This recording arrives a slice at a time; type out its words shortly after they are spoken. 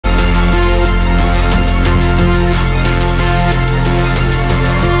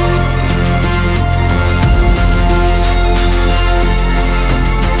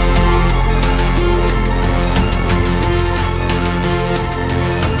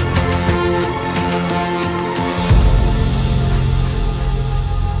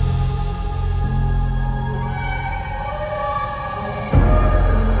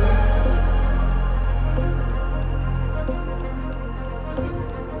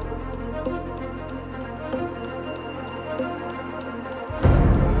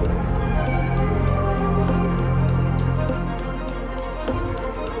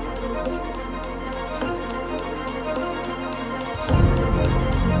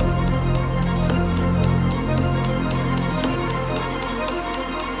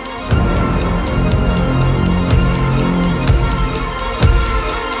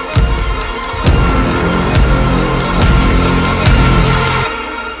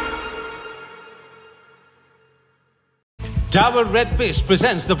Dabur Red Paste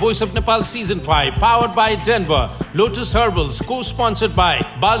presents The Voice of Nepal Season 5, powered by Denver, Lotus Herbals, co-sponsored by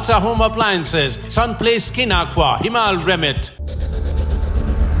Balta Home Appliances, Sunplay Skin Aqua, Himal Remit.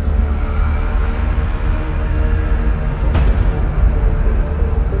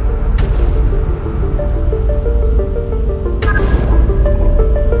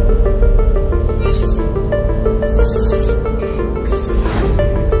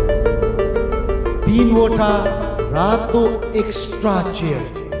 तीनवटा रातो extra chair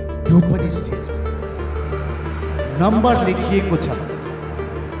त्यो पनि stage number लेखिएको छ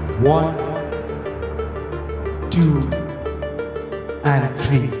 1 2 and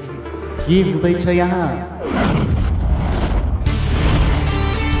 3 के हुँदैछ यहाँ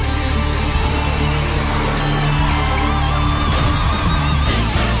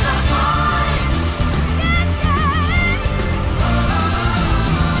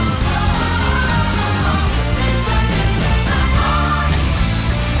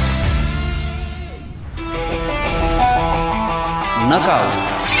knockout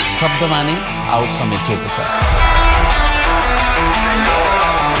शब्दमा नै आउट समेटिएको छ।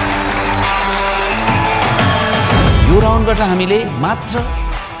 यो राउन्डबाट हामीले मात्र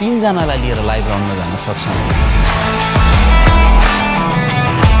 3 जनालाई लिएर लाइभ राउन्डमा जान सक्छौँ।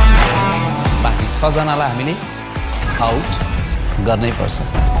 बाँकी 6 जनालाई हामीले आउट गर्नै पर्छ।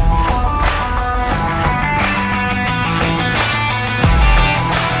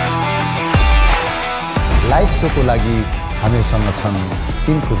 लाइभ सोको लागि हामीसँग छन्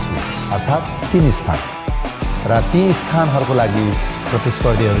 3 कुर्सी अर्थात् 3 स्थान र ती स्थानहरूको लागि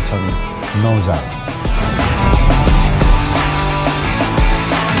प्रतिस्पर्धीहरू छन् 9 जना।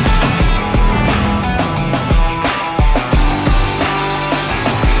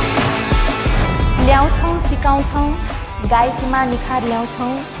 ल्याउँछौँ सिकाउँछौँ गायकीमा निखार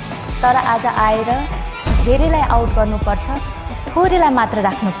ल्याउँछौँ तर आज आएर धेरैलाई आउट गर्नुपर्छ थोरैलाई मात्र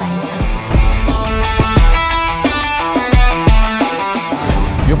राख्न पाइन्छ।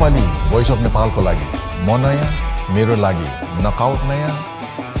 यो पालि भोइस अफ नेपालको लागि म नयाँ मेरो लागि नकआउट नयाँ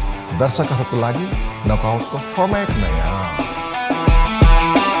दर्शकहरूको लागि नकआउटको फर्मेट नयाँ।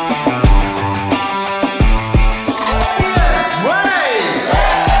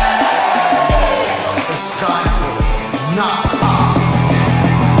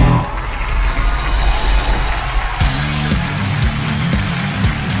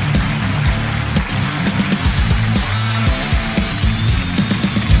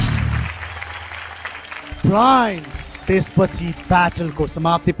 ब्लाइन्ड त्यसपछि ब्याटलको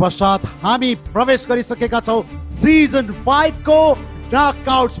समाप्ति पश्चात हामी प्रवेश गरिसकेका छौं सिजन 5 को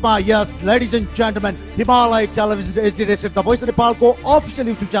नकआउट्समा। यस ladies and gentlemen Himalaya television HD reset the voice of नेपालको अफिसियल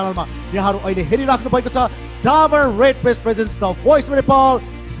युट्युब च्यानलमा यहाँहरू अहिले हेरिराख्नु भएको छ Dabur red paste presents the voice of Nepal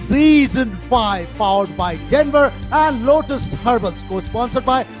season 5 powered by Denver and Lotus Herbals, co-sponsored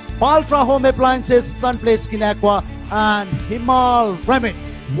by Baltra Home Appliances, Sunplay Skin Aqua and Himal Remit.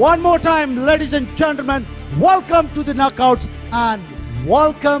 One more time, ladies and gentlemen, welcome to the knockouts and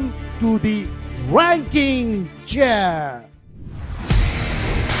welcome to the ranking chair.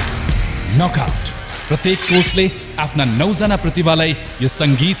 Knockout प्रत्येक कोचले आफ्ना 9 जना प्रतिभालाई यो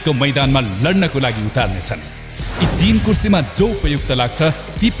संगीतको मैदानमा लड्नको लागि उतार्नेछन्। यी 3 कुर्सीमा जो उपयुक्त लाग्छ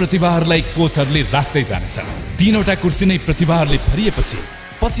ती प्रतिभाहरूलाई कोचहरूले राख्दै जानेछन्। 3वटा कुर्सी नै प्रतिभाहरूले भरिएपछि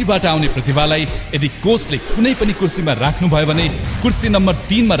पछिबाट आउने प्रतिभालाई यदि कोचले कुनै पनि कुर्सीमा राख्नुभयो भने कुर्सी नम्बर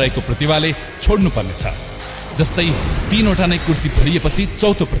 3 मा रहेको प्रतिभाले छोड्नु पर्नेछ। जस्तै 3वटा नै कुर्सी भरिएपछि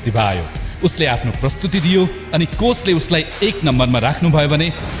चौथो प्रतिभा आयो, उसले आफ्नो प्रस्तुति दियो अनि कोचले उसलाई 1 नम्बरमा राख्नुभयो भने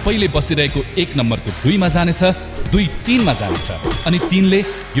पहिले बसिरहेको 1 नम्बरको 2 मा जानेछ, 2 3 मा जानेछ अनि 3 ले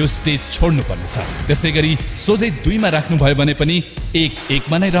यो स्टेज छोड्नु पर्नेछ। त्यसैगरी सोझै 2 मा राख्नुभयो भने पनि 1 1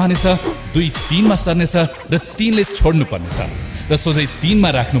 मा नै रहनेछ, 2 3 मा सर्नेछ र 3 ले छोड्नु पर्नेछ। र सोझै 3 मा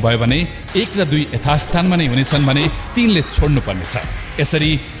राख्नुभयो भने 1 र 2 यथास्थानमा नै हुनेछन् भने 3 ले छोड्नु पर्नेछ।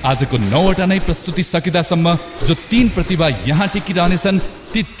 यसरी आजको 9वटा नै प्रस्तुति सकिदासम्म जो 3 प्रतिभा यहाँ टिकिरहनेछन्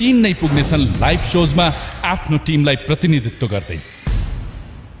ती 3 नै पुग्नेछन् लाइभ शोजमा आफ्नो टिमलाई प्रतिनिधित्व गर्दै।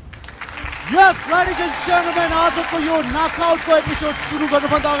 Yes, ladies and gentlemen, आजको यो नकआउटको एपिसोड सुरु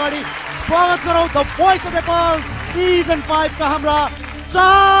गर्नुभन्दा अगाडि स्वागत गरौँ the voice of Nepal season 5 का हाम्रा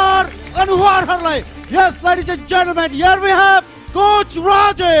 4 अनुहारहरूलाई। Yes, ladies and gentlemen, here we have Coach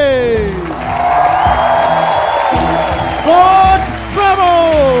Rajesh, Coach Bravo,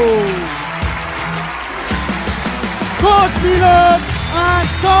 Coach Milan, and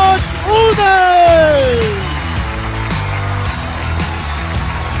Coach Uday.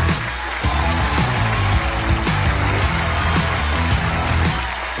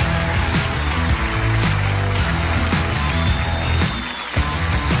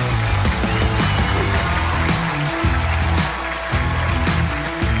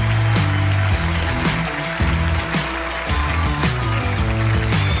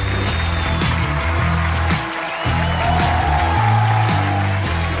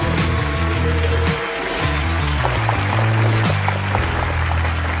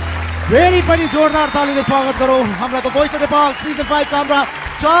 फेरि पनि जोरदार तालीले स्वागत गरौँ हाम्रा the voice of Nepal season 5 का हाम्रा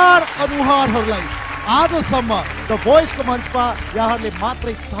 4 अनुहारहरूलाई। आजसम्म द भोइसको मञ्चमा यहाँहरूले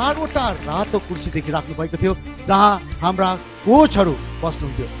मात्रै 4वटा रातो कुर्सी देखिराख्नु भएको थियो जहाँ हाम्रा कोचहरू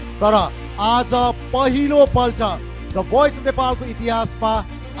बस्नुहुन्थ्यो। तर आज पहिलो पल्ट द भोइस अफ नेपालको इतिहासमा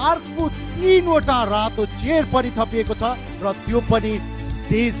अर्को 3वटा रातो चेयर पनि थपिएको छ र त्यो पनि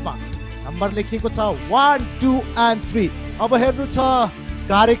स्टेजमा। नम्बर लेखिएको छ 1, 2 and 3। अब हेर्नु छ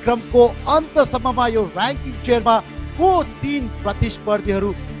कार्यक्रमको अन्तसम्ममा यो र्याङ्किङ चेयरमा को 3 प्रतिस्पर्धीहरू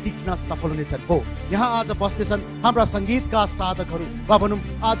टिक्न सफल हुनेछन्। हो यहाँ आज बस्नेछन् हाम्रा सङ्गीतका साधकहरू वा भनौँ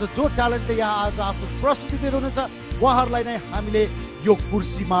आज जो ट्यालेन्टले यहाँ आज आफ्नो प्रस्तुति दिएर हुनुहुन्छ उहाँहरूलाई नै हामीले यो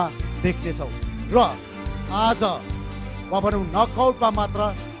कुर्सीमा देख्नेछौँ। र आज वा भनौँ नकआउटमा मात्र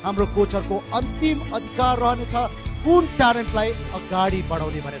हाम्रो कोचहरूको अन्तिम अधिकार रहनेछ कुन ट्यालेन्टलाई अगाडि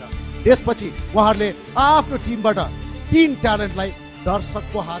बढाउने भनेर। त्यसपछि उहाँहरूले आफ्नो टिमबाट 3 ट्यालेन्टलाई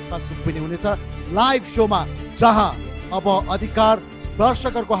दर्शकको हातमा सुम्पिने हुनेछ लाइभ सोमा, जहाँ अब अधिकार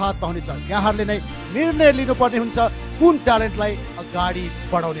दर्शकहरूको हातमा हुनेछ। यहाँहरूले नै निर्णय लिनुपर्ने हुन्छ कुन ट्यालेन्टलाई अगाडि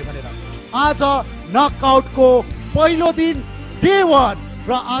बढाउने भनेर। आज नकआउटको पहिलो दिन डे 1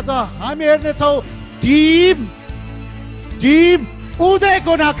 र आज हामी हेर्नेछौँ team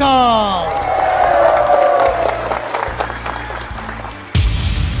उदयको knockout.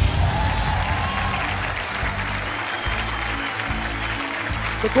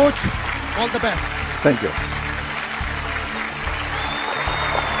 The coach, all the best. Thank you.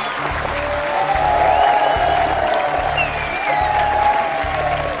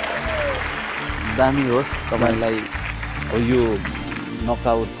 दामी होस् तपाईलाई यो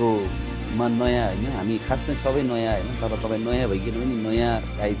नकआउटको मा नयाँ हैन, हामी खासै सबै नयाँ हैन, तर तपाई नयाँ भइकिन पनि नयाँ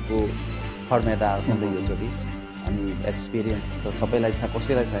टाइपको फर्मेट आएको छ यो चोटी। अनि एक्सपिरियन्स त सबैलाई छ,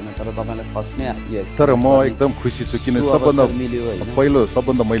 कसैलाई छैन, तर तपाईलाई फर्स्टमै आयो। तर म एकदम खुसी छु किन सबभन्दा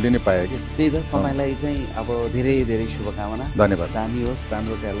सबभन्दा मैले नै पाएँ कि। त्यही त तपाईलाई चाहिँ अब धेरै धेरै शुभकामना। धन्यवाद। दामी होस्,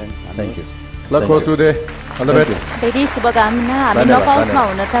 राम्रो ट्यालेन्ट। Thank you. ल coach Uday, all the best. धेरै शुभकामना। हामी नकआउटमा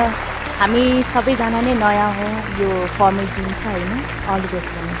हुन त हामी सबैजना नै नयाँ हो, यो फर्मेट जुन छ होइन, अल द बेस्ट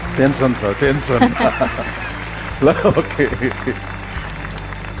भन्न चाहन्छु। टेन्सन छ टेन्सन। ल okay.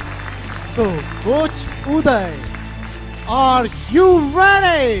 So coach Uday, are you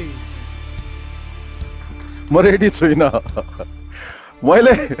ready? म रेडी छुइनँ।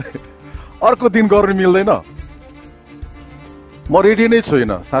 मैले अर्को दिन गर्नु मिल्दैन। म रेडी नै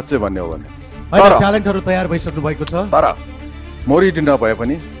छुइनँ साँच्चै भन्ने हो भने। ट्यालेन्टहरू तयार भइसक्नु भएको छ। तर म रेडी नभए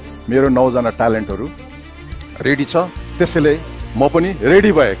पनि मेरो 9 जना ट्यालेन्टहरू रेडी छ, त्यसैले म पनि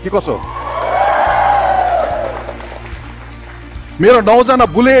रेडी भएँ कि कसो। मेरो 9 जना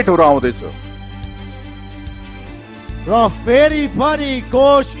बुलेटहरू आउँदैछ। र फेरि पनि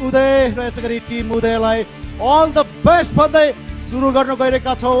कोच उदय र यसै गरी टिम उदयलाई अल द बेस्ट भन्दै सुरु गर्न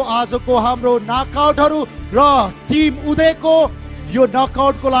गइरहेका छौँ आजको हाम्रो नकआउटहरू। र टिम उदयको यो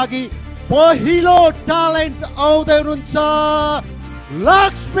नकआउटको लागि पहिलो ट्यालेन्ट आउँदै हुनुहुन्छ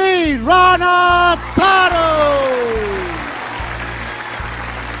लक्ष्मी राणा थारू।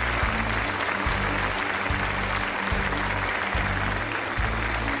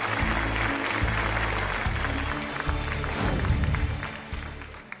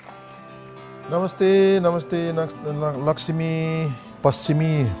 नमस्ते नमस्ते। लक्ष्मी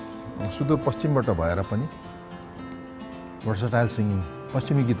पश्चिमी सुदूरपश्चिमबाट भएर पनि भर्सटाइल सिङ्गिङ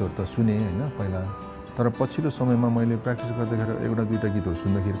पश्चिमी गीतहरू त सुने होइन पहिला, तर पछिल्लो समयमा मैले प्र्याक्टिस गर्दाखेरि 1-2 गीतहरू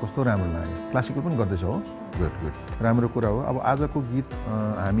सुन्दाखेरि कस्तो राम्रो लाग्यो। क्लासिकल पनि गर्दैछ हो, गुड गुड, राम्रो कुरा हो। अब आजको गीत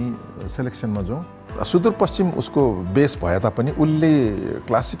हामी सेलेक्सनमा जाउँ। सुदूरपश्चिम उसको बेस भए तापनि उसले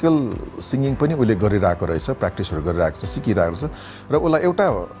क्लासिकल सिङ्गिङ पनि उसले गरिरहेको रहेछ, प्र्याक्टिसहरू गरिरहेको छ, सिकिरहेको छ र उसलाई एउटा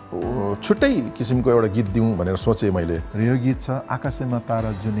छुट्टै किसिमको एउटा गीत दिउँ भनेर सोचेँ मैले। र यो गीत छ आकाशमा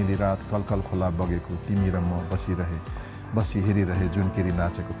तारा जुनेली रात कलकल खोला बगेको तिमी र म बसी हेरिरहे जुन केरी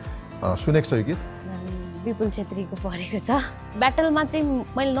नाचेको। सुनेको छ यो गीत? विपुल छेत्रीको परेको छ। ब्याटलमा चाहिँ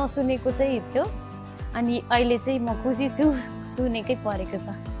मैले नसुनेको चाहिँ थियो, अनि अहिले चाहिँ म खुसी छु सुनेकै परेको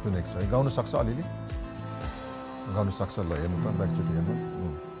छ। सुनेको छ, गाउनु सक्छ अलिअलि? गाउनु सक्छ, ल हेर्नु त एकचोटि हेर्नु।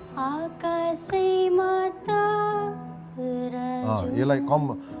 आकाशैमा तारा यसलाई कम,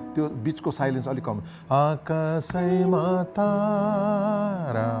 त्यो बिचको साइलेन्स अलिक कम। आकाशैमा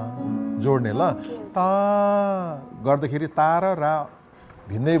तारा जोड्ने, ल ता गर्दाखेरि तारा रा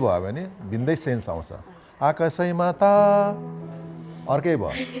भिन्दै भयो भने भिन्दै सेन्स आउँछ। आकाशैमा ता अर्कै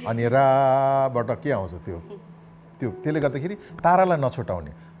भयो, अनि राबाट के आउँछ त्यो त्यो त्यसले गर्दाखेरि तारालाई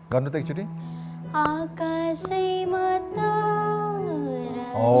नछुटाउने। गर्नु त एकचोटि।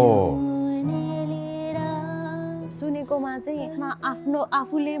 सुनेकोमा चाहिँ आफ्नो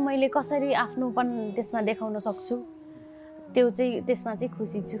आफूले मैले कसरी आफ्नोपन त्यसमा देखाउन सक्छु, त्यो चाहिँ त्यसमा चाहिँ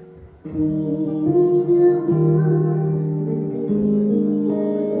खुसी छु। र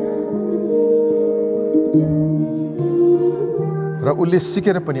उसले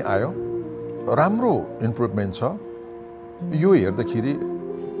सिकेर पनि आयो राम्रो इम्प्रुभमेन्ट छ यो हेर्दाखेरि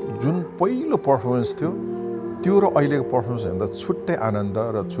जुन पहिलो पर्फर्मेन्स थियो त्यो र अहिलेको पर्फर्मेन्स हेर्दा छुट्टै आनन्द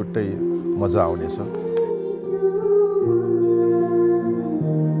र छुट्टै मजा आउनेछ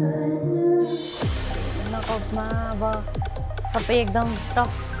नकआउटमा अब सबै एकदम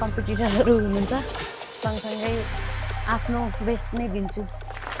टफ कम्पिटिटरहरू हुनुहुन्छ सँगसँगै आफ्नो बेस्ट नै दिन्छु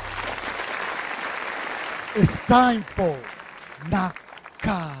It's time for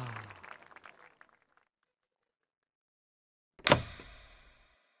knockout.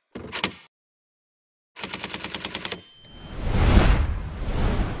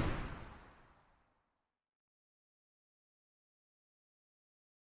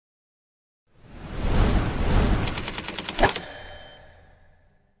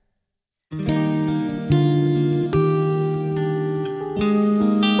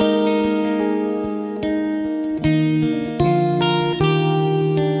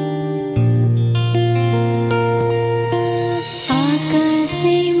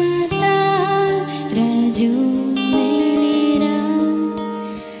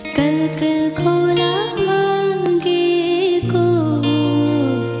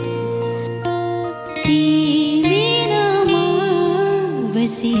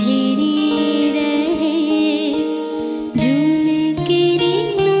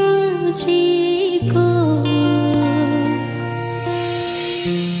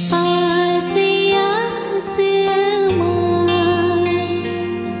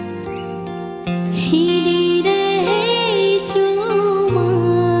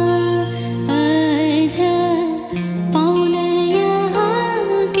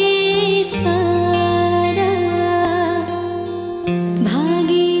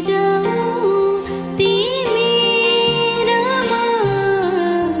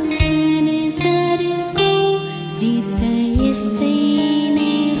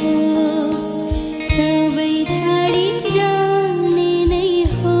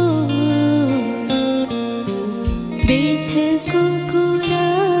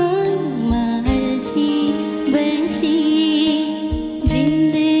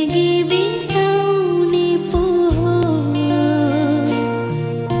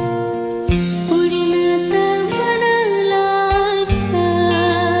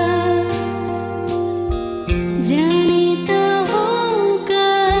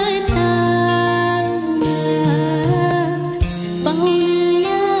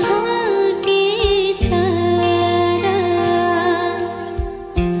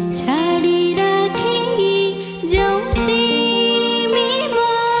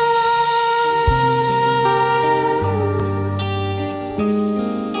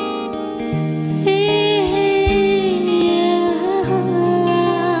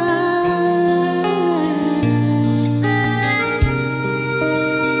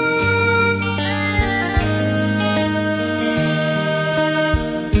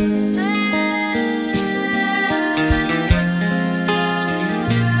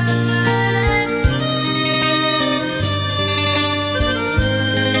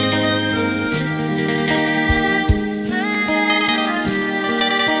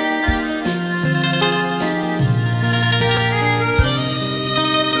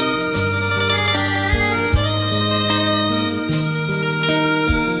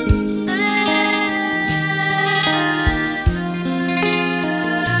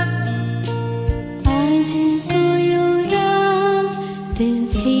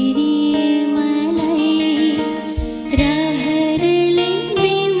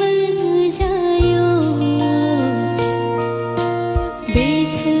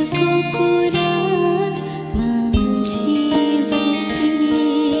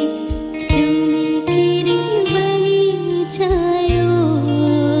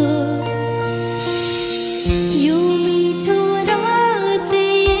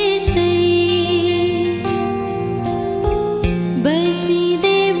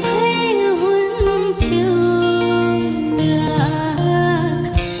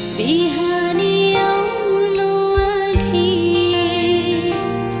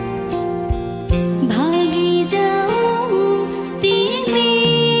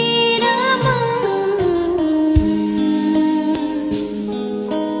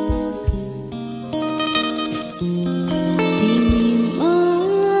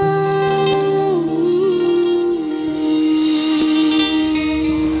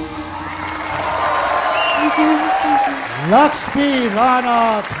 Lakshmi Rana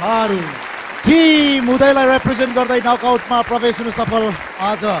Tharu team उदयलाई represent गर्दै नकआउटमा प्रवेश हुन सफल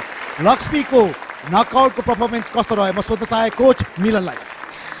आज लक्ष्मीको नकआउटको पर्फर्मेन्स कस्तो रह्यो? म सोध्न चाहे कोच मिलनलाई।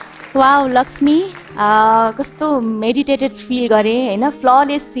 वाउ लक्ष्मी कस्तो मेडिटेटेड फिल गरेँ होइन,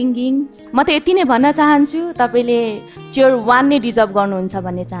 फ्ललेस सिङ्गिङ। म त यति नै भन्न चाहन्छु, तपाईँले चेयर 1 नै डिजर्भ गर्नुहुन्छ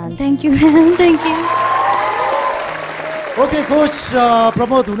भन्ने चाहन्छु। Thank you ma'am, thank you. Okay coach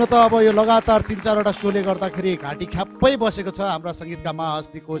Pramod, हुन त अब यो लगातार 3-4वटा शोले गर्दाखेरि घाँटी ख्याप्पै बसेको छ हाम्रा सङ्गीतका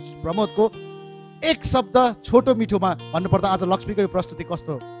महाहस्ती कोच प्रमोदको। एक शब्द छोटो मिठोमा भन्नुपर्दा आज लक्ष्मीको यो प्रस्तुति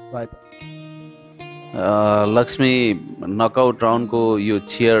कस्तो भयो त? लक्ष्मी नकआउट राउन्डको यो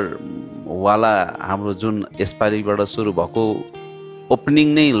चेयरवाला हाम्रो जुन यसपालिबाट सुरु भएको ओपनिङ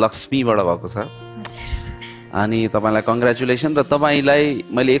नै लक्ष्मीबाट भएको छ अनि तपाईँलाई कङ्ग्रेचुलेसन। र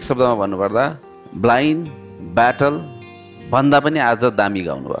तपाईँलाई मैले एक शब्दमा भन्नुपर्दा ब्लाइन्ड ब्याटल भन्दा पनि आज दामी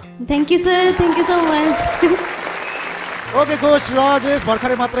गाउनुभयो। Thank you sir, thank you so much. Okay coach Rajesh,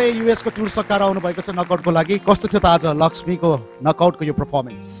 भर्खरै मात्रै युएसको टुर सकाएर आउनु भएको छ नकआउटको लागि। कस्तो थियो त आज लक्ष्मीको नकआउटको यो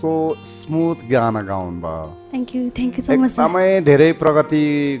पर्फर्मेन्स? सो स्मुथ गाना गाउनु भयो। Thank you so much. एकदमै धेरै प्रगति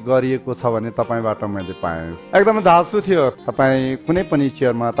गरिएको छ भने तपाईँबाट मैले पाएँ। एकदमै धासु थियो। तपाईँ कुनै पनि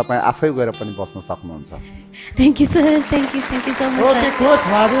चेयरमा तपाईँ आफै गएर पनि बस्न सक्नुहुन्छ। Thank you sir, thank you so much. Okay coach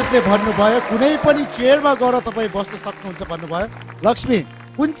राजेशले भन्नुभयो कुनै पनि चेयरमा गएर तपाईँ बस्न सक्नुहुन्छ भन्नुभयो। लक्ष्मी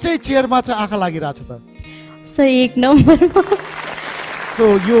कुन चाहिँ चेयरमा चाहिँ आँखा लागिरहेछ त? सर 1 नम्बरमा। सो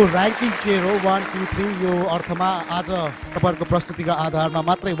यो ऱ्याङ्किङ चेयर हो 1 2 3। यो अर्थमा आज तपाईँहरूको प्रस्तुतिको आधारमा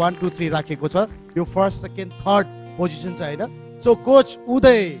मात्रै 1 2 3 राखेको छ। यो फर्स्ट सेकेन्ड थर्ड पोजिसन चाहिँ होइन। सो कोच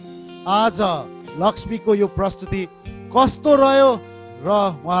उदय, आज लक्ष्मीको यो प्रस्तुति कस्तो रह्यो र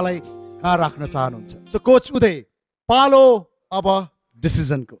उहाँलाई कहाँ राख्न चाहनुहुन्छ? सो कोच उदय, पालो अब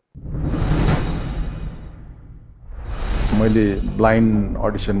डिसिजनको। मैले ब्लाइन्ड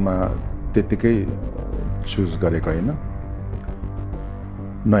अडिसनमा त्यतिकै चुज गरेको होइन,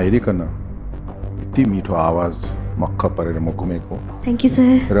 नहेरिकन यति मिठो आवाज मक्ख परेर म घुमेको। Thank you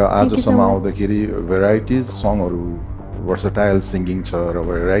sir. र आजसम्म आउँदाखेरि भेराइटिज सङहरू, भर्सटाइल सिङ्गिङ छ र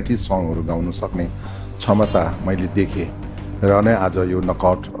भेराइटिज सङहरू गाउनु सक्ने क्षमता मैले देखेँ र नै आज यो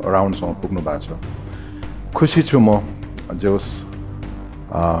नकआउट राउन्डसम्म पुग्नु भएको छ। खुसी छु म जे होस्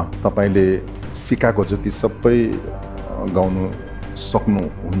तपाईँले सिकाएको जति सबै गाउनु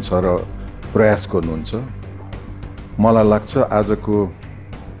सक्नुहुन्छ र प्रयास गर्नुहुन्छ। मलाई लाग्छ आजको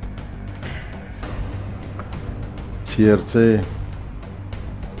चेयर चाहिँ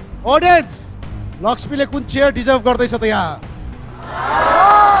ऑडियन्स लक्ष्मीले कुन चेयर डिजर्भ गर्दैछ त यहाँ?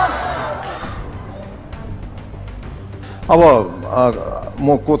 अब म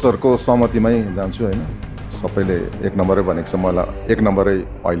कोचहरूको सहमतिमै जान्छु होइन, सबैले 1 नम्बरै भनेको छ, मलाई 1 नम्बरै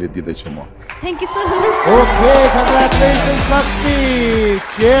अहिले दिँदैछु म। Thank you so much. Okay congratulations Lakshmi,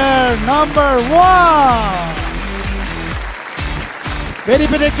 chair number 1। फेरि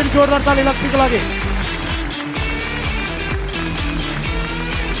पनि एकचोटि जोरदार ताली लक्ष्मीको लागि।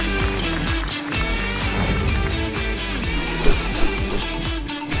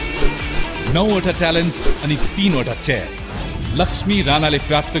 9वटा ट्यालेन्ट्स अनि 3वटा चेयर लक्ष्मी राणाले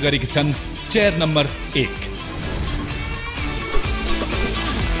प्राप्त गरेकी छन्। Chair number 1।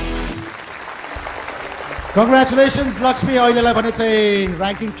 कङ्ग्रेचुलेसन्स लक्ष्मी, अहिलेलाई भने चाहिँ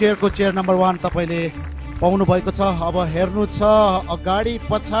ऱ्याङ्किङ चेयरको चेयर नम्बर 1 तपाईँले पाउनु भएको छ। अब हेर्नु छ अगाडि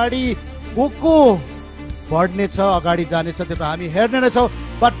पछाडि को बढ्ने छ, अगाडि जाने छ, त्यो त हामी हेर्ने नै छौँ।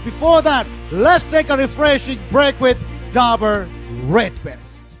 But before that let's take a refreshing brake with Dabur red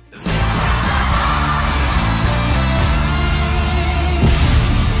paste.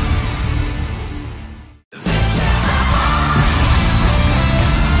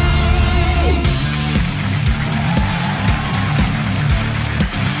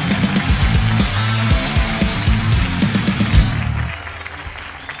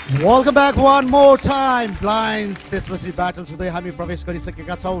 Welcome back one more time. ब्लाइन्ड्स त्यसपछि ब्याटल्स हुँदै हामी प्रवेश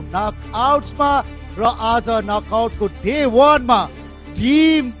गरिसकेका छौँ नकआउट्समा र आज नकआउटको डे 1 मा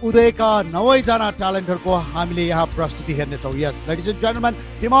टिम उदयका 9 जना ट्यालेन्टहरूको हामीले यहाँ प्रस्तुति हेर्नेछौँ। यस ladies and gentlemen,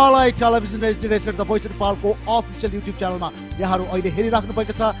 Himalaya television resident the voice of नेपालको अफिसियल युट्युब च्यानलमा यहाँहरू अहिले हेरिराख्नु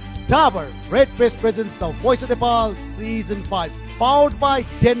भएको छ Dabur red paste presents the voice of Nepal season 5 powered by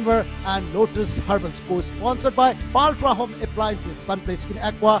Denver and Lotus Herbals, co-sponsored by Baltra Home Appliances, Sunplay Skin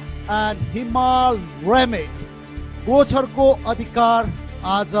Aqua and Himal Remedy। कोचहरूको अधिकार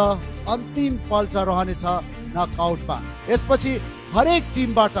आज अन्तिम पल्ट रहनेछ नकआउटमा। यसपछि हरेक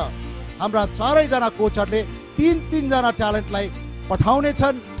टिमबाट हाम्रा 4 जना कोचहरूले 3 जना ट्यालेन्टलाई पठाउने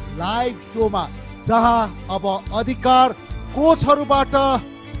छन् लाइभ शोमा, जहाँ अब अधिकार कोचहरूबाट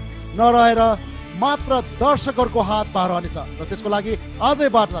नरहेर मात्र दर्शकहरूको हातमा रहनेछ र त्यसको लागि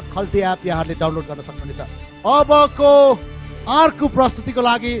आजैबाट खल्ती एप यहाँहरूले डाउनलोड गर्न सक्नुहुनेछ। अबको अर्को प्रस्तुतिको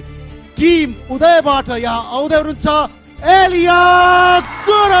लागि टिम उदयबाट यहाँ आउँदै हुनुहुन्छ एलिया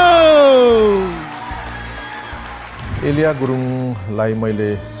गुरुङ। एलिया गुरुङलाई मैले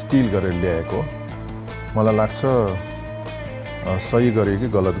स्टिल गरेर ल्याएको, मलाई लाग्छ सही गरेँ कि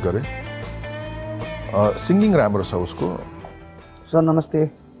गलत गरेँ। सिङ्गिङ राम्रो छ उसको। सर नमस्ते।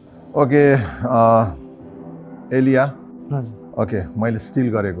 ओके एलिया, हजुर ओके मैले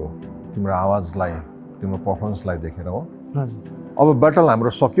स्टिल गरेको तिम्रो आवाजलाई, तिम्रो पर्फर्मेन्सलाई देखेर हो। हजुर अब ब्याटल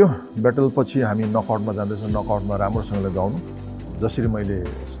हाम्रो सक्यो, ब्याटल पछि हामी नकआउटमा जाँदैछौँ। नकआउटमा राम्रोसँगले गाउनु, जसरी मैले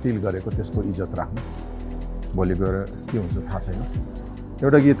स्टिल गरेको त्यसको इज्जत राख्नु। भोलि गएर के हुन्छ थाहा छैन।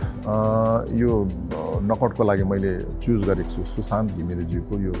 एउटा गीत यो नकआउटको लागि मैले चुज गरेको छु, सुशान्त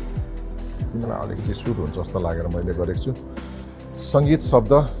घिमिरेज्यूको। यो तिमीलाई अलिकति सुट हुन्छ जस्तो लागेर मैले गरेको छु। सङ्गीत,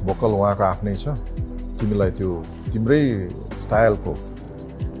 शब्द, भोकल उहाँको आफ्नै छ। तिमीलाई त्यो तिम्रै स्टाइलको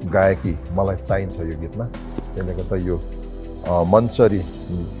गायकी मलाई चाहिन्छ यो गीतमा। त्यसले गर्दा यो मन्चरी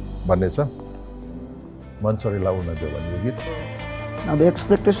भन्ने छ, मन्चरीलाई उड्न दियो भने यो गीत। अब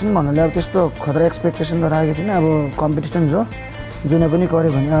एक्सपेक्टेसन भन्नाले अब त्यस्तो खतरा एक्सपेक्टेसन त राखेको थिइनँ। अब कम्पिटिसन जो जुनै पनि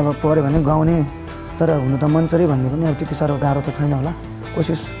गऱ्यो भने अब पऱ्यो भने गाउने, तर हुनु त मन्चरी भन्ने पनि अब त्यति साह्रो गाह्रो त छैन होला।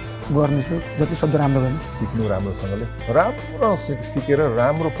 कोसिस गर्नेछु जति सक्दो राम्रो गर्ने। सिक्नु राम्रोसँगले, राम्रो सिकेर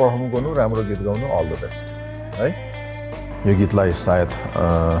राम्रो पर्फर्म गर्नु, राम्रो गीत गाउनु। अल द बेस्ट है। यो गीतलाई सायद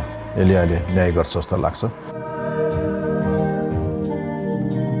एलियाले न्याय गर्छ जस्तो लाग्छ।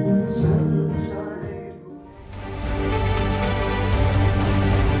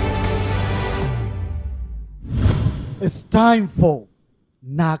 It's time for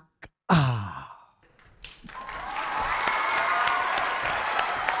Knock Out.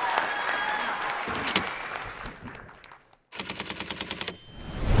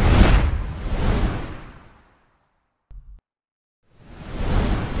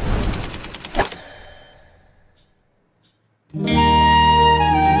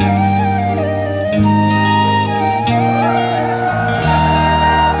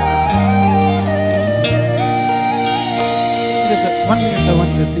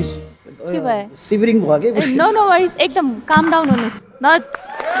 शिविरिङ भयो कि? नो वरिज, एकदम काम डाउन हुनुहोस्। नट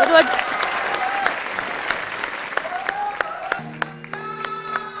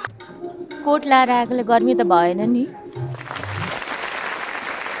कोट लाएर आएकोले गर्मी त भएन नि।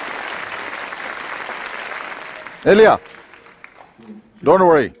 Elia, don't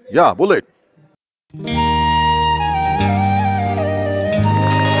worry, yeah bullet.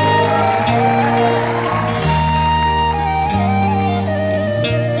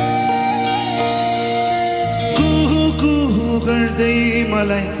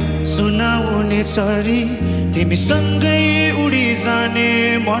 मलाई सुनाउने छरी तिमीसँगै उडी जाने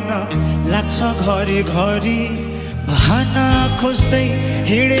मन लाग्छ घरि घरि। बहाना खोज्दै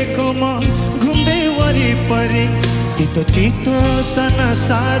हिँडेको म घुम्दै वरिपरि, तितो तितो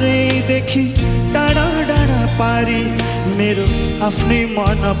संसारैदेखि टाढा टाढा पारी। मेरो आफ्नै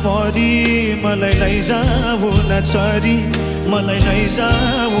मन परी, मलाई लैजाऊ न चरी, मलाई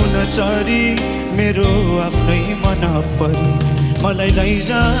लैजाऊ न चरी। मेरो आफ्नै मन परी, मलाई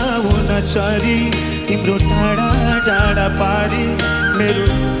लैजाऊ न चरी, तिम्रो टाढा टाढा पारी। मेरो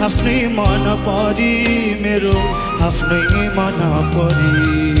आफ्नै मन परी, मेरो आफ्नै मन परी।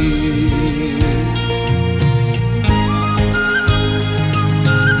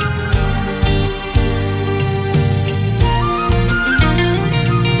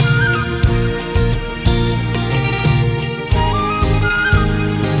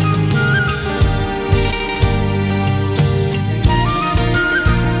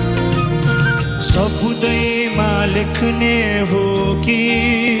 सपुदैमा लेख्ने हो कि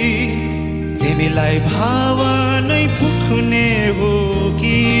तिमीलाई भावनै पुग्ने हो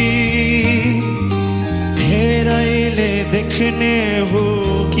कि हेरैले देख्ने हो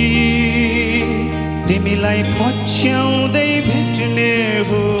कि तिमीलाई पछ्याउँदै भेट्ने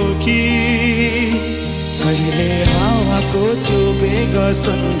हो कि कहिले हावाको त्यो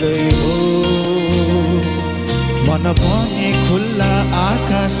बेगसँगै हो मन पनि खुल्ला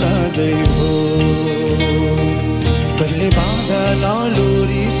आकाश जै हो कहिले बादल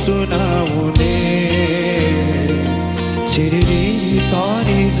लोरी सुनाउने छिरी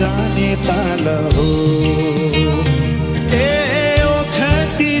तरी जाने ताल हो ए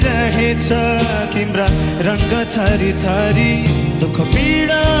ओखती रहेछ तिम्रा रङ्ग थरी थरी दुःख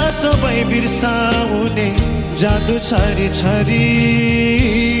पीडा सबै बिर्साउने जादु छरी छरी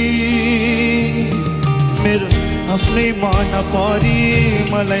मेरो आफ्नै मन परी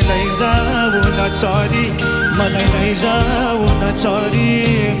मलाई लैजाऊ न चरी मलाई लैजाऊ न चरी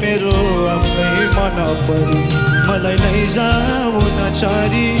मेरो आफ्नै मन परी मलाई लैजाऊ न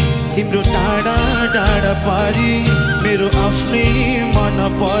चरी तिम्रो टाढा टाढा पारी मेरो आफ्नै मन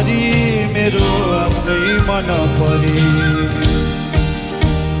परी मेरो आफ्नै मन परी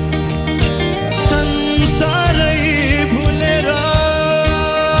संसारै भुलेर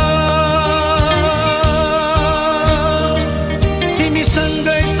तिमी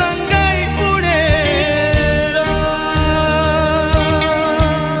सँगै सँगै उडेर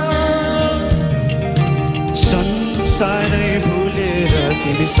संसारै भुलेर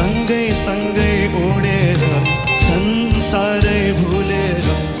तिमी सँगै सँगै उडेर संसारै भुलेर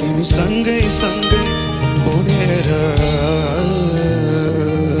तिमी सँगै सँगै उडेर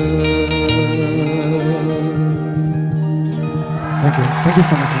Thank you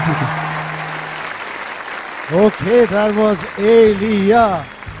so much. Thank you. Okay, that was Elia.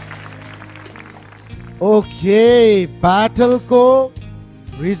 Okay, battle को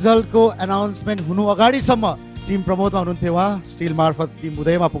result को announcement हुनु अगाडिसम्म टिम प्रमोदमा हुनुहुन्थ्यो उहाँ स्टिल मार्फत टिम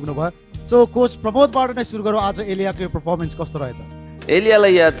उदयमा पुग्नु भयो सो कोच प्रमोदबाट नै सुरु गरौँ आज एलियाको पर्फर्मेन्स कस्तो रह्यो त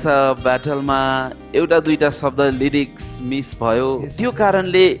एलियालाई याद छ ब्याटलमा एउटा दुईटा शब्द लिरिक्स मिस भयो त्यो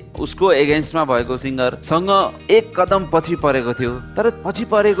कारणले उसको एगेन्स्टमा भएको सिङ्गरसँग एक कदम पछि परेको थियो तर पछि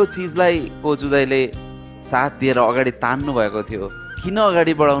परेको चिजलाई कोच उदयले साथ दिएर अगाडि तान्नु भएको थियो किन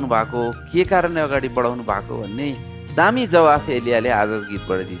अगाडि बढाउनु भएको के कारणले अगाडि बढाउनु भएको भन्ने दामी जवाफ एलियाले आजको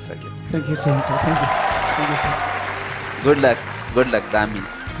गीतबाट दिइसक्यो गुड लक दामी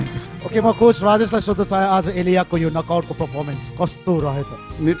ओके म कोच राजेशलाई सोध्न चाहे आज एलियाको यो नकआउटको पर्फर्मेन्स कस्तो रह्यो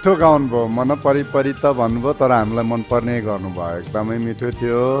त मिठो गाउनु भयो मन परि त भन्नुभयो तर हामीलाई मनपर्ने गर्नुभयो एकदमै मिठो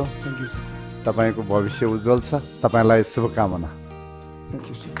थियो तपाईँको भविष्य उज्जवल छ तपाईँलाई शुभकामना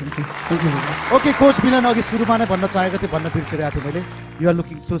ओके कोच मिलन अघि सुरुमा नै भन्न चाहेको थिएँ भन्न बिर्सिरहेको थिएँ मैले यु आर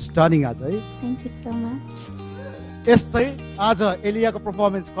लुकिङ सो स्टनिङ आज है थ्याङ्क यू सो मच यस्तै आज एलियाको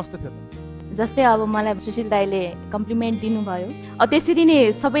पर्फर्मेन्स कस्तो थियो त जस्तै अब मलाई सुशील दाइले कम्प्लिमेन्ट दिनुभयो त्यसरी नै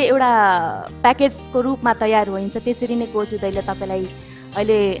सबै एउटा प्याकेजको रूपमा तयार हुन्छ त्यसरी नै कोच उदयले तपाईँलाई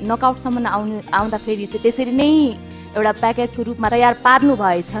अहिले नकआउटसम्म आउँदाखेरि चाहिँ त्यसरी नै एउटा प्याकेजको रूपमा तयार पार्नु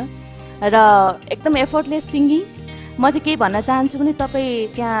भएछ र एकदम एफोर्टलेस सिङ्गिङ म चाहिँ के भन्न चाहन्छु भने तपाईँ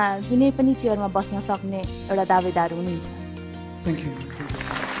त्यहाँ जुनै पनि चेयरमा बस्न सक्ने एउटा दावेदार हुनुहुन्छ thank you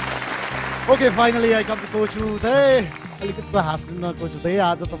okay finally I come to coach उदय अलिकति हाँस्नु कोच उदय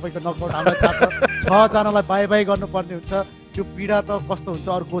आज तपाईँको नकआउट हामीलाई थाहा छ 6 जनालाई बाई बाई गर्नुपर्ने हुन्छ त्यो पीडा त कस्तो हुन्छ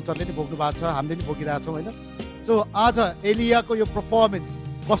अरू कोचहरूले नि भोग्नु भएको छ हामीले नि भोगिरहेको छौँ होइन सो आज एलियाको यो पर्फर्मेन्स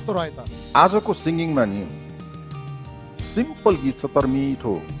कस्तो रह्यो त आजको सिङ्गिङमा नि सिम्पल गीत छ तर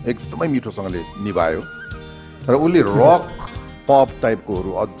मिठो एकदमै मिठोसँगले निभायो र उसले रक पप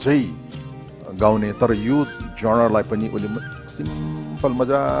टाइपकोहरू अझै गाउने तर यो जनरलाई पनि उसले सिम्पल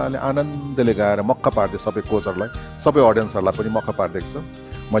मजाले आनन्दले गाएर मक्का पार्दै सबै कोचहरूलाई सबै अडियन्सहरूलाई पनि मक्का पारिदिएको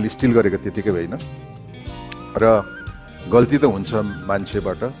छ मैले स्टिल गरेको त्यतिकै होइन र गल्ती त हुन्छ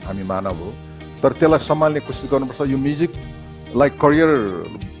मान्छेबाट हामी मानव हो तर त्यसलाई सम्हाल्ने कोसिस गर्नुपर्छ यो म्युजिकलाई करियर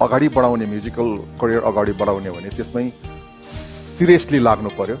अगाडि बढाउने म्युजिकल करियर अगाडि बढाउने भने त्यसमै सिरियसली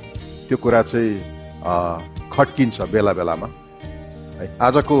लाग्नु पर्यो त्यो कुरा चाहिँ खट्किन्छ बेला बेलामा है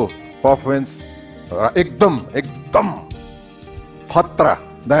आजको पर्फर्मेन्स एकदम खतरा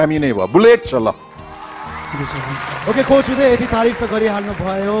दामी नै भयो बुलेट छ ल ओके कोच उदय यति तारिफ त गरिहाल्नु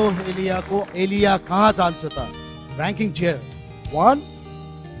भयो एलियाको एलिया कहाँ जान्छ त ranking chair 1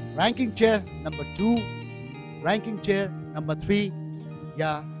 ranking chair number 2 ranking chair number 3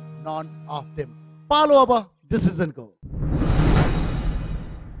 yeah non of them पालो अब डिसिजनको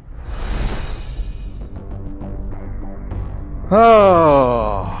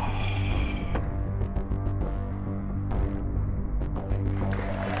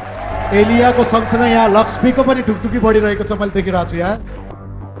एलियाको सँगसँगै यहाँ लक्ष्मीको पनि ढुकढुकी बढिरहेको छ मैले देखिरहेको छु यहाँ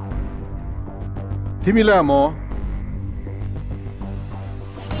तिमीलाई म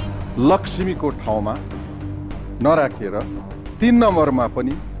लक्ष्मीको ठाउँमा नराखेर 3 नम्बरमा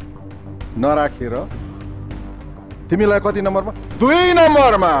पनि नराखेर तिमीलाई कति नम्बरमा 2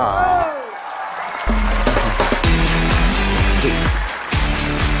 नम्बरमा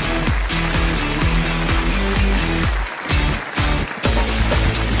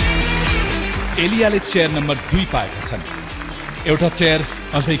एलियाले चेयर नम्बर 2 पाएका छन् एउटा चेयर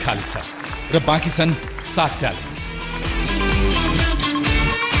अझै खाली छ र बाँकी छन् 7 ट्यालेन्ट्स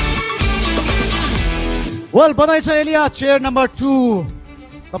वेल बधाई छ एलिया चेयर नम्बर 2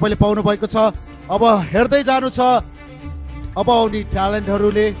 तपाईले पाउनु भएको छ अब हेर्दै जानु छ अब आउने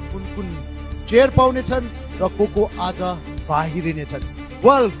ट्यालेन्टहरूले कुन चेयर पाउने छन् र को आज बाहिरिने छन्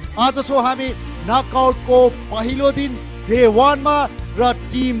वेल आज छौँ हामी नकआउटको पहिलो दिन डे 1 मा र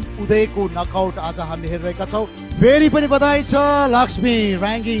टिम उदयको नकआउट आज हामीले हेरिरहेका छौँ फेरि पनि बधाई छ लक्ष्मी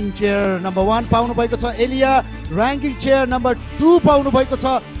र्याङ्किङ चेयर नम्बर 1 पाउनु भएको छ एलिया र्याङ्किङ चेयर नम्बर 2 पाउनु भएको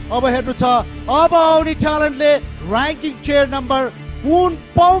छ अब हेर्नु छ अब आउने ट्यालेन्टले र्याङ्किङ चेयर नम्बर उन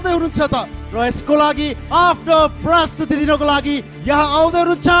पाउँदै हुनुहुन्छ त र यसको लागि आफ्नो प्रस्तुति दिनको लागि यहाँ आउँदै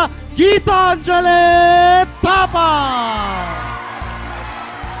हुनुहुन्छ गीताञ्जली थापा।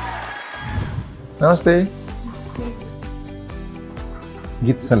 नमस्ते।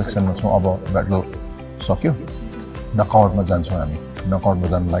 गीत सेलेक्सनमा छौँ, अब ब्याटल सक्यो, नकआउटमा जान्छौँ हामी। नकआउटमा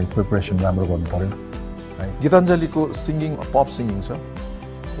जानुलाई प्रिपरेसन राम्रो गर्नु पर्यो है। गीताञ्जलीको सिङ्गिङ पप सिङ्गिङ छ,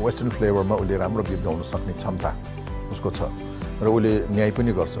 वेस्टर्न फ्लेभरमा उसले राम्रो गीत गाउन सक्ने क्षमता उसको छ र उसले न्याय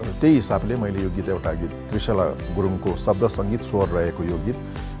पनि गर्छ र त्यही हिसाबले मैले यो गीत एउटा गीत त्रिशला गुरुङको शब्द सङ्गीत स्वर रहेको यो गीत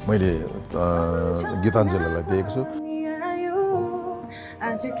मैले गीताञ्जलीलाई दिएको छु।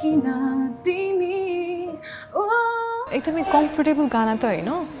 एकदमै कम्फर्टेबल गाना त होइन,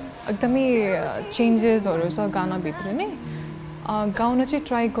 एकदमै चेन्जेसहरू छ गानाभित्र नै। गाउन चाहिँ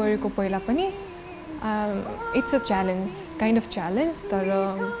ट्राई गरेको पहिला पनि, it's a challenge, kind of challenge. तर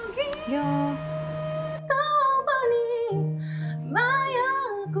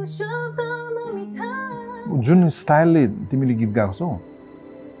जुन स्टाइलले तिमीले गीत गाएको छौ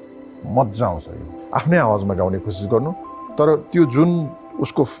मजा आउँछ। यो आफ्नै आवाजमा गाउने कोसिस गर्नु, तर त्यो जुन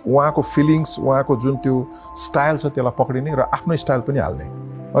उसको उहाँको फिलिङ्स, उहाँको जुन त्यो स्टाइल छ त्यसलाई पक्रिने र आफ्नो स्टाइल पनि हाल्ने।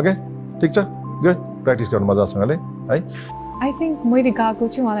 ओके, ठिक छ, गुड। प्र्याक्टिस गर्नु मजासँगले है। आई थिङ्क मैले गाएको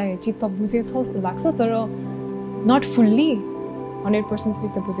चाहिँ मलाई चित्त बुझेको छ जस्तो लाग्छ, तर नट फुल्ली 100%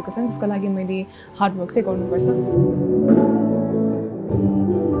 चित्त बुझेको छैन। त्यसको लागि मैले हार्डवर्क चाहिँ गर्नुपर्छ।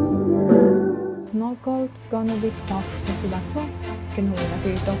 नकआउट्स गर्नु बिट टफ जस्तो लाग्छ, किनभने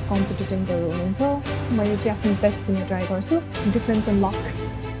फेरि टफ कम्पिटिटेन्टहरू हुनुहुन्छ। मैले चाहिँ आफ्नो बेस्ट दिन ट्राई गर्छु, depends on lock.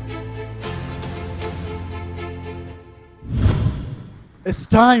 It's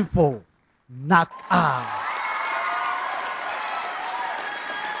time for knockout.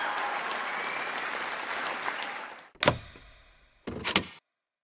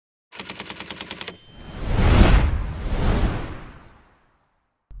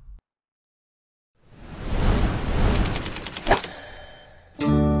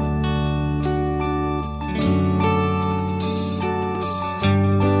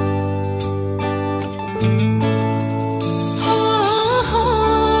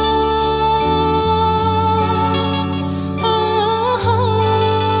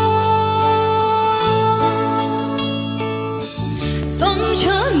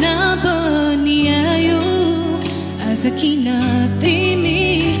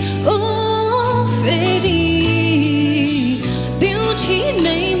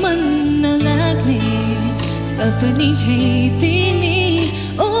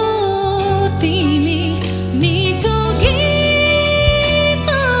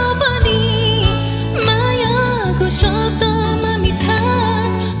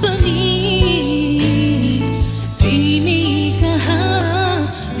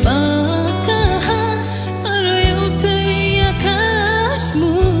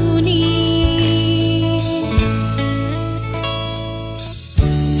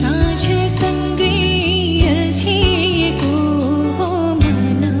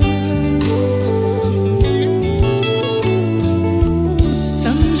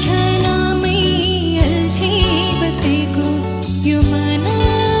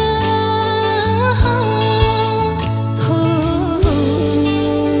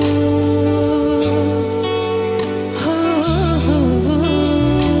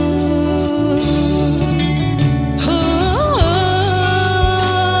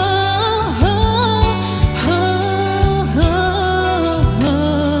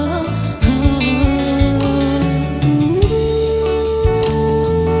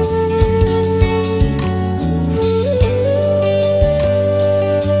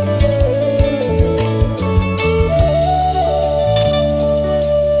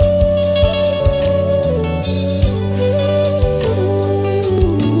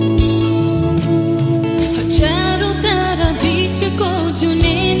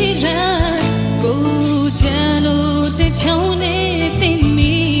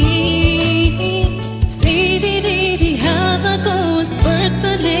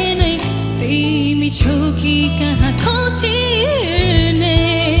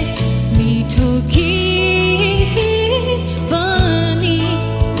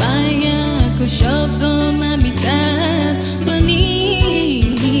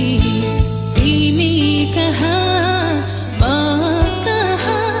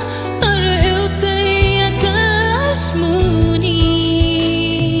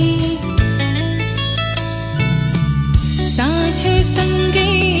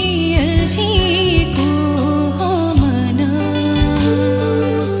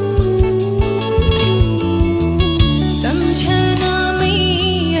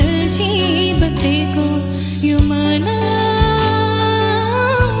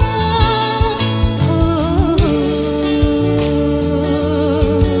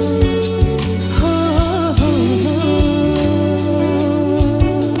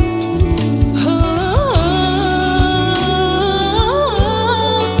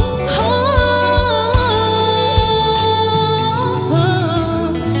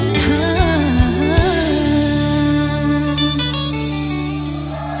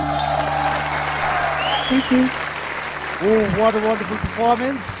 what a wonderful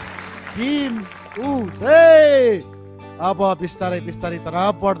performance. Team Uday. अब बिस्तारै बिस्तारै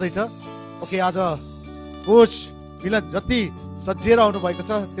तनाव बढ्दैछ. ओके, आज कोच मिलन जति सजिएर आउनु भएको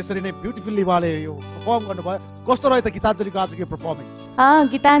छ त्यसरी नै ब्युटिफुल्ली उहाँले यो परफर्म गर्नुभयो. कस्तो रह्यो त गीताञ्जलीको आजको पर्फर्मेन्स?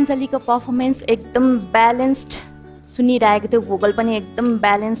 गीताञ्जलीको पर्फर्मेन्स एकदम ब्यालेन्स्ड सुनिरहेको थियो. भोकल पनि एकदम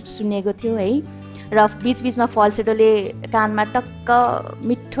ब्यालेन्स्ड सुनेको थियो है. र बिचबिचमा फल्सेटोले कानमा टक्क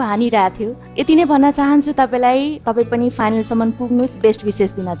मिठो हानिरहेको थियो. यति नै भन्न चाहन्छु तपाईँलाई. तपाईँ पनि फाइनलसम्म पुग्नुहोस्. बेस्ट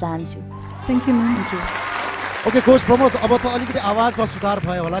विशेष दिन चाहन्छु. Thank you ma'am. Okay coach Pramod, अब त अलिकति आवाजमा सुधार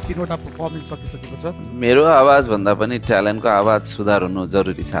भयो होला. 3वटा पर्फर्मेन्स सकिसकेको छ. मेरो आवाज भन्दा पनि ट्यालेन्टको आवाज सुधार हुनु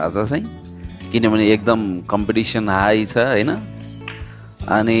जरुरी छ आज चाहिँ. किनभने एकदम कम्पिटिसन हाई छ होइन.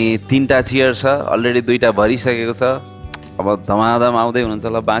 अनि 3टा चेयर छ, अलरेडी 2टा भरिसकेको छ. अब धमाधम आउँदै हुनुहुन्छ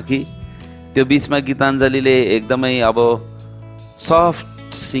होला बाँकी. त्यो बिचमा गीताञ्जलीले एकदमै अब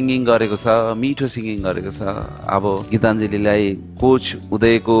सफ्ट सिङ्गिङ गरेको छ, मिठो सिङ्गिङ गरेको छ. अब गीताञ्जलीलाई कोच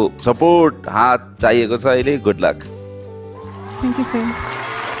उदयको सपोर्ट हात चाहिएको छ अहिले. Good lock. Thank you sir.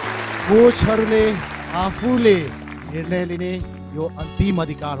 कोचहरूले आफूले निर्णय लिने यो अन्तिम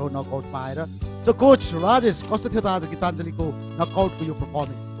अधिकार हो नकआउटमा आएर. सो कोच राजेश, कस्तो थियो त आज गीताञ्जलीको नकआउटको यो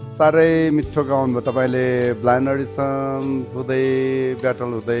पर्फर्मेन्स? साह्रै मिठो गाउनुभयो तपाईँले. ब्लाइन्ड अडिसन हुँदै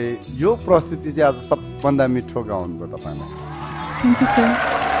ब्याटल हुँदै यो प्रस्तुति चाहिँ आज सबभन्दा मिठो गाउनुभयो तपाईँले. Thank you sir.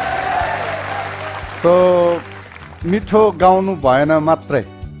 सो मिठो गाउनु भएन मात्रै,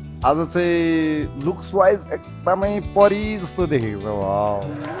 आज चाहिँ लुक्स वाइज एकदमै परी जस्तो देखेको छ. वाउ.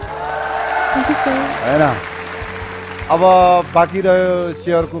 Thank you sir. होइन, अब बाँकी रह्यो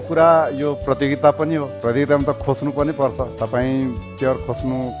चेयरको कुरा. यो प्रतियोगिता पनि हो, प्रतियोगितामा त खोज्नु पनि पर्छ. तपाईँ चेयर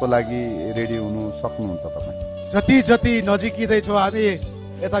खोज्नुको लागि रेडी हुनु सक्नुहुन्छ. तपाईँ जति जति नजिकिँदैछौँ हामी,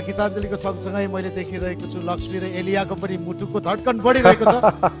 यता गीताञ्जलीको सँगसँगै मैले देखिरहेको छु लक्ष्मी र एलियाको पनि मुटुको धड्कन बढिरहेको छ.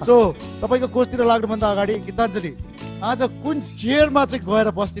 सो तपाईँको कोचतिर लाग्नुभन्दा अगाडि गीताञ्जली, आज कुन चेयरमा चाहिँ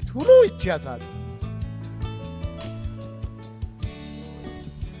गएर बस्ने ठुलो इच्छा छ?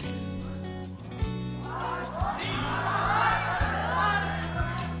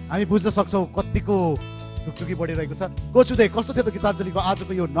 हामी बुझ्न सक्छौँ कतिको ढुकढुकी बढिरहेको छ. कोच उदय, कस्तो थियो त गीताञ्जलीको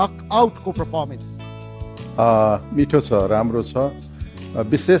आजको यो नकआउटको पर्फर्मेन्स? मिठो छ, राम्रो छ.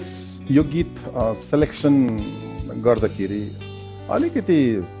 विशेष यो गीत सेलेक्सन गर्दाखेरि अलिकति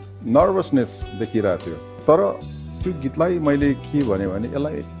नर्भसनेस देखिरहेको थियो. तर त्यो गीतलाई मैले के भने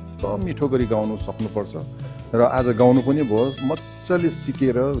यसलाई एकदम मिठो गरी गाउनु सक्नुपर्छ. र आज गाउनु पनि भयो. मजाले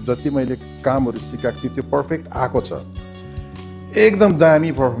सिकेर जति मैले कामहरू सिकाएको थिएँ त्यो पर्फेक्ट आएको छ. एकदम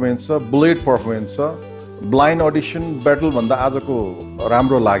दामी पर्फर्मेन्स छ, बुलेट पर्फर्मेन्स छ. ब्लाइन्ड अडिसन ब्याटलभन्दा आजको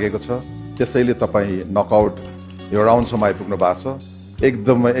राम्रो लागेको छ. त्यसैले तपाईँ नकआउट यो राउन्डसम्म आइपुग्नु भएको छ.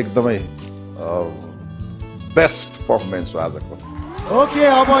 एकदमै एकदमै बेस्ट पर्फर्मेन्स हो आजको. ओके,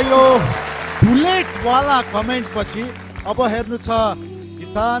 अब यो बुलेटवाला कमेन्ट पछि अब हेर्नु छ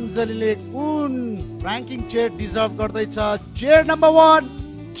गीताञ्जलीले कुन र्याङ्किङ चेयर डिजर्भ गर्दैछ. Chair number 1,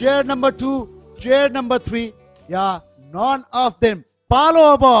 chair number 2, chair number 3 yeah non of them. पालो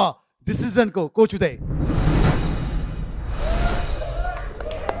अब डिसिजनको. कोच उदय.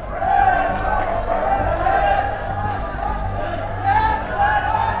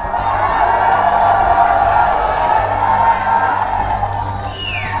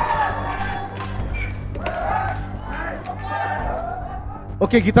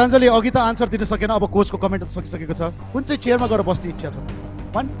 ओके गीताञ्जली, अघि त आन्सर दिन सकेन. अब कोचको कमेन्ट सकिसकेको छ. कुन चाहिँ चेयरमा गएर बस्ने इच्छा छ?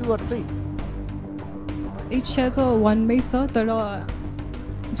 1, 2 or 3? इच्छा त 1मै छ, तर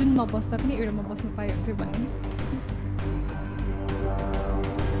जुनमा बस्दा पनि एउटामा बस्न पाइन्थ्यो भन्ने.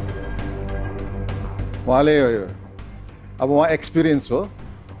 उहाँले अब उहाँ एक्सपिरियन्स हो.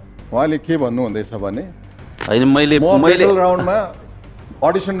 उहाँले के भन्नु हुँदैछ भने होइन, मैले राउन्डमा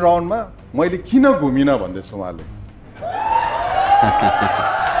अडिसन राउन्डमा मैले किन घुमिनँ भन्दैछु उहाँले.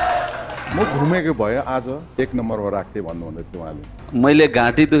 म घुमेको भए आज 1 नम्बरमा राख्थेँ भन्नुहुँदै थियो उहाँले. मैले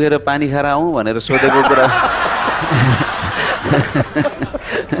घाँटी दुखेर पानी खाएर आउँ भनेर सोधेको कुरा.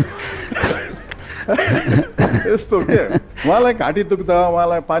 यस्तो के उहाँलाई घाँटी दुख्दा,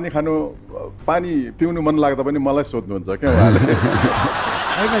 उहाँलाई पानी पिउनु मन लाग्दा पनि मलाई सोध्नुहुन्छ क्या उहाँले.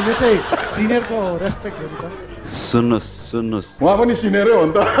 होइन, यो चाहिँ सिनियरको रेस्पेक्ट हो नि त. सुन्नुहोस्, उहाँ पनि सिनियरै हो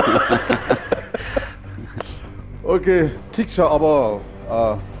नि त. ओके, ठिक छ. अब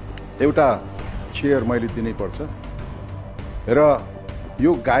एउटा चेयर मैले दिनै पर्छ र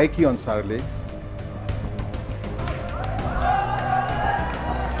यो गायकी अनुसारले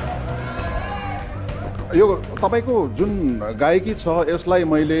यो तपाईँको जुन गायकी छ यसलाई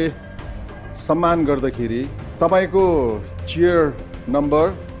मैले सम्मान गर्दाखेरि तपाईँको chair number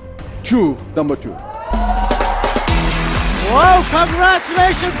 2. Wow,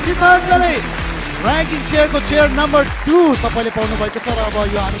 congratulations Githanjali. Ranking चेयरको chair number 2 तपाईँले पाउनु भएको छ र अब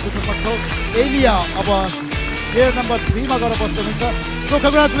यो हामी बुझ्न सक्छौँ एलिया अब चेयर नम्बर 3 मा गएर बस्नुहुन्छ so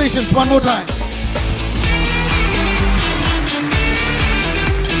congratulations one more time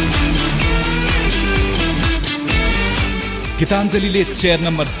गीताञ्जलीले chair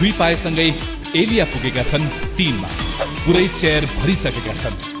number 2 पाएसँगै Elia पुगेका छन् 3 मा पुरै चेयर भरिसकेका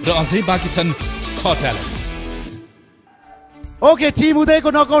छन् र अझै बाँकी छन् 6 ट्यालेन्ट्स ओके टिम उदयको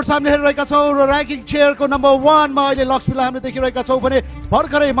नकआउट सामने हेरिरहेका छौँ र ऱ्याङ्किङ चेयरको नम्बर 1 मा अहिले लक्ष्मीलाई हामीले देखिरहेका छौँ भने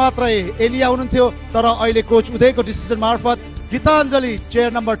भर्खरै मात्रै एलिया हुनुहुन्थ्यो तर अहिले कोच उदयको डिसिजन मार्फत गीताञ्जली चेयर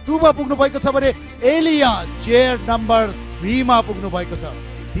नम्बर 2 मा पुग्नु भएको छ भने एलिया चेयर नम्बर 3 मा पुग्नु भएको छ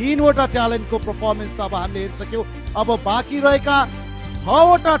 3 वटा ट्यालेन्टको परफर्मेन्स त अब हामीले हेरिसक्यौँ अब बाँकी रहेका 6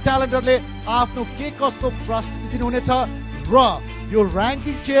 वटा ट्यालेन्टहरूले आफ्नो के कस्तो प्रस्तुति दिनुहुनेछ र यो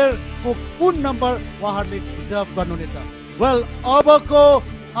ऱ्याङ्किङ चेयरको कुन नम्बर उहाँहरूले डिजर्भ गर्नुहुनेछ वेल अबको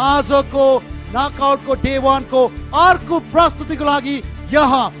आजको नकआउटको डे 1 को अर्को प्रस्तुतिको लागि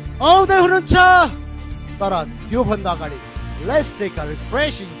यहाँ आउँदै हुनुहुन्छ तर त्यो भन्दा अगाडि let's take a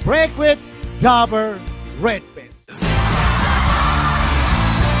refreshing brake with Dabur red paste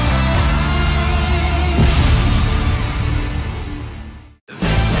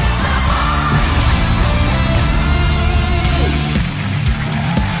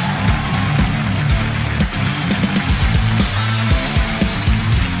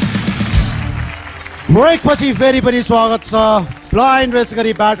brake पछि फेरि पनि स्वागत छ ब्लाइन्ड रेस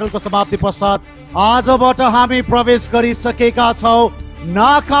गरी ब्याटलको समाप्ति पश्चात आजबाट हामी प्रवेश गरिसकेका छौँ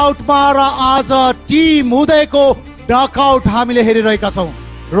नकआउटमा र आज टिम उदयको नकआउट हामीले हेरिरहेका छौँ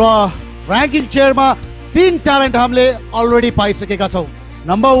र ऱ्याङ्किङ चेयरमा 3 ट्यालेन्ट हामीले अलरेडी पाइसकेका छौँ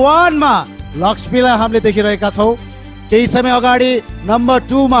नम्बर 1 मा लक्ष्मीलाई हामीले देखिरहेका छौँ केही समय अगाडि नम्बर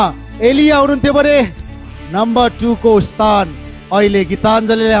 2 मा एलिया हुनुहुन्थ्यो भने नम्बर 2 को स्थान अहिले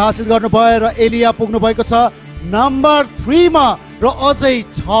गीताञ्जलीले हासिल गर्नुभयो र एलिया पुग्नु भएको छ नम्बर 3 मा र अझै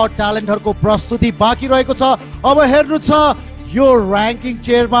 6 ट्यालेन्टहरूको प्रस्तुति बाँकी रहेको छ अब हेर्नु छ यो ऱ्याङ्किङ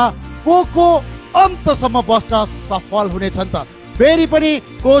चेयरमा को अन्तसम्म बस्न सफल हुनेछन् त फेरि पनि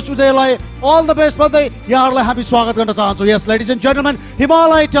कोच उदयलाई अल द बेस्ट भन्दै यहाँहरूलाई हामी स्वागत गर्न चाहन्छौँ यस ladies and gentlemen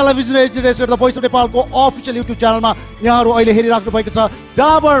Himalaya television agency the voice of नेपालको अफिसियल युट्युब च्यानलमा यहाँहरू अहिले हेरिराख्नु भएको छ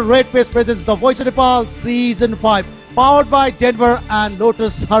Dabur red paste presents the voice of Nepal season 5 powered by Denver and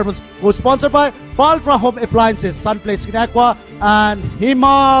Lotus Herbals, was sponsored by Baltra Home Appliances, Sunplay Skin Aqua, and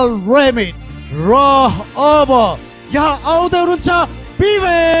Himal Remit. Ra Aba, यहाँ आउँदै हुनुहुन्छ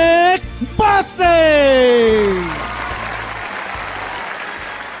विवेक बस्ने।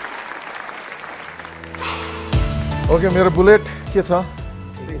 ओके मेरो बुलेट के छ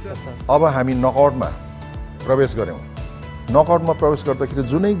अब हामी नकआउटमा प्रवेश गर्यौँ नकआउटमा प्रवेश गर्दाखेरि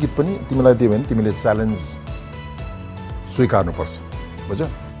जुनै गीत पनि तिमीलाई दियो भने तिमीले च्यालेन्ज स्वीकार्नुपर्छ बुझ्यौ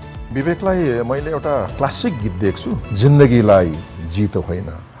विवेकलाई मैले एउटा क्लासिक गीत देख्छु जिन्दगीलाई जित होइन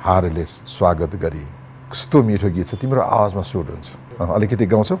हारले स्वागत गरी कस्तो मिठो गीत छ तिम्रो आवाजमा सुट हुन्छ अलिकति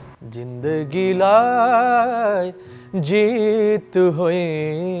गाउँछौ जिन्दगीलाई जित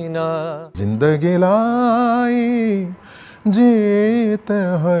होइन जिन्दगीलाई जित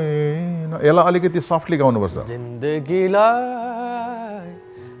होइन यसलाई अलिकति सफ्टली गाउनुपर्छ जिन्दगीलाई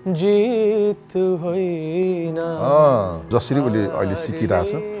जित होइन जसरी उसले अहिले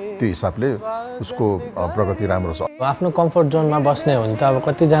सिकिरहेछ त्यो हिसाबले उसको प्रगति राम्रो छ आफ्नो कम्फर्ट जोनमा बस्ने हो भने त अब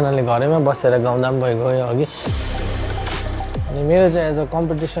कतिजनाले घरैमा बसेर गाउँदा पनि भइगयो अघि अनि मेरो चाहिँ एज अ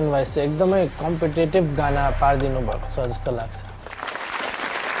कम्पिटिसन वाइज चाहिँ एकदमै कम्पिटेटिभ गाना पारिदिनु भएको छ जस्तो लाग्छ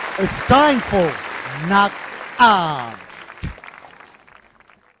It's time for knock out.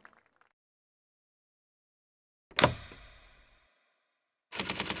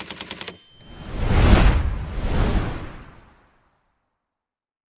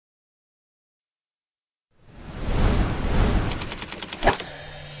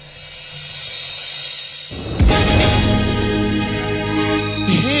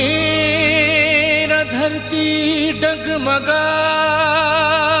 धरती डगमगाए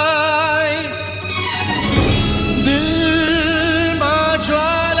दिल मा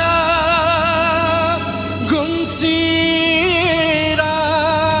ज्वाला गुमसीरा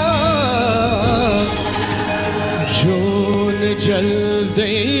जोन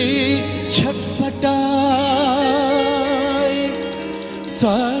जल्दे छटपटाए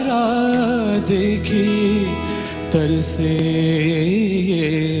सारा देखी तरसेरा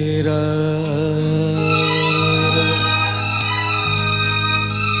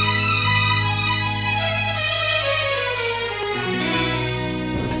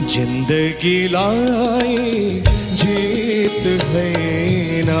जिन्दगीलाई जीत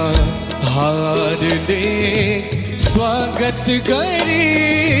होइन हारले स्वागत गरी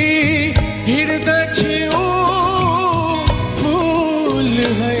हृदय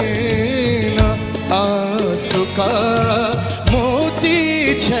हैन आँसुका मोती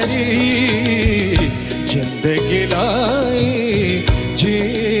छरी जिन्दगीलाई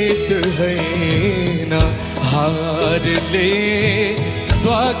जीत हैन हारले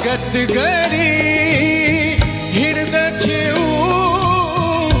स्वागत गरी हिँड्दछौ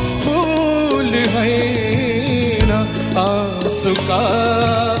फुल हैन आँसुका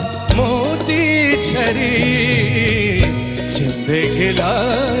मोती छरी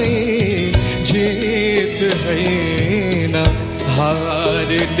जिन्दगीलाई जीत हैन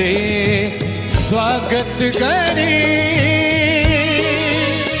हारले स्वागत गरी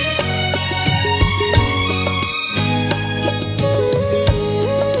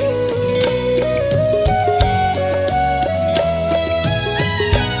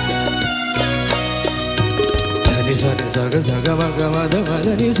zag zaga maga mada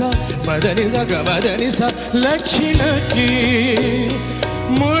madanisa madanisa ga madanisa Lakshmi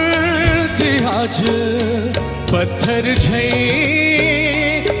मूर्ति आज पत्थर झै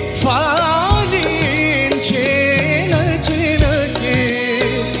फालिन्छे नचिनके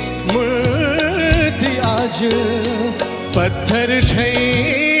मूर्ति आज पत्थर झै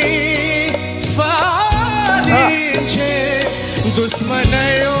फालिन्छे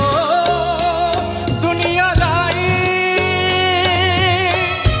दुश्मनयो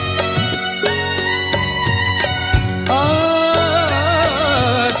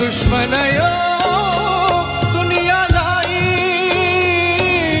दुश्मनयो दुनियालाई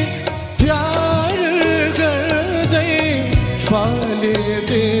प्यार गर्दै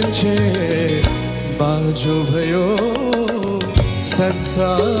फालिदिन्छे बाजो भयो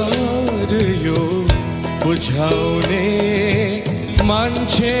संसार यो बुझाउने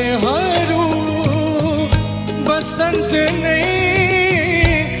मान्छेहरू बसन्त नै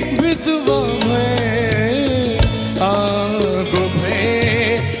बितवा भए आगो भए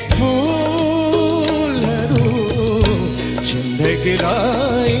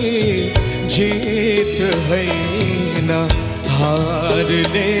जिन्दगीलाई जीत हैन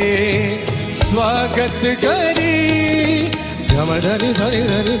हारले स्वागत गरी गम धनि सनि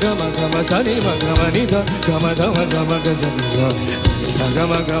धनि गम गम सनि म गम नि ध गम धम गम ग सनि स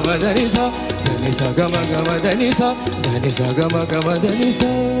गम गम धनि स धनि स गम गम धनि स धनि स गम गम धनि स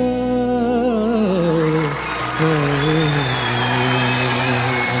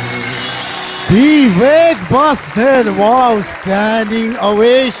Vivek Bosnet, wow, standing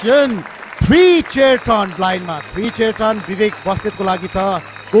ovation. 3 chair turn blind मा 3 chair turn विवेक बस्नेतको लागि त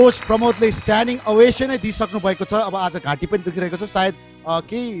कोच प्रमोदले स्ट्यान्डिङ ओवेसन नै दिइसक्नु भएको छ। अब आज घाँटी पनि दुखिरहेको छ, सायद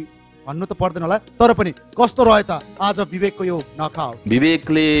केही भन्नु त पर्दैन होला, तर पनि कस्तो रह्यो त आज विवेकको यो नकआउट?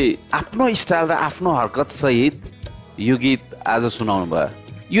 विवेकले आफ्नो स्टाइल र आफ्नो हरकत सहित यो गीत आज सुनाउनु भयो।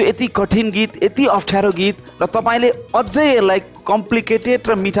 यो यति कठिन गीत, यति अप्ठ्यारो गीत र तपाईले अझै यसलाई कम्प्लिकेटेड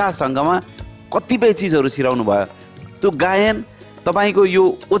र मिठास ढङ्गमा कतिपय चीजहरू छिराउनु भयो। त्यो गायन तपाईको यो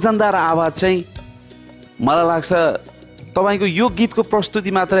ओजनदार आवाज चाहिँ मलाई लाग्छ तपाईको यो गीतको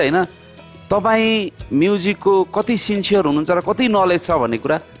प्रस्तुति मात्र हैन, तपाई म्युजिकको कति सिन्सियर हुनुहुन्छ र कति नलेज छ भन्ने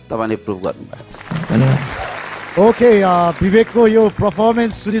कुरा तपाईले प्रुभ गर्नुभयो। ओके, विवेकको यो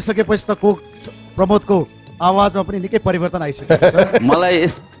परफर्मेन्स सुनिसकेपछि त कोच प्रमोदको आवाजमा पनि निकै परिवर्तन आइसकेको छ। मलाई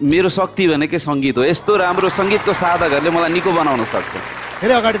मेरो शक्ति भनेकै संगीत हो। यस्तो राम्रो संगीतको साधकहरूले मलाई निको बनाउन सक्छ।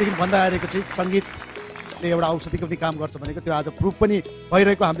 धेरै अगाडिदेखि भन्दै आएको चाहिँ सङ्गीतले एउटा औषधिको पनि काम गर्छ भनेको त्यो आज प्रुफ पनि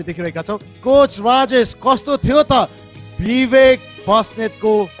भइरहेको हामीले देखिरहेका छौँ। कोच राजेश, कस्तो थियो त विवेक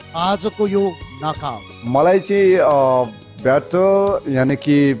बस्नेतको आजको यो नकआउट? मलाई चाहिँ ब्याटर यानि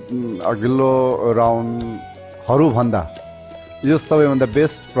कि अघिल्लो राउन्डहरू भन्दा यो सबैभन्दा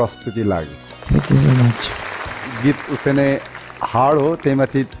बेस्ट प्रस्तुति लाग्यो। Thank you so much. गीत उसै नै हार्ड हो, त्यही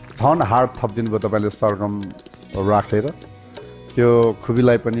माथि झन् हार्ड थपिदिनु भयो तपाईँले सरगम राखेर। त्यो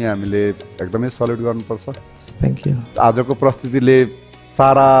खुबीलाई पनि हामीले एकदमै सल्युट गर्नुपर्छ। Thank you. आजको प्रस्तुतिले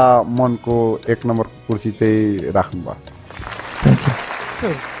सारा मनको 1 नम्बरको कुर्सी चाहिँ राख्नुभयो। Thank you. सो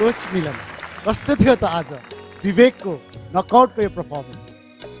कोच मिलन, कस्तो थियो त आज विवेकको नकआउटको यो परफर्मेन्स?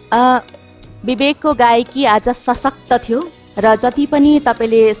 विवेकको गायकी आज सशक्त थियो र जति पनि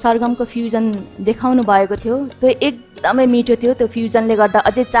तपाईँले सरगमको फ्युजन देखाउनु भएको थियो त्यो एकदमै मिठो थियो। त्यो फ्युजनले गर्दा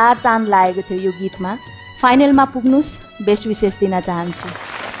अझै 4 चाँद लागेको थियो यो गीतमा। फाइनलमा पुग्नुस्, बेस्ट विशेष दिन चाहन्छु।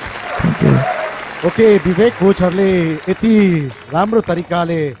 ओके, विवेक कोचहरूले यति राम्रो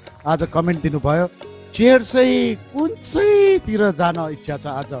तरिकाले आज कमेन्ट दिनुभयो। चेयर चाहिँ कुन चाहिँतिर जान इच्छा छ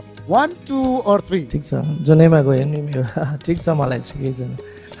आज? 1 2 or 3? ठिक छ, जुनैमा गयो नि मेरो ठिक छ, मलाई चाहिँ केही छैन।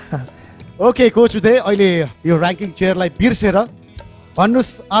 ओके कोच उदय, अहिले यो र्याङ्किङ चेयरलाई बिर्सेर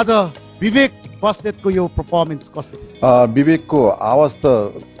भन्नुहोस् आज विवेक बस्नेतको यो परफर्मेन्स कस्तो थियो? विवेकको आवाज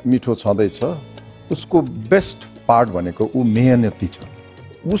त मिठो छँदैछ, उसको बेस्ट पार्ट भनेको ऊ मेहनती छ।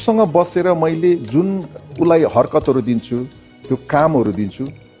 उसँग बसेर मैले जुन उसलाई हरकतहरू दिन्छु त्यो कामहरू दिन्छु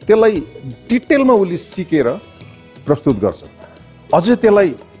त्यसलाई डिटेलमा उसले सिकेर प्रस्तुत गर्छ अझै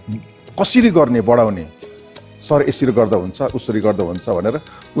त्यसलाई कसरी गर्ने बढाउने सर यसरी गर्दा हुन्छ उसरी गर्दा हुन्छ भनेर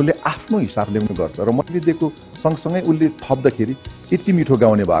उसले आफ्नो हिसाबले पनि गर्छ र मैले दिएको सँगसँगै उसले थप्दाखेरि यति मिठो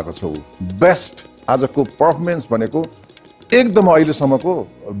गाउने भएको छ ऊ बेस्ट आजको पर्फर्मेन्स भनेको एकदम अहिलेसम्मको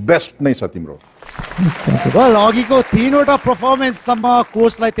बेस्ट नै छ तिम्रो वेल अघिको 3वटा पर्फर्मेन्ससम्म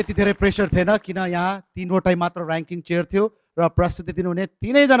कोचलाई त्यति धेरै प्रेसर थिएन किन यहाँ 3वटै मात्र र्याङ्किङ चेयर थियो र प्रस्तुति दिनुहुने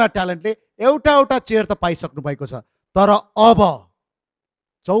 3जना ट्यालेन्टले एउटा चेयर त पाइसक्नु भएको छ तर अब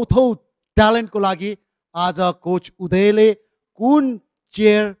चौथो ट्यालेन्टको लागि आज कोच उदयले कुन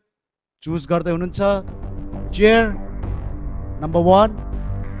चेयर चुज गर्दै हुनुहुन्छ chair number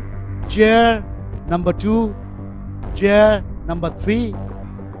 1 chair number 2 chair number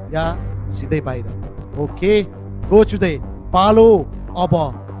 3 या सिधै बाहिर ओके कोच उदय पालो अब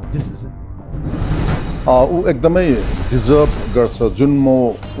डिसिजन ऊ एकदमै डिजर्भ गर्छ जुन म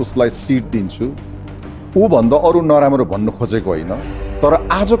उसलाई सिट दिन्छु ऊ भन्दा अरू नराम्रो भन्नु खोजेको होइन तर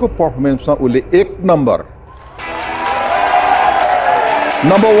आजको पर्फर्मेन्समा उसले 1 नम्बर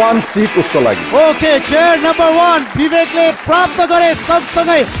 1 सिट उसको लागि ओके चेयर नम्बर 1 विवेकले प्राप्त गरे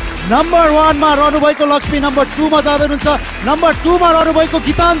सँगसँगै नम्बर 1 मा रहनुभएको लक्ष्मी नम्बर 2 मा जाँदै हुनुहुन्छ नम्बर 2 मा रहनुभएको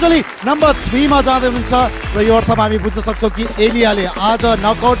गीताञ्जली नम्बर 3 मा जाँदै हुनुहुन्छ र यो अर्थमा हामी बुझ्न सक्छौँ कि एलियाले आज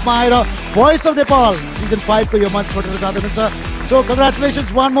नकआउटमा आएर भोइस अफ नेपाल सिजन 5 को यो मञ्च छोडेर जाँदै हुनुहुन्छ so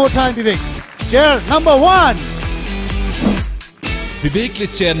congratulations one more time विवेक chair number 1 विवेकले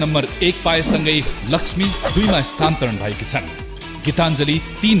chair number 1 पाएसँगै Lakshmi 2 मा स्थानान्तरण भएकी छन् गीताञ्जली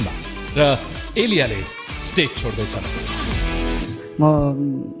 3 मा र एलियाले स्टेज छोड्दैछन् म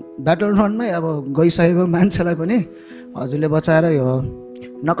ब्याटल ग्राउन्डमै अब गइसकेको मान्छेलाई पनि हजुरले बचाएर यो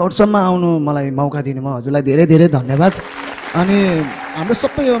नकआउटसम्म आउनु मलाई मौका दिनुमा हजुरलाई धेरै धेरै धन्यवाद अनि हाम्रो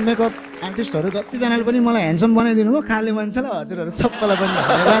सबै यो मेकअप आर्टिस्टहरू जतिजनाले पनि मलाई ह्यान्डसम बनाइदिनु भयो खाले मान्छेलाई हजुरहरू सबैलाई पनि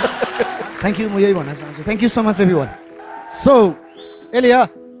धन्यवाद थ्याङ्क यू म यही भन्न चाहन्छु thank you so much every one so Elia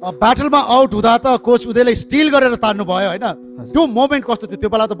ब्याटलमा out हुँदा त कोच उदयले स्टिल गरेर तान्नु भयो होइन त्यो मोमेन्ट कस्तो थियो त्यो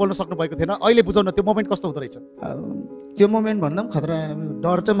बेला त बोल्न सक्नु भएको थिएन अहिले बुझाउन त्यो मोमेन्ट कस्तो हुँदो रहेछ त्यो मोमेन्ट भन्दा पनि खतरा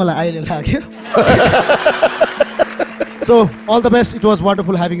डर चाहिँ मलाई अहिले लाग्यो so all the best it was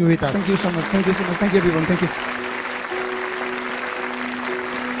wonderful having you with us thank you so much thank you everyone thank you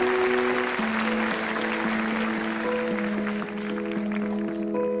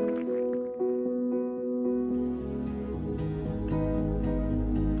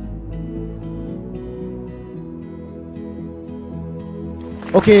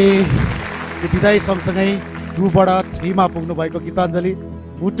okay विदाई सँगसँगै 2 बाट 3 मा पुग्नु भएको गीताञ्जली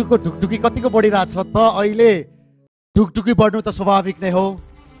मुटुको ढुकढुकी कतिको बढिरहेछ त अहिले ढुकढुकी बढ्नु त स्वाभाविक नै हो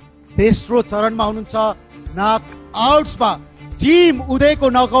तेस्रो चरणमा हुनुहुन्छ नक आउट्समा टिम उदयको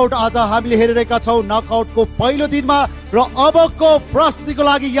नकआउट आज हामीले हेरिरहेका छौँ नकआउटको पहिलो दिनमा र अबको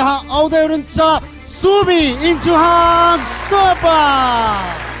प्रस्तुतिको लागि यहाँ आउँदै हुनुहुन्छ सुबी इन्चुहाङ सोपा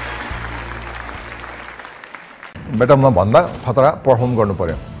म्याडममा भन्दा खतरा पर्फर्म गर्नु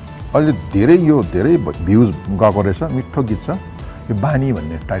पर्यो अहिले धेरै भ्युज गएको रहेछ मिठो गीत छ यो बानी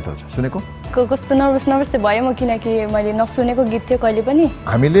भन्ने टाइटल छ सुनेको कस्तो नर्भस त भयो म किनकि मैले नसुनेको गीत थियो कहिले पनि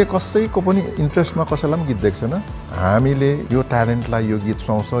हामीले कसैको पनि इन्ट्रेस्टमा कसैलाई पनि गीत देख्छ छैन हामीले यो ट्यालेन्टलाई यो गीत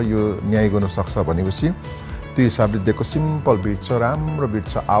सुहाउँछ यो न्याय गर्नु सक्छ भनेपछि त्यो हिसाबले दिएको सिम्पल बिट छ राम्रो बिट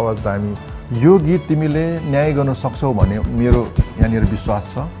छ आवाज दामी यो गीत तिमीले न्याय गर्नु सक्छौ भने मेरो यहाँनिर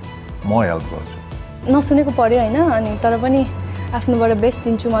विश्वास छ म हेल्प गर्छु नसुनेको पर्यो होइन अनि तर पनि आफ्नोबाट बेस्ट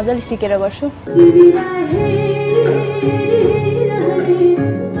दिन्छु मजाले सिकेर गर्छु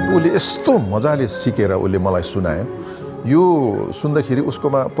उसले यस्तो मजाले सिकेर उसले मलाई सुनायो यो सुन्दाखेरि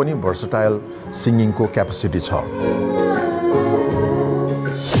उसकोमा पनि भर्सटाइल सिङ्गिङको क्यापेसिटी छ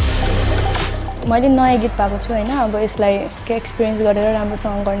मैले नयाँ गीत पाएको छु होइन अब यसलाई के एक्सपिरियन्स गरेर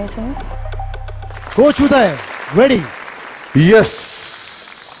राम्रोसँग गर्नेछु coach Uday ready yes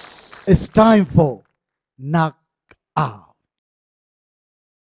it's time for knock out.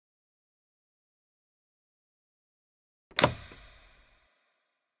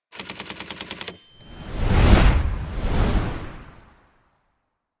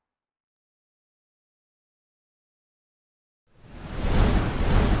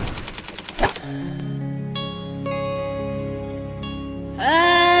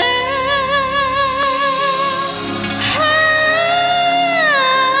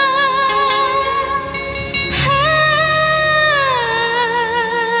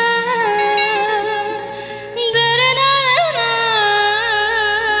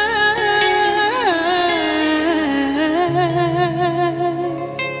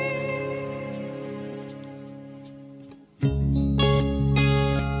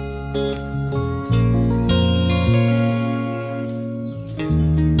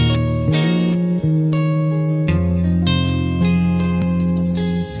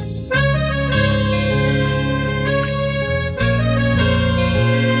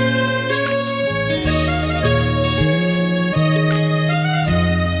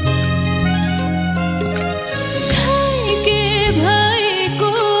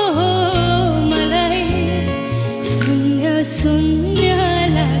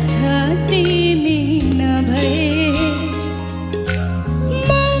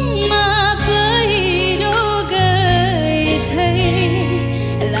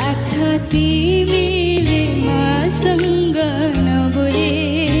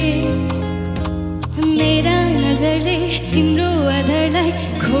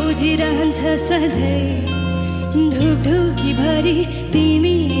 Dhukdhuki भरी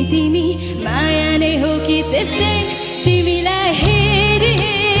तिमी नै तिमी माया नै हो कि त्यस्तै तिमीलाई हेरी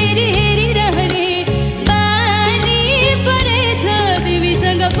हेरी हेरिरहने बानी परेछ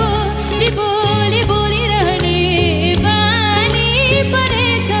तिमीसँग बोली बोली बोलिरहने बानी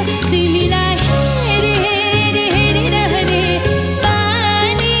परेछ तिमीलाई हेरी हेरी हेरिरहने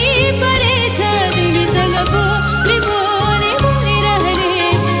बानी परेछ तिमीसँग बोली बोली बोलिरहने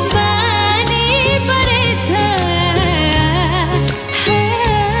बानी परेछ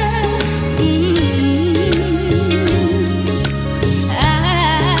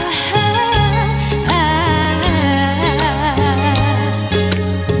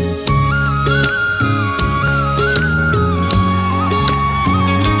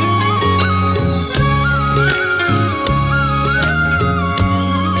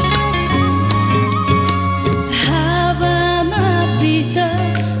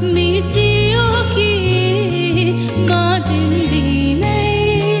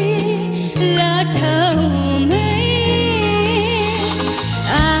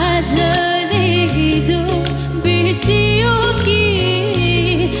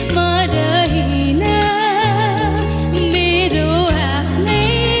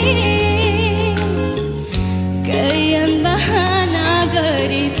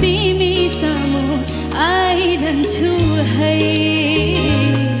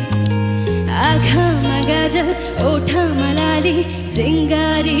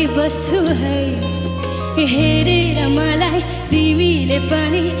सिंगारी बस्छु है हेरेर मलाई तिमीले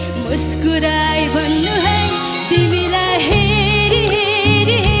पनि मुस्कुराई भन्नु है तिमीलाई हेरी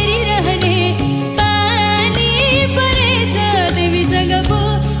हेरी हेरिरहने पानी परेछ तिमीसँग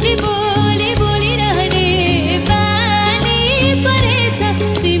बोली बोली बोलिरहने पानी परेछ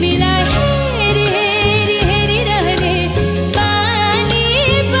तिमीलाई हेरी हेरी हेरिरहने पानी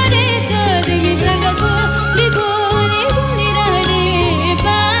परेछ तिमीसँग बोली बोली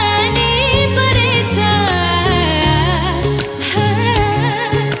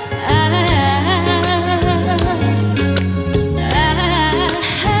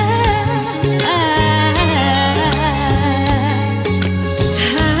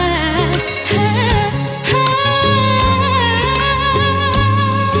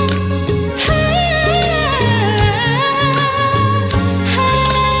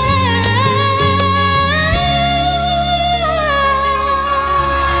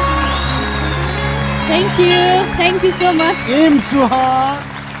Thank you so much. Am सुहा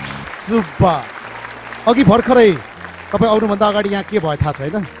सुब्बा अघि भर्खरै तपाईँ आउनुभन्दा अगाडि यहाँ के भयो थाहा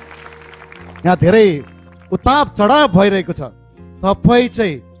छैन यहाँ धेरै उताप चढाव भइरहेको छ तपाईँ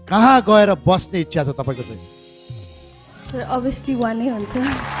चाहिँ कहाँ गएर बस्ने इच्छा छ तपाईँको चाहिँ सर अभियसली वान नै हुन्छ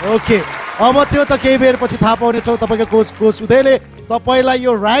ओके अब त्यो त केही बेर पछि थाहा पाउनेछौँ तपाईँको कोच उदयले तपाईँलाई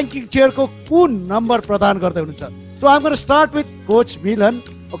यो ऱ्याङ्किङ चेयरको कुन नम्बर प्रदान गर्दै हुनुहुन्छ so I'm gonna start with coach Milan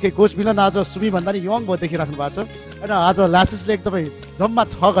okay coach मिलन आज सुमी भन्दा नि यङ भयो देखिराख्नु भएको छ होइन आज ल्यासेसले एकदमै जम्मा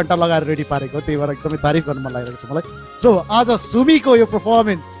 6 घन्टा लगाएर रेडी पारेको त्यही भएर एकदमै तारिफ गर्न मन लागिरहेको छ मलाई सो आज सुमीको यो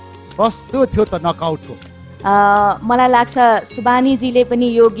पर्फर्मेन्स कस्तो थियो त नकआउटको मलाई लाग्छ सुबानीजीले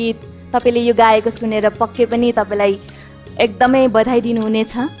पनि यो गीत तपाईँले यो गाएको सुनेर पक्कै पनि तपाईँलाई एकदमै बधाई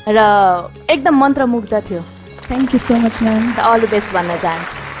दिनुहुनेछ र एकदम मन्त्रमुग्ध थियो thank you so much ma'am all the best भन्न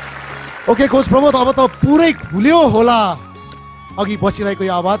चाहन्छु ओके कोच प्रमोद अब त पुरै खुल्यो होला अघि बसिरहेको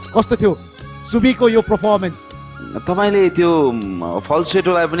यो आवाज कस्तो थियो सुमीको यो पर्फर्मेन्स तपाईले त्यो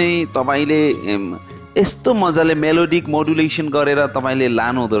फल्सेटोलाई पनि तपाईले यस्तो मजाले मेलोडिक मोडुलेसन गरेर तपाईले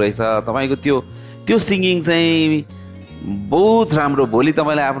लानु हुँदो रहेछ तपाईको त्यो सिङ्गिङ चाहिँ बहुत राम्रो भोलि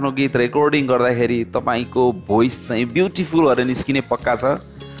तपाईले आफ्नो गीत रेकर्डिङ गर्दाखेरि तपाईको भोइस चाहिँ ब्युटिफुल भएर निस्किने पक्का छ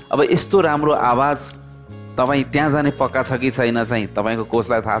अब यस्तो राम्रो आवाज तपाई त्यहाँ जाने पक्का छ कि छैन चाहिँ तपाईको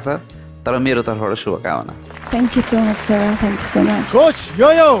कोचलाई थाहा छ तर मेरो तर्फबाट शुभकामना thank you so much sir thank you so much coach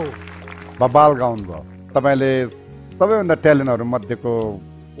यो बबाल गाउनु भयो तपाईले सबैभन्दा ट्यालेन्टहरू मध्येको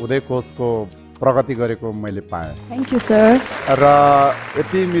उदय कोचको प्रगति गरेको मैले पाएँ। Thank you sir. र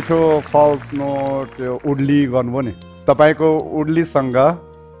यति मिठो फल्स नोट त्यो उडली गर्नुभयो नि, तपाईँको उडलीसँग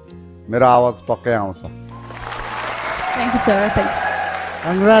मेरो आवाज पक्कै आउँछ। Thank you sir.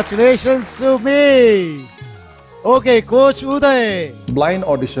 Congratulations Sumi. Okay coach Uday. Blind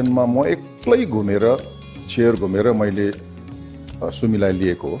अडिसनमा म एक्लै घुमेर चेयर घुमेर मैले सुमीलाई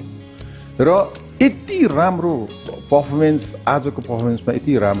लिएको हो र यति राम्रो पर्फर्मेन्स, आजको पर्फर्मेन्समा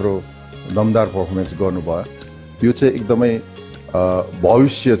यति राम्रो दमदार पर्फर्मेन्स गर्नुभयो। यो चाहिँ एकदमै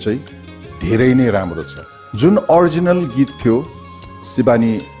भविष्य चाहिँ धेरै नै राम्रो छ। जुन ओरिजिनल गीत थियो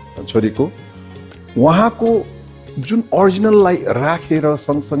शिवानी छोरीको, उहाँको जुन ओरिजिनललाई राखेर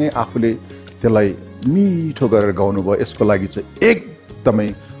सँगसँगै आफूले त्यसलाई मिठो गरेर गाउनुभयो, यसको लागि चाहिँ एकदमै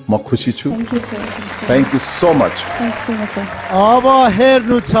म खुसी छु। Thank you so much. अब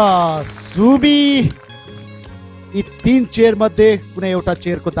हेर्नु छ सुमी यी 3 चेयर मध्ये कुनै एउटा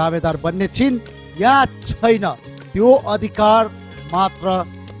चेयरको दावेदार बन्ने छिन् या छैन, त्यो अधिकार मात्र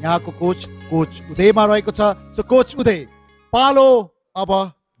यहाँको कोच उदयमा रहेको छ। सो कोच उदय, पालो अब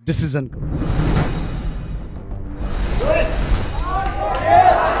डिसिजनको।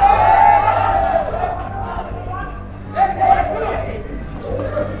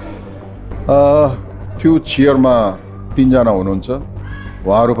 त्यो चेयरमा 3 जना हुनुहुन्छ,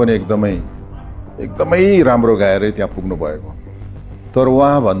 उहाँहरू पनि एकदमै राम्रो गाएरै त्यहाँ पुग्नु भएको, तर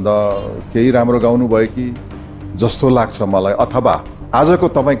उहाँभन्दा केही राम्रो गाउनु भयो कि जस्तो लाग्छ मलाई, अथवा आजको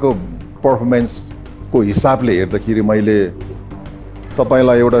तपाईँको पर्फर्मेन्सको हिसाबले हेर्दाखेरि मैले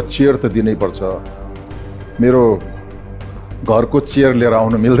तपाईँलाई एउटा चेयर त दिनै पर्छ। मेरो घरको चेयर लिएर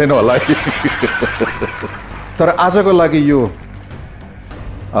आउनु मिल्दैन होला तर आजको लागि यो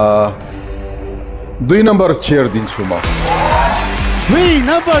 2 नम्बर चेयर दिन्छु म। 3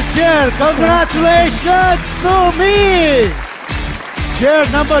 number chair. Congratulations Sumi. Chair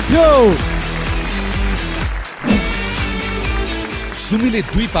number 2। सुमीले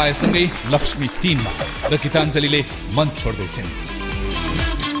 2 पाएसँगै Lakshmi 3 मा र गीताञ्जलीले मन छोड्दैछन्।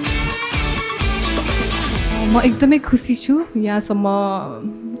 म एकदमै खुसी छु यहाँसम्म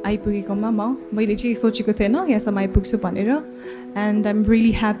आइपुगेकोमा। मैले चाहिँ सोचेको थिएन यहाँसम्म आइपुग्छु भनेर। And I am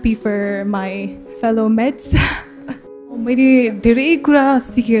really happy for my fellow mats. मैले धेरै कुरा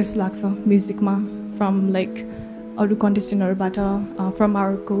सिकेँ जस्तो लाग्छ म्युजिकमा, फ्रम लाइक अरू कन्टेस्टेन्टहरूबाट, from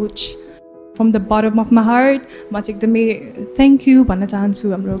our coach, from the bottom of my heart. म चाहिँ एकदमै थ्याङ्क यू भन्न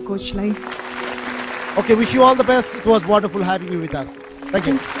चाहन्छु हाम्रो कोचलाई। Okay, wish you all the best. It was wonderful having you with us. Thank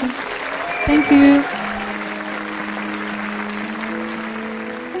you. Thank you.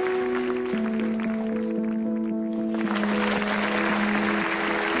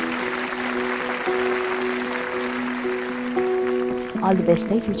 All the best,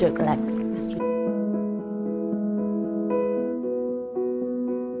 future collect.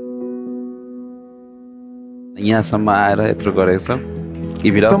 यहाँसम्म आएर यत्रो गरेको छ,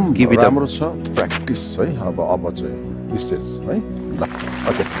 एकदम राम्रो छ। प्र्याक्टिस है अब चाहिँ विशेष है।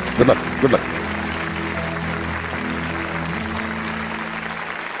 Okay, good lock.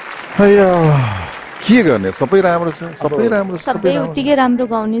 के गर्ने, सबै राम्रो छ, सबै राम्रो छ, सबै उत्तिकै राम्रो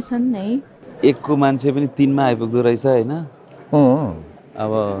गाउने छन् है। एकको मान्छे पनि 3 मा आइपुग्दो रहेछ हैन।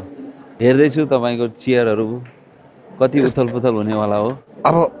 अब हेर्दैछु तपाईँको चेयरहरू कति उथलपुथल हुनेवाला हो।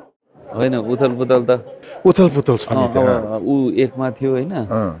 अब होइन उथलपुथल छ नि त्यहाँ। ऊ 1 मा थियो होइन,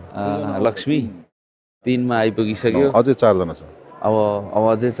 लक्ष्मी 3 मा आइपुगिसक्यो। अझै 4 जना छ। अब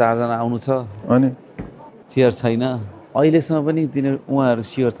अझै 4 जना आउनु छ। अनि चेयर छैन अहिलेसम्म पनि, उहाँहरू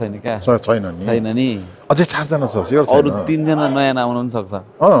स्योर छैन क्या? छैन नि, अझै 4 जना छ, स्योर छैन। अरू 3 जना नयाँ आउनु पनि सक्छ।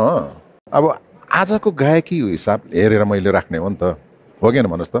 अब आजको गायकी हिसाब हेरेर मैले राख्ने हो नि त, हो कि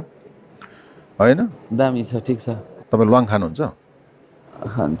भन्नुहोस् त, होइन? दामी छ, ठिक छ। तपाईँ ल्वाङ खानुहुन्छ?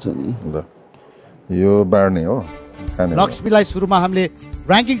 खान्छु नि। यो बाड्ने हो। लक्ष्मीलाई सुरुमा हामीले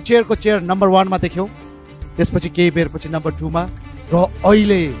र्याङ्किङ चेयरको चेयर नम्बर 1 मा देख्यौँ, त्यसपछि केही बेरपछि नम्बर 2 मा, र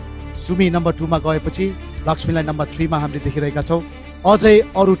अहिले सुमी नम्बर 2 मा गएपछि लक्ष्मीलाई नम्बर 3 मा हामीले देखिरहेका छौँ।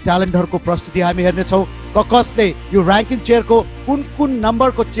 अझै अरू ट्यालेन्टहरूको प्रस्तुति हामी हेर्नेछौँ। कसले यो र्याङ्किङ चेयरको कुन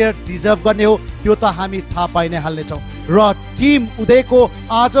नम्बरको चेयर डिजर्भ गर्ने हो त्यो त हामी थाहा पाइ नै हाल्नेछौँ। र टिम उदयको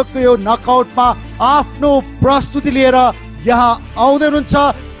आजको यो नकआउटमा आफ्नो प्रस्तुति लिएर यहाँ आउँदै हुनुहुन्छ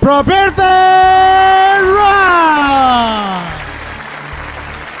प्रवीर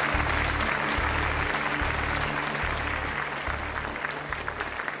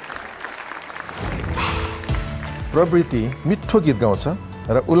प्रवृत्ति मिठो गीत गाउँछ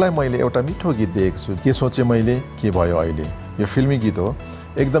र उसलाई मैले एउटा मिठो गीत दिएको छु। के सोचेँ मैले, के भयो अहिले? यो फिल्मी गीत हो,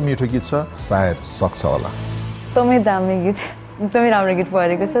 एकदम मिठो गीत छ, सायद सक्छ होला। एकदमै दामी गीत, एकदमै राम्रो गीत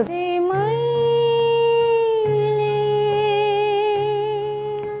भइरहेको छ।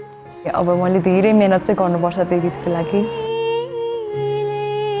 अब मैले धेरै मेहनत चाहिँ गर्नुपर्छ त्यो गीतको लागि।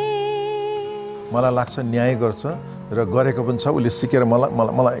 मलाई लाग्छ न्याय गर्छ र गरेको पनि छ, उसले सिकेर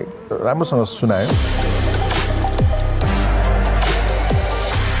मलाई राम्रोसँग सुनायो।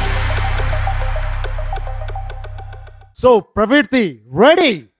 So, Pravirti,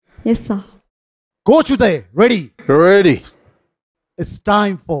 ready? Yes, sir. Coach Uday, ready? Ready. It's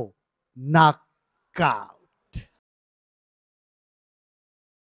time for knockout.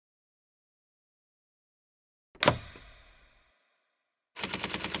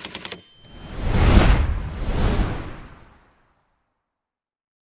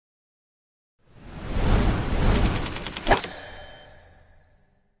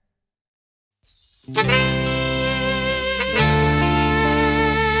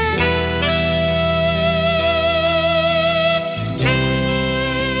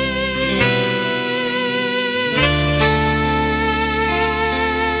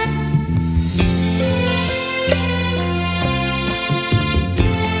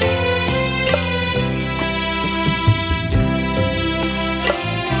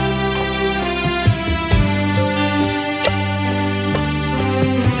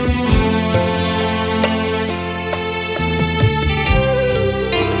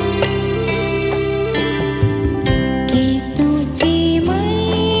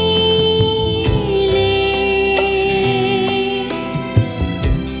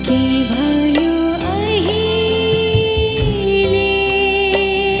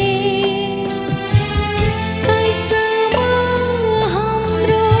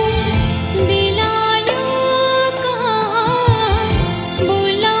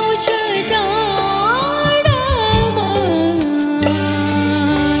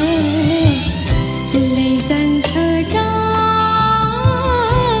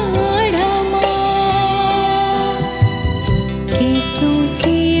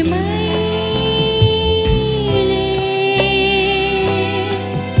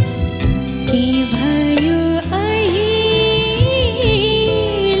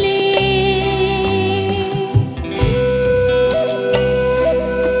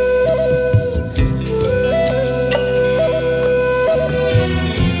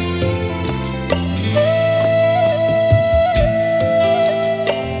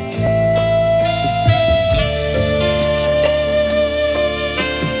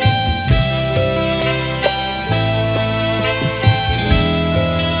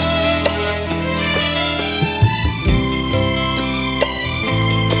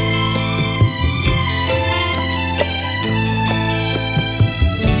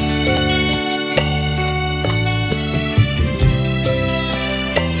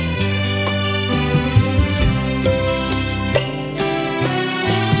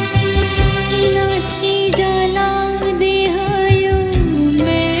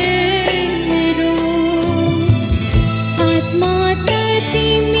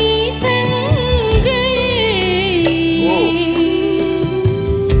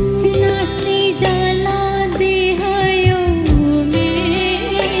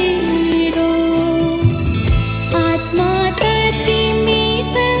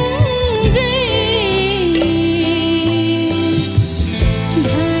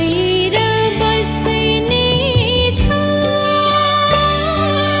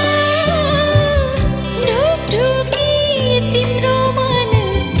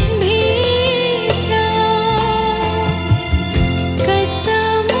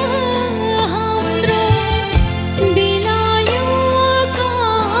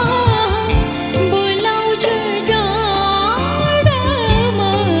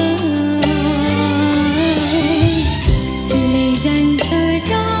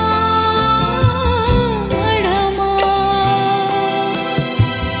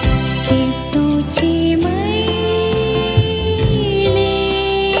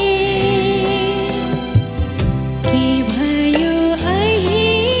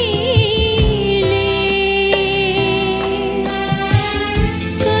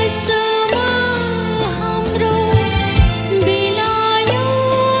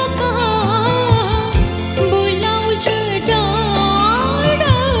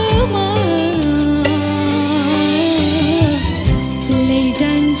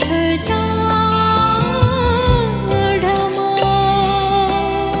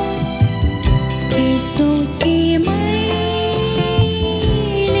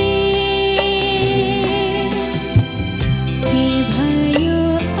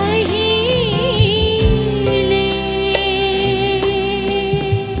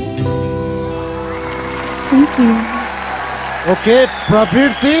 Okay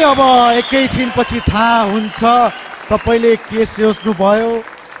प्रवृत्ति अब एकैछिनपछि थाहा हुन्छ तपाईले के सोच्नुभयो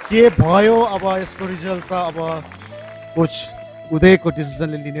के भयो अब यसको रिजल्ट त अब कोच उदयको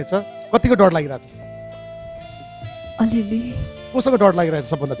डिसिजनले लिनेछ। कतिको डर लागिरहेछ? अलिअलि। कोसँग डर लागिरहेछ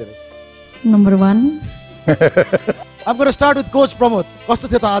सबभन्दा धेरै? Number 1। I'm going to start with coach Pramod. कस्तो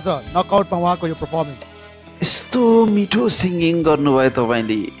थियो त आज नकआउटमा उहाँको यो परफर्मेन्स? यस्तो मिठो सिङ्गिङ गर्नुभयो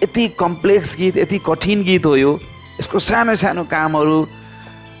तपाईँले। यति कम्प्लेक्स गीत, यति कठिन गीत हो यो। यसको सानो सानो कामहरू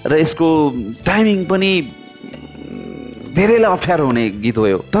र यसको टाइमिङ पनि धेरैलाई अप्ठ्यारो हुने गीत हो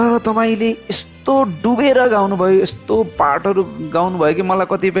यो। तर तपाईँले यस्तो डुबेर गाउनुभयो, यस्तो पार्टहरू गाउनुभयो कि मलाई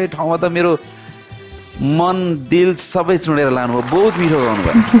कतिपय ठाउँमा त मेरो मन दिल सबै चुडेर लानुभयो। बहुत मिठो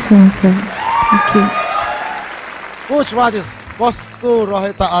गाउनुभयो। Thank you so much sir. Thank you. Coach Rajesh कस्तो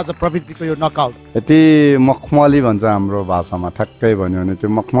रह्यो त आज प्रवृत्तिको यो नकआउट? यति मखमली भन्छ हाम्रो भाषामा, ठ्याक्कै भन्यो भने त्यो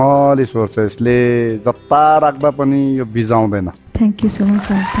मखमली स्वर छ। यसले जता राख्दा पनि यो बिजाउँदैन। Thank you so much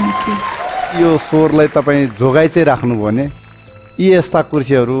sir. Thank you. यो स्वरलाई तपाईँ जोगाइ चाहिँ राख्नुभयो भने यी यस्ता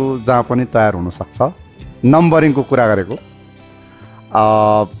कुर्सीहरू जहाँ पनि तयार हुनसक्छ। नम्बरिङको कुरा गरेको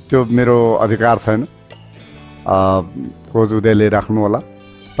त्यो मेरो अधिकार छैन, कोच उदयले राख्नु होला।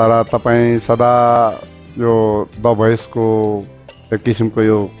 तर तपाईँ सदा यो द भोइसको त्यो किसिमको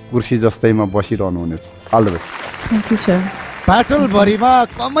यो कुर्सी जस्तैमा बसिरहनु हुनेछ। All the best. Thank you sir. ब्याटलभरिमा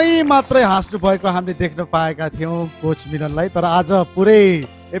कमै मात्रै हाँस्नु भएको हामीले देख्न पाएका थियौँ कोच मिलनलाई। तर आज पुरै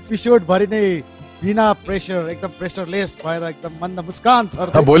एपिसोडभरि नै बिना प्रेसर, एकदम प्रेसरलेस भएर एकदम मन्द मुस्कान छ।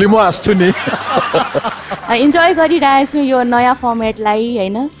 भोलि म हाँस्छु नि। इन्जोय गरिरहेछु यो नयाँ फर्मेटलाई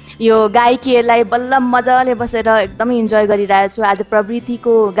होइन, यो गायकीहरूलाई बल्ल मजाले बसेर एकदमै इन्जोय गरिरहेछु। आज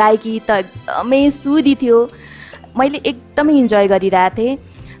प्रवृत्तिको गायकी त एकदमै सुधी थियो, मैले एकदमै इन्जोय गरिरहेको थिएँ।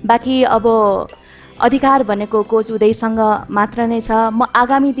 बाँकी अब अधिकार भनेको कोच उदयसँग मात्र नै छ। म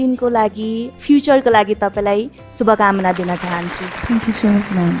आगामी दिनको लागि, फ्युचरको लागि तपाईँलाई शुभकामना दिन चाहन्छु। Thank you so much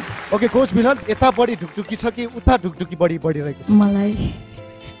ma'am. Okay coach मिलन, यता बढी ढुकढुकी छ कि उता ढुकढुकी बढी बढिरहेको छ? मलाई।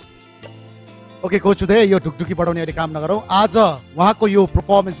 ओके कोच उदय, यो ढुकढुकी बढाउने अहिले काम नगरौँ। आज उहाँको यो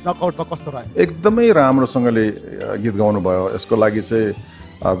परफर्मेन्स नकआउटमा कस्तो रह्यो? एकदमै राम्रोसँगले गीत गाउनु भयो। यसको लागि चाहिँ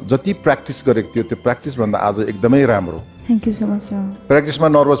जति प्र्याक्टिस गरेको थियो त्यो प्र्याक्टिसभन्दा आज एकदमै राम्रो। Thank you so much sir. प्र्याक्टिसमा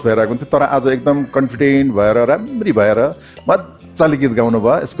nervous भइरहेको हुन्थ्यो, तर आज एकदम कन्फिडेन्ट भएर राम्री भएर मजाले गीत गाउनु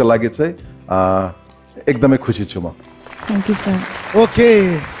भयो। यसको लागि चाहिँ एकदमै खुसी छु म। Thank you sir. ओके,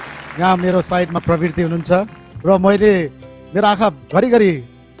 यहाँ मेरो साइडमा प्रवृत्ति हुनुहुन्छ र मैले मेरो आँखा घरिघरि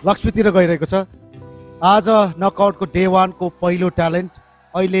लक्ष्मीतिर गइरहेको छ। आज नकआउटको डे 1 को पहिलो ट्यालेन्ट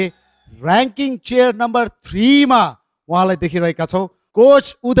अहिले ऱ्याङ्किङ चेयर नम्बर 3 मा उहाँलाई देखिरहेका छौँ।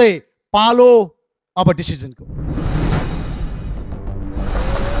 कोच उदय, पालो अब डिसिजनको।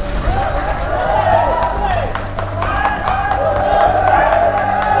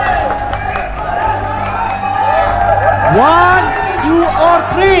 One, 2 or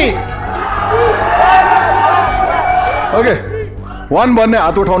 3? ओके, 1 भन्ने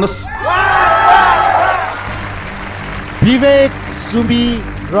हात उठाउनुहोस्। विवेक, सुमी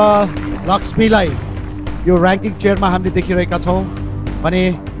र लक्ष्मीलाई यो ऱ्याङ्किङ चेयरमा हामीले देखिरहेका छौँ भने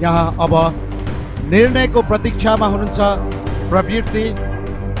यहाँ अब निर्णयको प्रतीक्षामा हुनुहुन्छ प्रवृत्ति।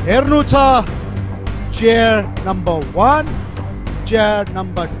 हेर्नु छ chair number 1, chair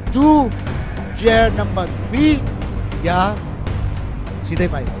number 2, chair number 3 या सिधै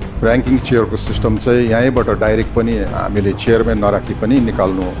बाहिर। ऱ्याङ्किङ चेयरको सिस्टम चाहिँ यहीँबाट डाइरेक्ट पनि हामीले चेयरमै नराखी पनि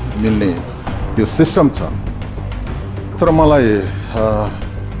निकाल्नु मिल्ने त्यो सिस्टम छ। तर मलाई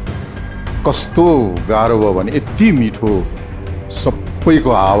कस्तो गाह्रो भयो भने यति मिठो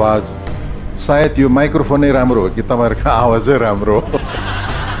सबैको आवाज, सायद यो माइक्रोफोनै राम्रो हो कि तपाईँहरूको आवाजै राम्रो हो।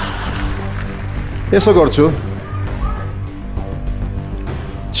 यसो गर्छु,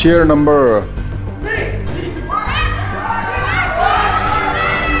 चेयर नम्बर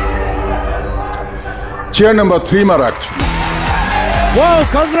चेयर नम्बर 3 मा राख्छु। वाउ,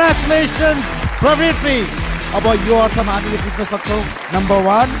 कङ्ग्रेचुलेसन्स प्रवृत्ति। अब यो अर्थमा हामीले बुझ्न सक्छौँ नम्बर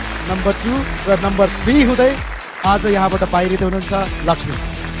 1, नम्बर 2 र नम्बर 3 हुँदै आज यहाँबाट बाहिरिँदै हुनुहुन्छ लक्ष्मी।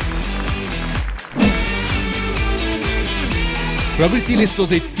 प्रवृत्तिले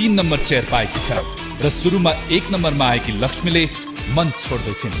सोझै 3 नम्बर चेयर पाएकी छ र सुरुमा 1 नम्बरमा आएकी लक्ष्मीले मन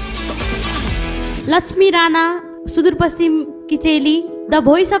छोड्दैछिन्। Lakshmi Rana, Sudurpashchim किचेली, the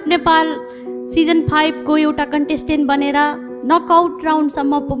voice of Nepal season 5 को एउटा कन्टेस्टेन्ट बनेर नकआउट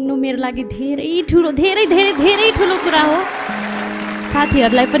राउन्डसम्म पुग्नु मेरो लागि धेरै ठुलो कुरा हो।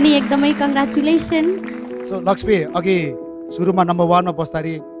 साथीहरूलाई पनि एकदमै कङ्ग्रेचुलेसन। सो लक्ष्मी, अघि सुरुमा नम्बर 1 मा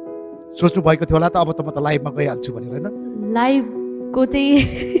बस्दाखेरि सोच्नु भएको थियो होला त अब त म त लाइभमा गइहाल्छु भनेर, हैन? लाइभको चाहिँ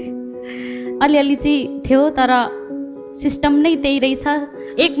अलिअलि चाहिँ थियो, तर सिस्टम नै त्यही रहेछ।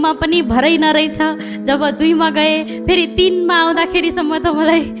 1 मा पनि भरै नरहेछ। जब 2 मा गए, फेरि 3 मा आउँदाखेरिसम्म त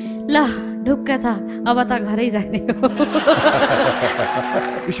मलाई ल ढुक्क छ, अब त घरै जाने हो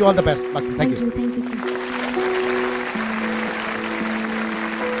wish you all the best thank you thank you sir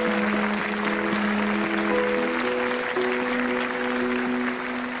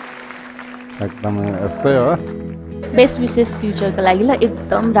एकदमै यस्तै हो बेस्ट विशेष फ्युचरको लागि ल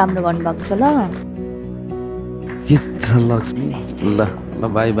एकदम राम्रो गर्नुभएको छ ल लक्ष्मी ल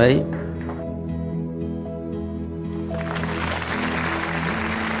ल by by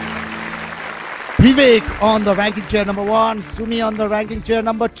Vivek on the ranking chair number 1, Sumi on the ranking chair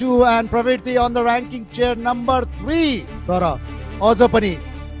number 2 and Praviti on the ranking chair number 3. तर अझ पनि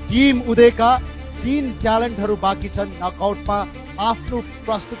टिम उदयका 3 ट्यालेन्टहरू बाँकी छन् नकआउटमा आफ्नो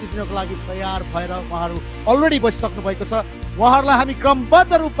प्रस्तुति दिनको लागि तयार भएर उहाँहरू अलरेडी बसिसक्नु भएको छ उहाँहरूलाई हामी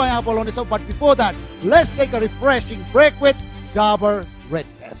क्रमबद्ध रूपमा यहाँ बोलाउनेछौँ but before that let's take a refreshing brake with Dabur red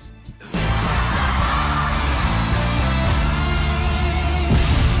paste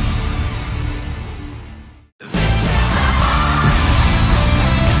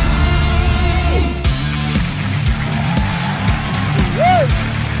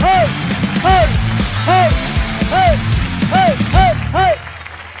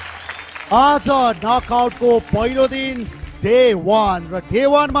आज नकआउटको पहिलो दिन डे 1 र डे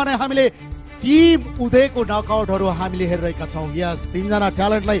 1 मा नै हामीले टिम उदयको नकआउटहरू हामीले हेरिरहेका छौँ यस 3 जना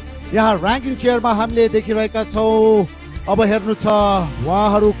ट्यालेन्टलाई यहाँ र्याङ्किङ चेयरमा हामीले देखिरहेका छौँ अब हेर्नु छ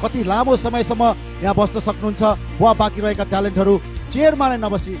उहाँहरू कति लामो समयसम्म यहाँ बस्न सक्नुहुन्छ वा बाँकी रहेका ट्यालेन्टहरू चेयरमा नै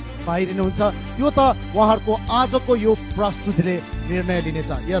नबसी बाहिरिनुहुन्छ त्यो त उहाँहरूको आजको यो प्रस्तुतिले निर्णय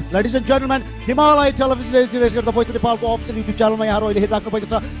लिनेछ यस ladies and gentlemen Himalaya टेलिभिजनले release गरेको द भोइस अफ नेपालको अफिसियल युट्युब च्यानलमा यहाँहरू अहिले हेरिराख्नु भएको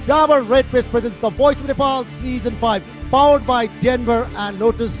छ Dabur red paste presents the voice of Nepal season 5 powered by Denver and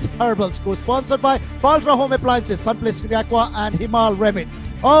Lotus Herbals co-sponsored by Baltra Home Appliances, Sunplace Aqua and Himal Remit.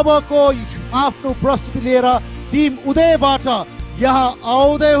 अबको आफ्नो प्रस्तुति लिएर टिम उदयबाट यहाँ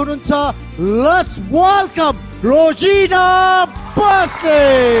आउँदै हुनुहुन्छ लेट्स वेलकम रोजिना बस्ने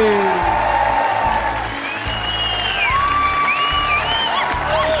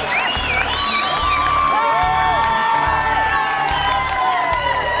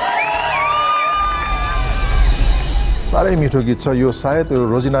साह्रै मिठो गीत छ यो सायद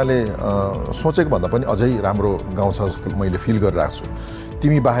रोजिनाले सोचेको भन्दा पनि अझै राम्रो गाउँछ जस्तो मैले फिल गरिरहेको छु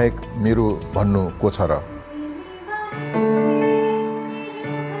तिमी बाहेक मेरो भन्नु को छ र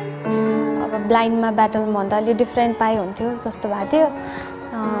अब ब्लाइन्डमा ब्याटल भन्दा अलि डिफ्रेन्ट पाए हुन्थ्यो जस्तो भएको थियो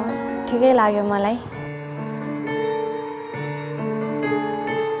ठिकै लाग्यो मलाई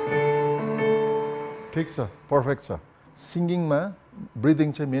ठिक छ पर्फेक्ट छ सिङ्गिङमा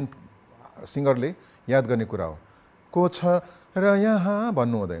ब्रिदिङ चाहिँ मेन सिङ्गरले याद गर्ने कुरा हो को छ र यहाँ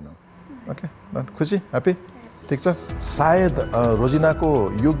भन्नु हुँदैन ओके खुसी ह्याप्पी ठिक छ सायद रोजिनाको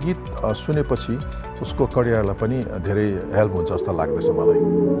यो गीत सुनेपछि उसको करियरलाई पनि धेरै हेल्प हुन्छ जस्तो लाग्दैछ मलाई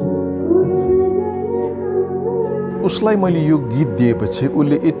उसलाई मैले यो गीत दिएपछि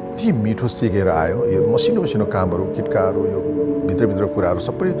उसले यति मिठो सिकेर आयो यो मसिनो मसिनो कामहरू किटकाहरू यो भित्रभित्र कुराहरू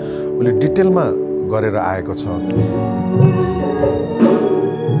सबै उसले डिटेलमा गरेर आएको छ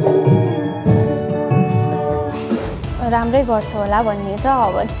राम्रै गर्छ होला भन्ने छ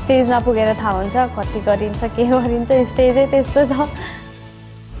अब स्टेजमा पुगेर थाहा हुन्छ कति गरिन्छ के गरिन्छ स्टेजै त्यस्तो छ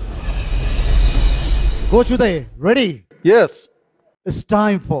Coach Uday, ready? Yes. It's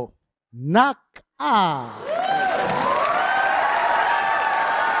time for Knockout.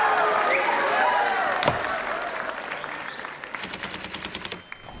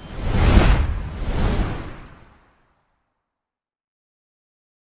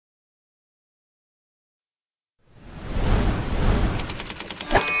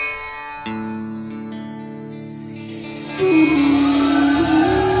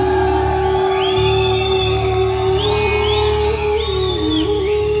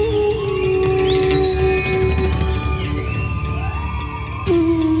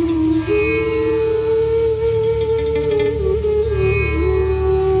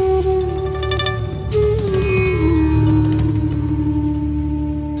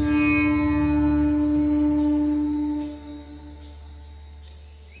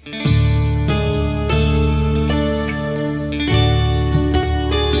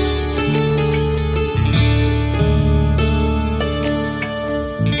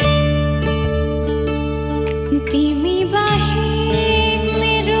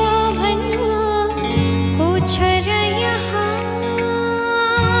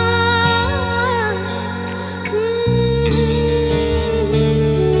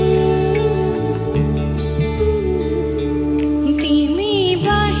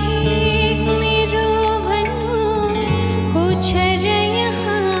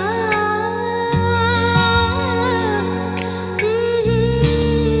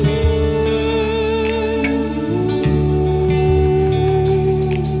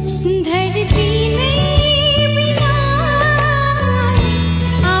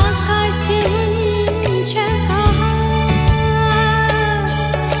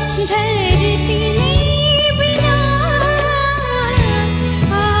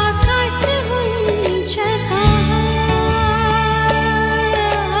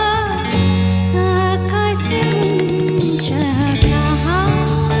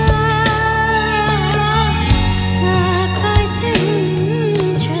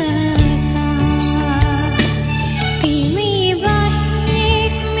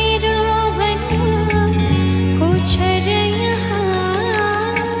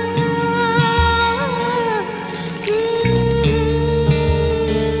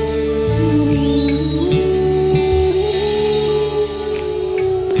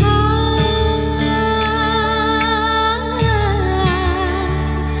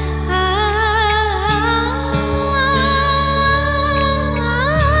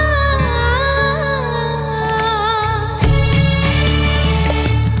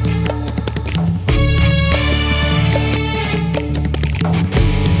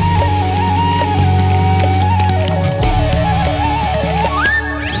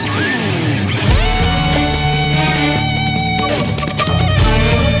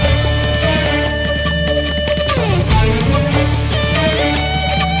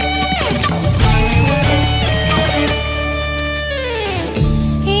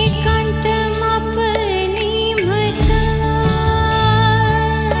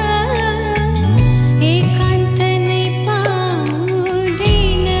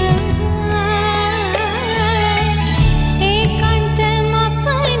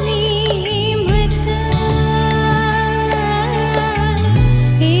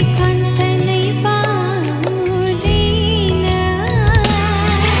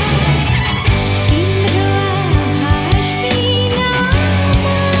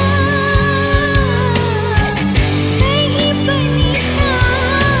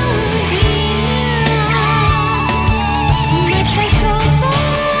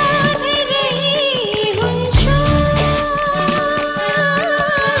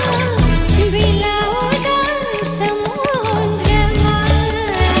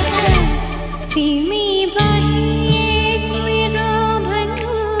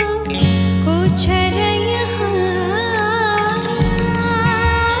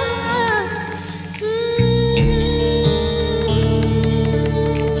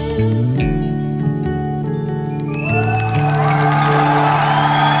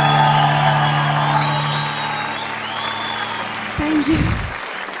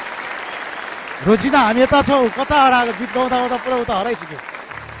 रोजिना हामी यता छौँ कता हराएको गीत गाउँदा गाउँदा पुरा उता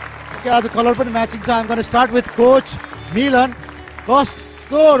हराइसक्यो आज कलर पनि म्याचिङ छ I'm gonna start with coach मिलन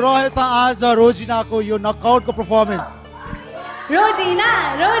कस्तो रह्यो त आज रोजिनाको यो नकआउटको पर्फर्मेन्स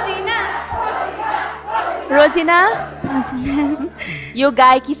रोजिना यो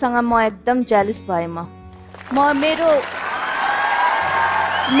गायकीसँग म एकदम जेलस भएँ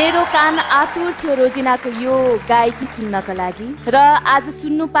मेरो कान आतुर थियो रोजिनाको यो गायकी सुन्नको लागि र आज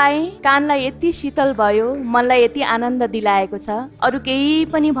सुन्नु पाएँ कानलाई यति शीतल भयो मनलाई यति आनन्द दिलाएको छ अरू केही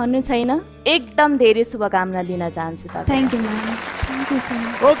पनि भन्नु छैन एकदम धेरै शुभकामना दिन चाहन्छु त thank you ma'am thank you so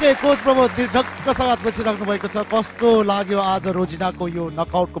much okay coach Pramod ढक्क साथ बसिराख्नु भएको छ कस्तो लाग्यो आज रोजिनाको यो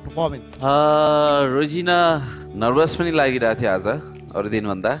नकआउटको पर्फर्मेन्स रोजिना नर्भस पनि लागिरहेको थियो आज अरू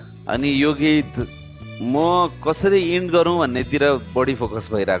दिनभन्दा अनि यो गीत म कसरी इन्ड गरौँ भन्नेतिर बढी फोकस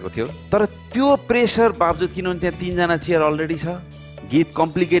भइरहेको थियो तर त्यो प्रेसर बावजुद किनभने त्यहाँ 3 जना चेयर अलरेडी छ गीत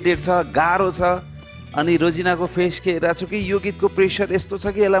कम्प्लिकेटेड छ गाह्रो छ अनि रोजिनाको फेस के हेरेको छु कि यो गीतको प्रेसर यस्तो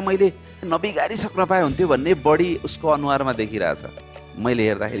छ कि यसलाई मैले नबिगारिसक्न पाए हुन्थ्यो भन्ने बढी उसको अनुहारमा देखिरहेछ मैले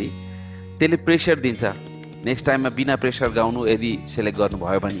हेर्दाखेरि त्यसले प्रेसर दिन्छ नेक्स्ट टाइममा बिना प्रेसर गाउनु यदि सेलेक्ट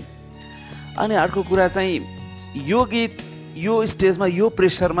गर्नुभयो भने अनि अर्को कुरा चाहिँ यो गीत यो स्टेजमा यो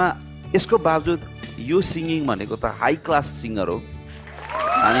प्रेसरमा यसको बावजुद यो सिङ्गिङ भनेको त हाई क्लास सिङ्गर हो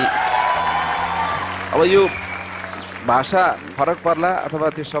अनि अब यो भाषा फरक पर्ला अथवा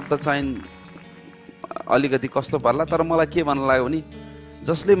त्यो शब्द चयन अलिकति कस्तो पर्ला तर मलाई के भन्न लाग्यो भने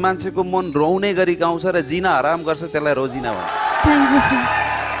जसले मान्छेको मन रोउने गरी गाउँछ र जिन हराम गर्छ त्यसलाई रोजिना भन्छ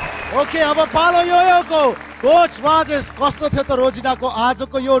ओके अब पालो योको कोच वाजेस कस्तो थियो त रोजिनाको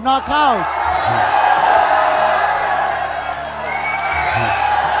आजको यो नकआउट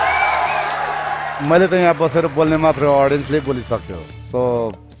मैले त यहाँ बसेर बोल्ने मात्र अडियन्सले बोलिसक्यो सो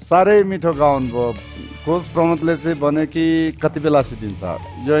साह्रै मिठो गाउनुभयो कोच प्रमोदले चाहिँ भने कि कति बेला सिद्धिन्छ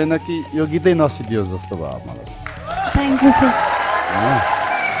यो होइन कि यो गीतै नसिद्धियो जस्तो भयो मलाई थ्याङ्क यू सर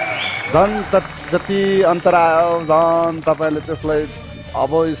झन् जति अन्तर आयो झन् तपाईँले त्यसलाई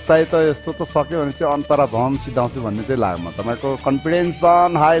अब स्थायी त यस्तो त सक्यो भने चाहिँ अन्तरा झन् सिधाउँछु भन्ने चाहिँ लाग्यो म तपाईँको कन्फिडेन्स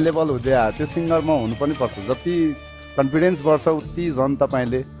झन् हाई लेभल हुँदै आयो त्यो सिङ्गरमा हुनु पनि पर्छ जति कन्फिडेन्स बढ्छ उति झन्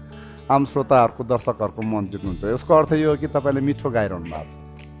तपाईँले आम श्रोताहरूको दर्शकहरूको मन जित्नुहुन्छ यसको अर्थ यो हो कि तपाईँले मिठो गाइरहनु भएको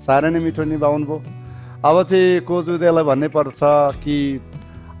छ साह्रै नै मिठो निभाउनु भयो अब चाहिँ कोच उदयलाई भन्नै पर्छ कि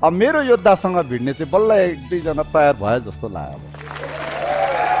अब मेरो योद्धासँग भिड्ने चाहिँ बल्ल 1-2 जना तयार भयो जस्तो लाग्यो अब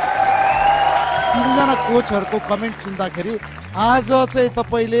 3 जना कोचहरूको कमेन्ट सुन्दाखेरि आज चाहिँ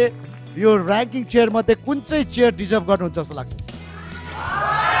तपाईँले यो ऱ्याङ्किङ चेयर मध्ये कुन चाहिँ चेयर डिजर्भ गर्नुहुन्छ जस्तो लाग्छ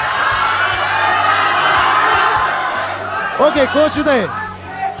ओके कोच उदय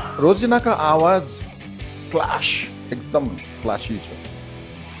रोजिनाका आवाज क्लास एकदम क्लासी छ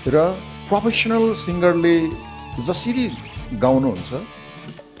र प्रोफेसनल सिङ्गरले जसरी गाउनुहुन्छ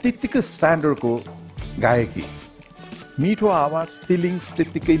त्यत्तिकै स्ट्यान्डर्डको गायकी मिठो आवाज फिलिङ्स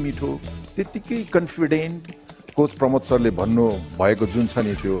त्यत्तिकै मिठो त्यत्तिकै कन्फिडेन्ट कोच प्रमोद सरले भन्नु भएको जुन छ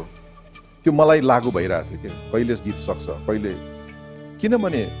नि त्यो मलाई लागु भइरहेको थियो कि कहिले गीत सक्छ कहिले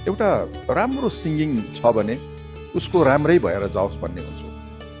किनभने एउटा राम्रो सिङ्गिङ छ भने उसको राम्रै भएर जाओस् भन्ने हुन्छ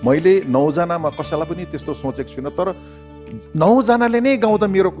मैले 9 जनामा कसैलाई पनि त्यस्तो सोचेको छुइनँ तर 9 जनाले नै गाउँदा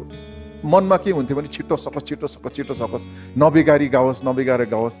मेरो मनमा के हुन्थ्यो भने छिटो सकोस् नबिगारी गाओस्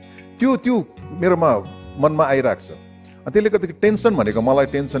त्यो मेरोमा मनमा आइरहेको छ त्यसले गर्दाखेरि टेन्सन भनेको मलाई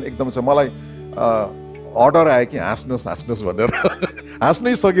टेन्सन एकदम छ मलाई अर्डर आयो कि हाँस्नुहोस् भनेर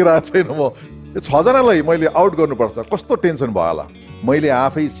हाँस्नै सकिरहेको छैन म 6 जनालाई मैले आउट गर्नुपर्छ कस्तो टेन्सन भयो होला मैले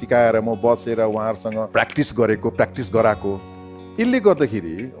आफै सिकाएर म बसेर उहाँहरूसँग प्र्याक्टिस गराएको यसले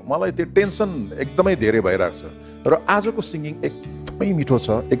गर्दाखेरि मलाई त्यो टेन्सन एकदमै धेरै भइरहेको छ र आजको सिङ्गिङ एकदमै मिठो छ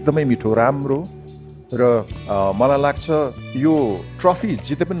एकदमै मिठो राम्रो र मलाई लाग्छ यो ट्रफी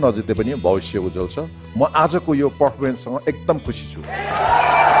जिते पनि नजिते पनि भविष्य उज्जवल छ म आजको यो पर्फर्मेन्ससँग एकदम खुसी छु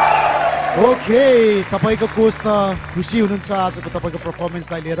ओके तपाईँको कोच त खुसी हुनुहुन्छ आजको तपाईँको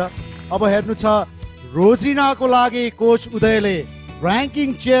पर्फर्मेन्सलाई लिएर अब हेर्नु छ रोजिनाको लागि coach उदयले ranking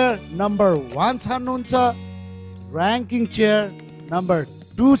chair number 1 छान्नुहुन्छ ranking chair number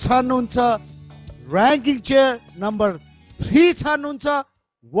 2 छान्नुहुन्छ ranking chair number 3 छान्नुहुन्छ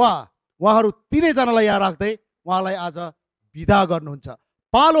उहाँहरू 3 जनालाई यहाँ राख्दै उहाँलाई आज बिदा गर्नुहुन्छ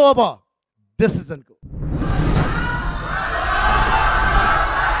पालो अब डिसिजनको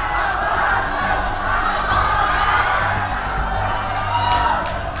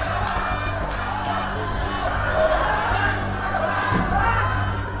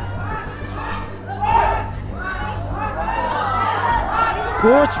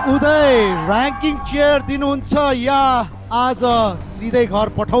कोच उदय ऱ्याङ्किङ चेयर दिनुहुन्छ या आज सिधै घर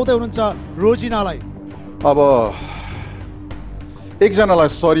पठाउँदै हुनुहुन्छ रोजिनालाई अब एकजनालाई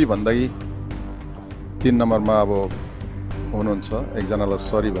सरी भन्दै 3 नम्बरमा अब हुनुहुन्छ एकजनालाई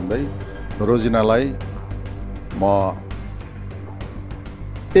सरी भन्दै रोजिनालाई म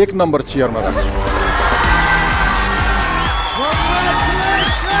 1 नम्बर चेयरमा राख्छु।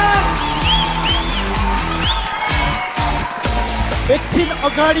 एकछिन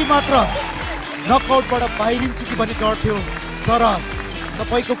अगाडि मात्र नकआउटबाट बाहिरिन्छु कि भन्ने डर थियो, तर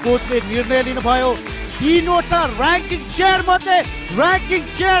तपाईँको कोचले निर्णय लिनुभयो 3वटा ऱ्याङ्किङ चेयर मध्ये ऱ्याङ्किङ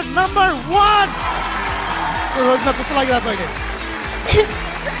चेयर नम्बर 1। रोजना कस्तो लागिरहेछ अहिले?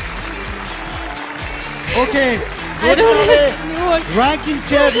 ओके, ऱ्याङ्किङ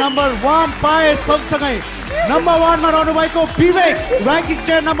चेयर नम्बर 1 पाए। सँगसँगै नम्बर 1 मा रहनु भएको विवेक ऱ्याङ्किङ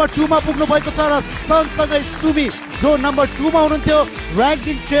चेयर नम्बर 2 मा पुग्नु भएको छ र सँगसँगै सुमी जो नम्बर 2 मा हुनुहुन्थ्यो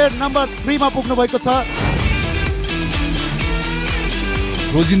ऱ्याङ्किङ चेयर नम्बर 3 मा पुग्नु भएको छ।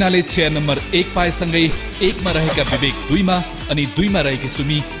 रोजिनाले चेयर नम्बर 1 पाएसँगै 1 मा रहेका विवेक 2 मा अनि 2 मा रहेकी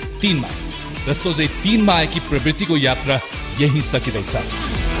सुमी 3 मा र सोझै 3 मा आएकी प्रवृत्तिको यात्रा यही सकिँदैछ।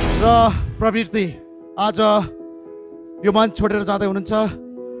 र प्रवृत्ति आज यो मञ्च छोडेर जाँदै हुनुहुन्छ,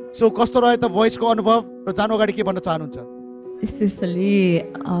 सो कस्तो रह्यो त भोइसको अनुभव र जानु अगाडि के भन्न चाहनुहुन्छ? स्पेसली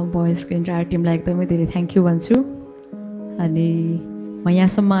भोइसको इन्टायर टिमलाई एकदमै धेरै थ्याङ्क यू भन्छु। अनि म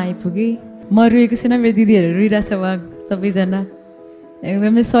यहाँसम्म आइपुगेँ, म रोएको छुइनँ, मेरो दिदीहरू रोइरहेछ उहाँ सबैजना,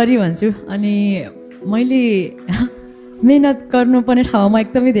 एकदमै सरी भन्छु। अनि मैले मेहनत गर्नुपर्ने ठाउँमा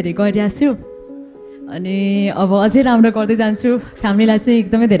एकदमै धेरै गरिरहेको छु अनि अब अझै राम्रो गर्दै जान्छु। फ्यामिलीलाई चाहिँ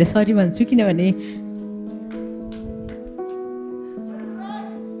एकदमै धेरै सरी भन्छु, किनभने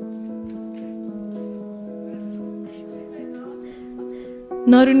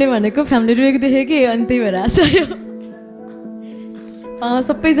नरुने भनेको फ्यामिली रोएको देखेँ कि, अनि त्यही भएर आयो।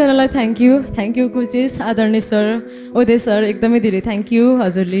 सबैजनालाई थ्याङ्क यू कोचेस, आदरणीय सर, उदय सर, एकदमै धेरै थ्याङ्क यू।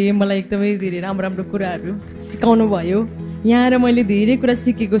 हजुरले मलाई एकदमै धेरै राम्रो राम्रो कुराहरू सिकाउनु भयो। यहाँ आएर मैले धेरै कुरा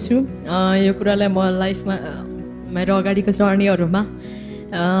सिकेको छु। यो कुरालाई म लाइफमा मेरो अगाडिको जर्नीहरूमा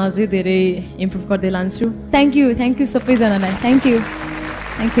अझै धेरै इम्प्रुभ गर्दै लान्छु। थ्याङ्क यू सबैजनालाई, थ्याङ्क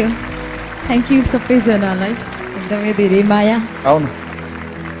यू सबैजनालाई, एकदमै धेरै माया। आउनु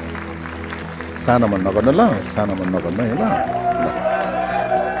सानो मन नगर्नु ल, सानो मन नगर्नु है ल।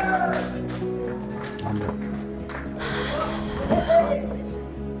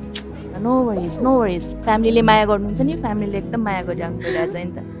 नो वरिज फ्यामिलीले माया गर्नुहुन्छ नि, फ्यामिलीले एकदम माया गरिराख्नु परिरहेछ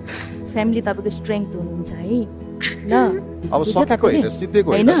नि त। फ्यामिली तपाईँको स्ट्रेङ्थ हुनुहुन्छ है ल। अब सकेको हैन, सिद्धेको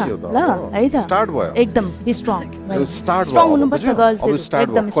हैन ल है त, स्टार्ट भयो एकदम बी स्ट्रङ हुनुपर्छ गर्ल्सहरु,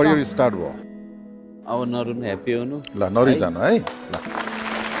 एकदम करियर स्टार्ट भयो। अब नरुनु, ह्याप्पी हुनु ल, नरुई जानु है ल।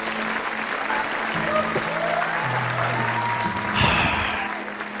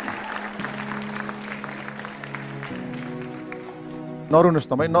 नरुनुहोस्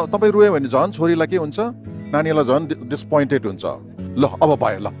तपाईँ रोयो भने झन् छोरीलाई के हुन्छ, नानीलाई झन् डिसपोइन्टेड हुन्छ। ल अब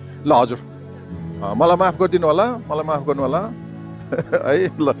भयो, ल ल हजुर मलाई माफ गरिदिनु होला, मलाई माफ गर्नु होला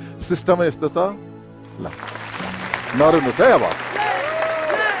है ल, सिस्टमै यस्तो छ। ल नरुनुहोस् है। अब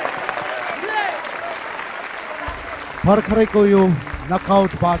भर्खरैको यो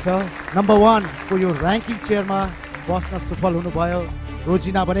नकआउटबाट नम्बर 1 को यो ऱ्याङ्किङ चेयरमा बस्न सफल हुनुभयो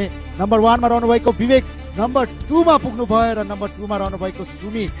रोजिना भने। नम्बर 1 मा रहनुभएको विवेक नम्बर 2 मा पुग्नु भयो र नम्बर 2 मा रहनु भएको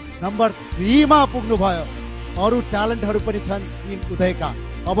सुमी नम्बर 3 मा पुग्नु भयो। अरू ट्यालेन्टहरू पनि छन् टिम उदयका।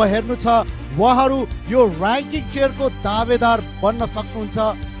 अब हेर्नु छ उहाँहरू यो ऱ्याङ्किङ चेयरको दावेदार बन्न सक्नुहुन्छ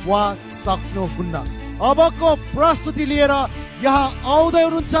वा सक्नुहुन्न। अबको प्रस्तुति लिएर यहाँ आउँदै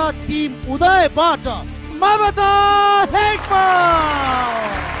हुनुहुन्छ टिम उदयबाट ममता हेक्मा।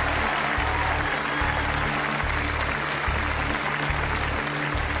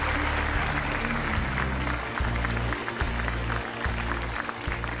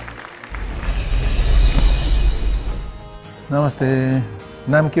 नमस्ते,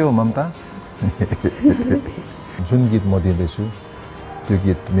 नाम के हो ममता? जुन गीत म दिँदैछु त्यो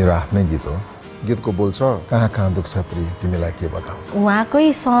गीत मेरो आफ्नै गीत हो। गीतको बोल छ कहाँ कहाँ दुख्छ प्रिय तिमीलाई के बताऊ।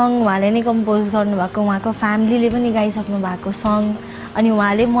 उहाँकै सङ उहाँले नै कम्पोज गर्नुभएको, उहाँको फ्यामिलीले पनि गाइसक्नु भएको सङ, अनि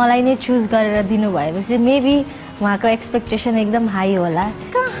उहाँले मलाई नै चुज गरेर दिनुभएपछि मेबी उहाँको एक्सपेक्टेसन एकदम हाई होला।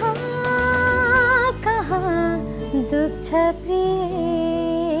 कहाँ कहाँ दुख्छ प्रिय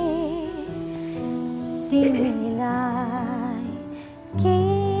तिमीलाई के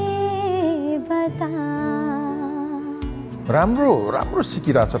बताऊ। राम्रो राम्रो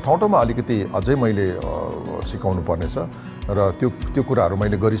सिकिरहेछ, ठाउँ ठाउँमा अलिकति अझै मैले सिकाउनु पर्नेछ र त्यो कुराहरू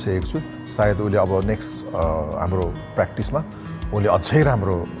मैले गरिसकेको छु। सायद उसले अब नेक्स्ट हाम्रो प्र्याक्टिसमा उसले अझै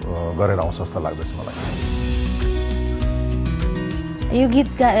राम्रो गरेर आउँछ जस्तो लाग्दैछ मलाई। यो गीत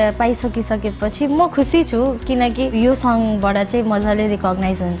पाइसकिसकेपछि म खुसी छु, किनकि यो सङबाट चाहिँ मजाले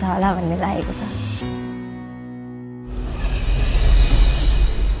रिकग्नाइज हुन्छ होला भन्ने लागेको छ।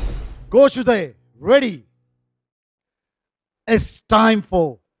 Coach Uday ready. It's time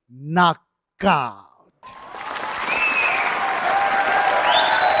for knockout.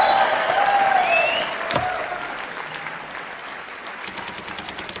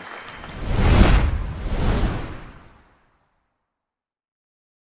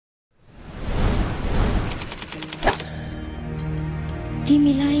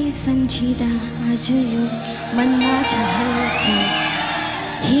 तिमीलाई सम्झिँदा आज यो मनमा छ हलचल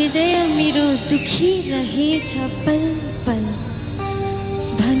हृदय मेरो दुखिरहेछ पल पल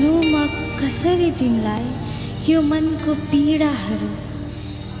भनौँ म कसरी तिमीलाई यो मनको पीडाहरू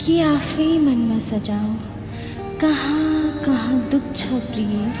के आफै मनमा सजाऊ कहाँ कहाँ दुख छ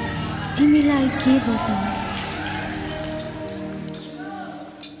प्रिय तिमीलाई के बताऊ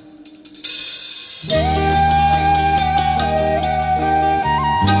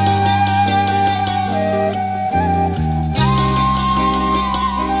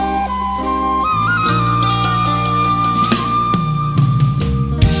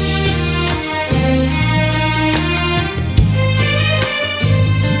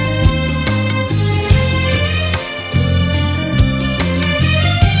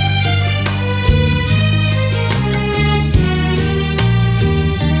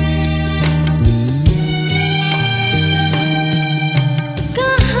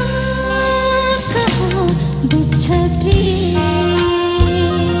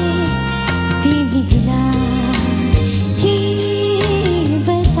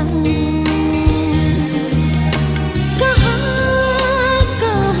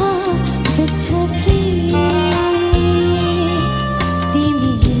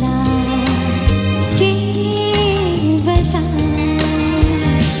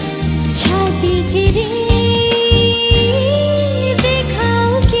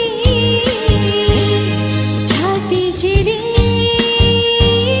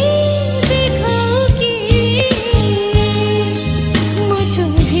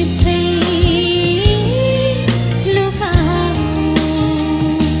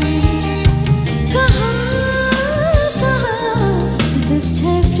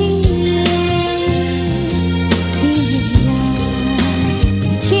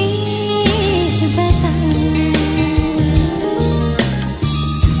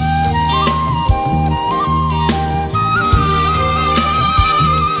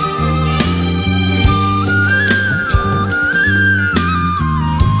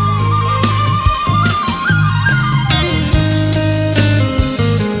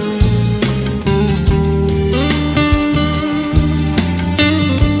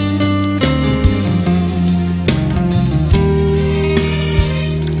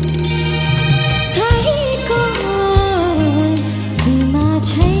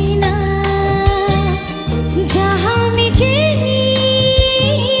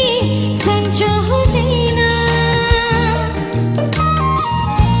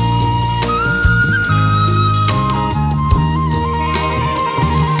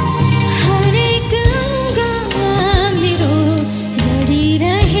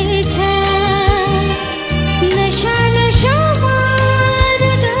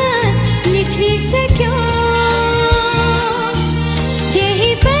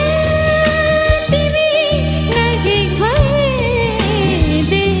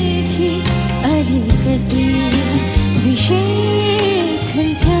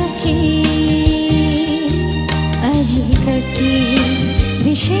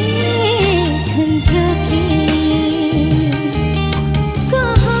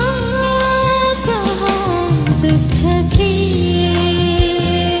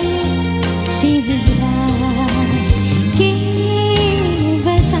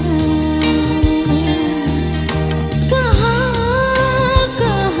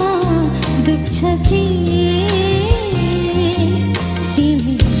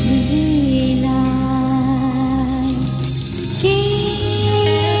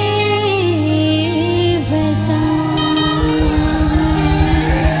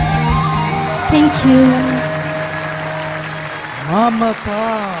ममता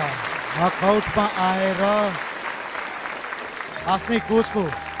नकआउटमा आएर आफ्नै कोचको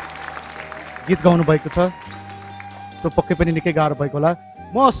गीत गाउनु भएको छ सो पक्कै पनि निकै गाह्रो भएको होला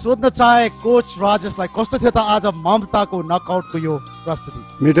म सोध्न चाहे कोच राजेशलाई कस्तो थियो त आज ममताको नकआउटको यो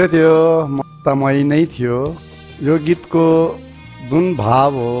प्रस्तुति मिठो थियो ममतामय नै थियो यो गीतको जुन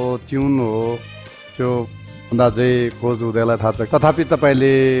भाव हो ट्युन हो त्यो भन्दा चाहिँ कोच उदयलाई थाहा छ तथापि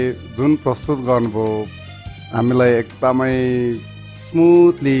तपाईँले जुन प्रस्तुत गर्नुभयो हामीलाई एकदमै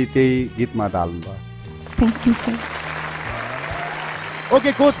स्मुथली त्यही गीतमा ढाल्नुभयो thank you sir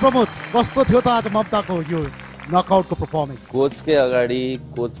okay coach Pramod कस्तो थियो त आज ममताको यो नकआउटको पर्फर्मेन्स कोचकै अगाडि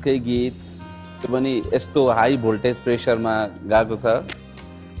कोचकै गीत त्यो पनि यस्तो हाई भोल्टेज प्रेसरमा गएको छ।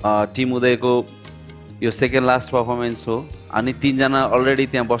 टिम उदयको यो सेकेन्ड लास्ट पर्फर्मेन्स हो अनि 3 जना अलरेडी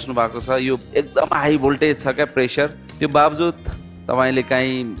त्यहाँ बस्नु भएको छ। यो एकदम हाई भोल्टेज छ क्या प्रेसर। त्यो बावजुद तपाईले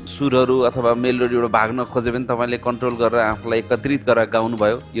काहीँ सुरहरू अथवा मेलोडीबाट भाग्न खोजे पनि तपाईले कन्ट्रोल गरेर आफूलाई एकत्रित गरेर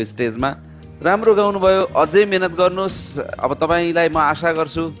गाउनुभयो यो स्टेजमा। राम्रो गाउनुभयो, अझै मेहनत गर्नुहोस्। अब तपाईँलाई म आशा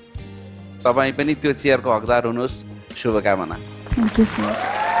गर्छु तपाईँ पनि त्यो चेयरको हकदार हुनुहोस्। शुभकामना। Thank you sir.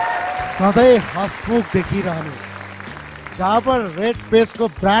 सधैँ हसमुख देखिरहनु डाबर रेड पेस्टको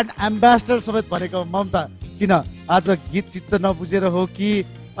ब्रान्ड एम्बेसडर समेत भनेको ममता, किन आज गीत चित्त नबुझेर हो कि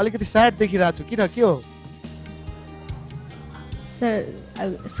अलिकति स्याड देखिरहेको छु, किन के हो? सर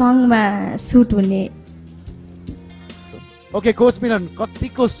सङमा सुट हुने। ओके कोच मिलन,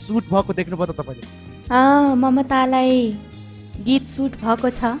 कतिको सुट भएको देख्नुभयो त तपाईँले? ममतालाई गीत सुट भएको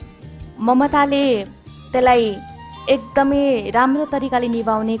छ। ममताले त्यसलाई एकदमै राम्रो तरिकाले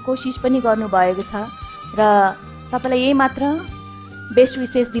निभाउने कोसिस पनि गर्नुभएको छ र तपाईँलाई यही मात्र बेस्ट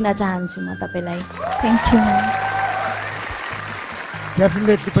विशेष दिन चाहन्छु म तपाईँलाई। Thank you.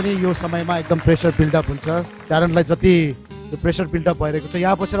 डेफिनेटली पनि यो समयमा एकदम प्रेसर बिल्डअप हुन्छ। क्यारनलाई जति यो प्रेसर बिल्डअप भइरहेको छ,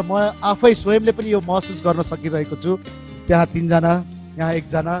 यहाँ बसेर म आफै स्वयंले पनि यो महसुस गर्न सकिरहेको छु। त्यहाँ 3 जना, यहाँ 1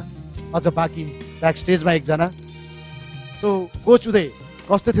 जना, अझ बाँकी ब्याक स्टेजमा 1 जना। सो कोच उदय,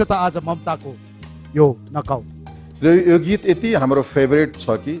 कस्तो थियो त आज ममताको यो नकआउट? यो गीत यति हाम्रो फेभरेट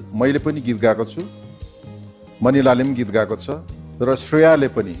छ कि मैले पनि गीत गाएको छु, मनिलाले पनि गीत गाएको छ र श्रेयाले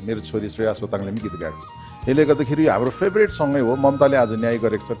पनि, मेरो छोरी श्रेया सोताङले पनि गीत गाएको छ। यसले गर्दाखेरि हाम्रो फेभरेट सँगै हो। ममताले आज न्याय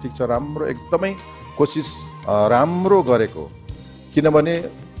गरेको छ, ठिक छ, राम्रो, एकदमै कोसिस राम्रो गरेको। किनभने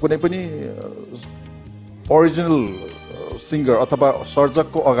कुनै पनि ओरिजिनल सिङ्गर अथवा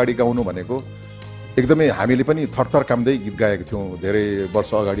सर्जकको अगाडि गाउनु भनेको एकदमै हामीले पनि थरथर काम्दै गीत गाएको थियौँ धेरै वर्ष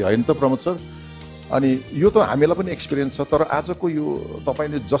अगाडि, होइन त प्रमोद सर? अनि यो त हामीलाई पनि एक्सपिरियन्स छ। तर आजको यो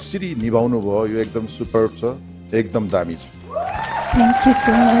तपाईँले जसरी निभाउनु भयो यो एकदम सुपर छ, एकदम दामी छ। Thank you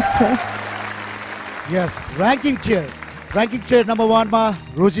so much sir. Yes, ranking chair number 1 मा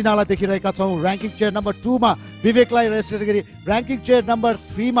रोजिनालाई देखिरहेका छौँ, ऱ्याङ्किङ चेयर नम्बर 2 मा विवेकलाई, गरी ऱ्याङ्किङ चेयर नम्बर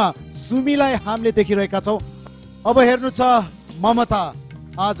 3 मा सुमीलाई हामीले देखिरहेका छौँ। अब हेर्नु छ ममता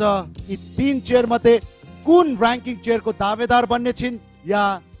आज यी 3 चेयर मध्ये कुन ऱ्याङ्किङ चेयरको दावेदार बन्ने छिन् या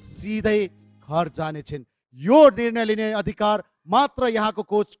सिधै घर जाने छिन्। यो निर्णय लिने अधिकार मात्र यहाँको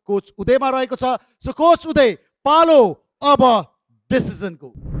कोच उदयमा रहेको छ। सो कोच उदय, पालो अब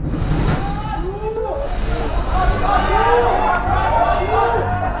डिसिजनको।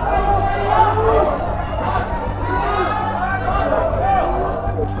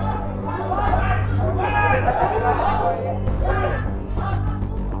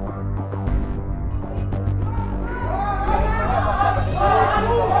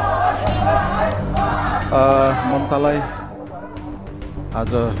 ममतालाई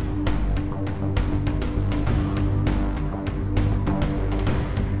आज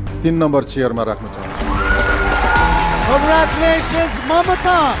 3 नम्बर चेयरमा राख्न चाहन्छु। Congratulations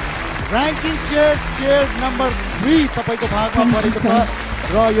Mamata, ranking chair number 3 तपाईँको भागमा परेको छ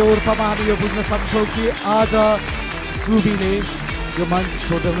र यो अर्थमा हामी यो बुझ्न सक्छौँ कि आज सुबीले यो मञ्च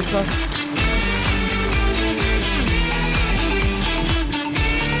छोड्नुहुन्छ।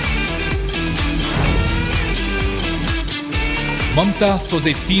 ममता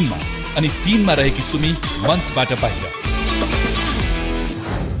सोझै 3 मा अनि 3 मा रहेकी सुमी मञ्चबाट बाहिर।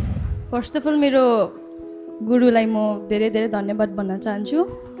 फर्स्ट अफ अल मेरो गुरुलाई म धेरै धेरै धन्यवाद भन्न चाहन्छु।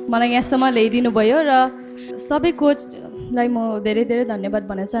 मलाई यहाँसम्म ल्याइदिनु भयो र सबै कोचलाई म धेरै धेरै धन्यवाद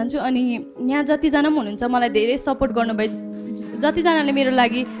भन्न चाहन्छु। अनि यहाँ जतिजना पनि हुनुहुन्छ मलाई धेरै सपोर्ट गर्नुभयो, जतिजनाले मेरो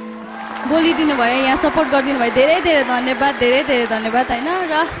लागि बोलिदिनु भयो, यहाँ सपोर्ट गरिदिनु भयो, धेरै धेरै धन्यवाद, धेरै धेरै धन्यवाद होइन।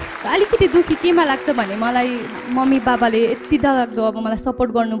 र अलिकति दुःखी केमा लाग्छ भने मलाई मम्मी बाबाले यति डरलाग्दो अब मलाई सपोर्ट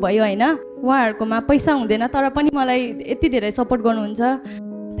गर्नुभयो होइन। उहाँहरूकोमा पैसा हुँदैन तर पनि मलाई यति धेरै सपोर्ट गर्नुहुन्छ।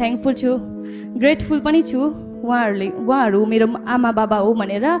 थ्याङ्कफुल छु, ग्रेटफुल पनि छु उहाँहरू मेरो आमा बाबा हो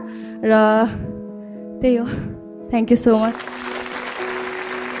भनेर। र त्यही हो, थ्याङ्क यू सो मच।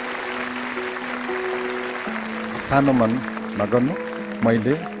 सानो मन नगर्नु,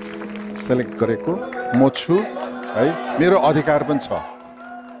 मैले सेलेक्ट गरेको म छु है, मेरो अधिकार पनि छ।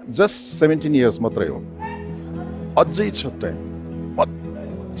 जस्ट 17 इयर्स मात्रै हो, अझै छ टाइम,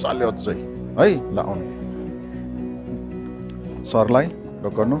 मजाले अझै है। ल आउनु, सरलाई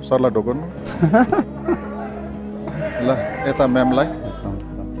ढोकर्नु, सरलाई ढोकर्नु ल, यता म्यामलाई।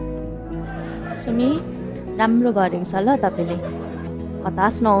 सुमी, राम्रो गरेको छ ल तपाईँले,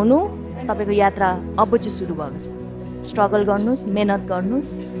 हताश नहुनु। तपाईँको यात्रा अब चाहिँ सुरु भएको छ। स्ट्रगल गर्नुहोस्, मेहनत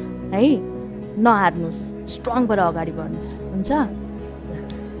गर्नुहोस् है, नहार्नुहोस्, स्ट्रङ भएर अगाडि बढ्नुहोस्, हुन्छ?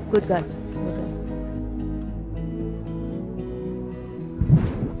 Good girl.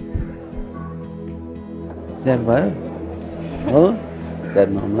 स्याहार भयो हो स्याहार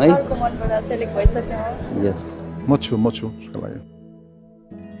नहुनु है सरको मनबाट सेलेक्ट भइसक्यो यस म छु उसको लागि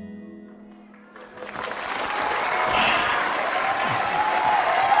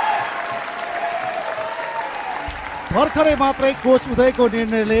भर्खरै मात्रै कोच उदयको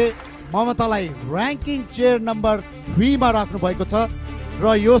निर्णयले ममतालाई ऱ्याङ्किङ चेयर नम्बर 3 मा राख्नु भएको छ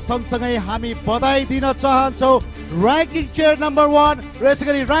र यो सँगसँगै हामी बधाई दिन चाहन्छौँ ऱ्याङ्किङ चेयर नम्बर 1 र यसै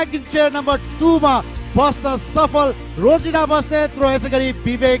गरी ऱ्याङ्किङ चेयर नम्बर 2 मा बस्न सफल रोजिना बस्नेत र यसै गरी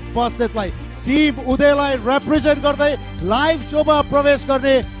विवेक बस्नेतलाई टिम उदयलाई रिप्रेजेन्ट गर्दै लाइभ सोमा प्रवेश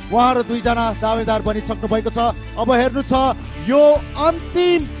गर्ने उहाँहरू दुईजना दावेदार बनिसक्नु भएको छ। अब हेर्नु छ यो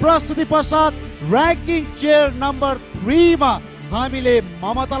अन्तिम प्रस्तुति पश्चात ऱ्याङ्किङ चेयर नम्बर 3 मा हामीले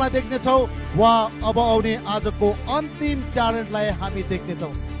ममतालाई देख्नेछौँ वा अब आउने आजको अन्तिम ट्यालेन्टलाई हामी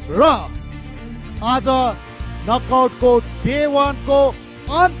देख्नेछौँ र आज नकआउटको डे 1 को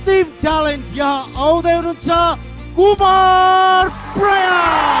अन्तिम ट्यालेन्ट यहाँ आउँदै हुनुहुन्छ कुमार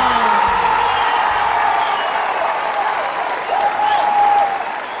प्रयास।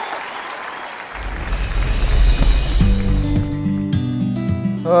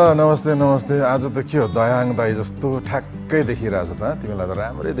 नमस्ते नमस्ते आज त के हो दयाङ दाई जस्तो ठ्याक्कै देखिरहेछ त तिमीलाई त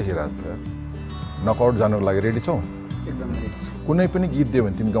राम्रै देखिरहेछ त नकआउट जानुको लागि रेडी छौ एकदम रेडी कुनै पनि गीत दियो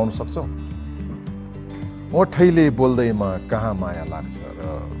भने तिमी गाउन सक्छौ ओठैले बोल्दैमा कहाँ माया लाग्छ र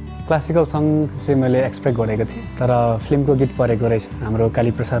क्लासिकल सङ चाहिँ मैले एक्सपेक्ट गरेको थिएँ तर फिल्मको गीत परेको रहेछ हाम्रो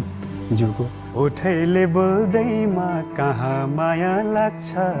कालीप्रसाद ज्यूको ओठैले बोल्दैमा कहाँ माया लाग्छ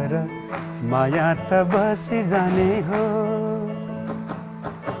र माया त बसी जाने हो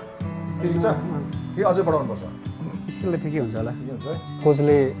के अझै बढाउनु पर्छ स्केल ठिकै हुन्छ होला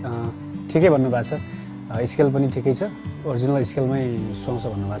कोचले ठिकै भन्नुभएको छ स्केल पनि ठिकै छ ओरिजिनल स्केलमै सुहाउँछ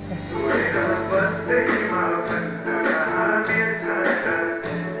भन्नुभएको छ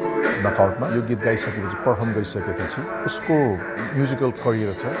नकआउटमा यो गीत गाइसकेपछि पर्फर्म गरिसकेपछि उसको म्युजिकल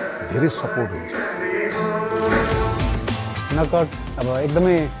करियर छ धेरै सपोर्ट हुन्छ नकआउट अब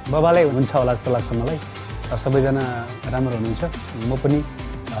एकदमै बबालै हुन्छ होला जस्तो लाग्छ मलाई सबैजना राम्रो हुनुहुन्छ म पनि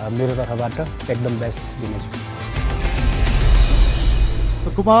मेरो तर्फबाट एकदम बेस्ट दिनेछु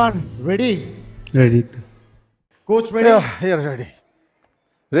Kumar ready ready coach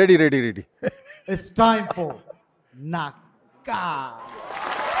ready ready it's time for knockout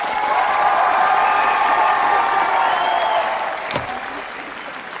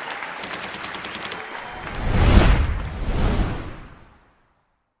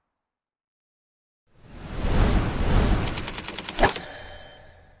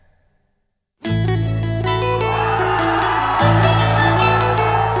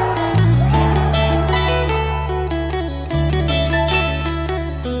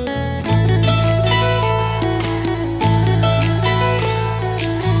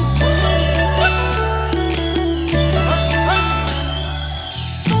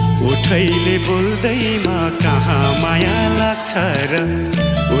उठैले बोल्दैमा कहाँ माया लाग्छ र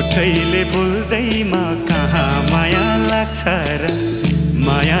उठैले बोल्दैमा कहाँ माया लाग्छ र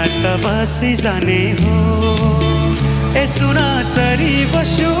माया त बसी जाने हो ए सुना चरी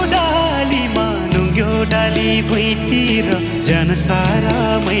बस्यो डालीमा नुङ्ग्यो डाली भुइँतिर जनसारा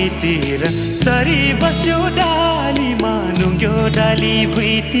मैतिर चरी बस्यो डालीमा नुङ्ग्यो डाली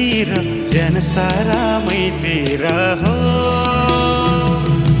भुइँतिर जनसारा मैतिर हो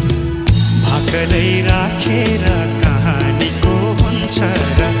भाकलै राखेर कहानीको हुन्छ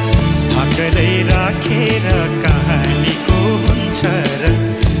र भाकलै राखेर कहानीको हुन्छ र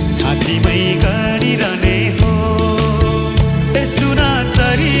छातीमै गाडिरहने हो ए सुना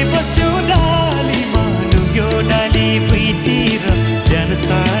चरी बस्यो डालीमा नुग्यो डाली भुइँतिर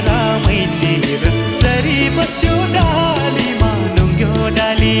जनसारा मैतिर चरी बस्यो डालीमा नुग्यो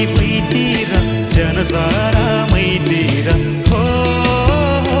डाली भुइँतिर जनसारा मैतिर हो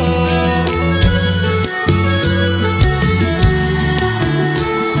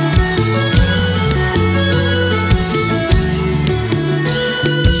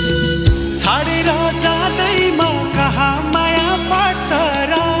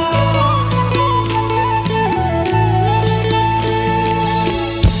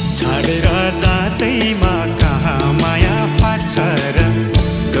जाँदैमा कहाँ माया फाट्छ र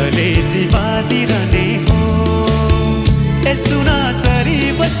कलेजी बाँधिरहने हो ए सुना चरी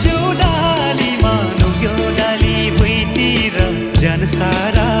बस्यो डालीमा नुग्यो डाली भुइँतिर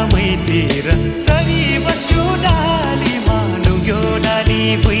जनसारा मैतिर चरी बस्यो डालीमा नुग्यो डाली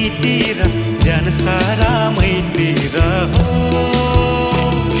भुइँतिर जनसारा मैतिर हो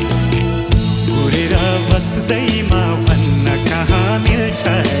उडेर बस्दैमा भन्न कहाँ मिल्छ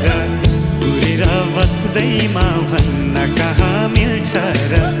र उडेर बस्दैमा भन्न कहाँ मिल्छ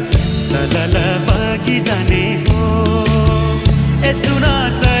र सलल बगी जाने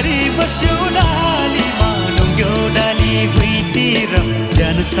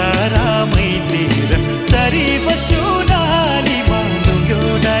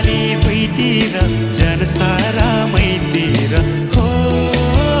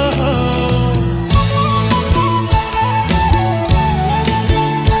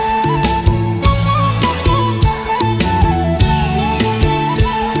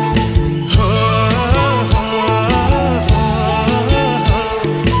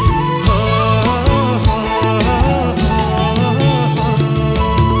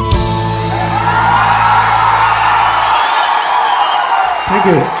थ्याङ्क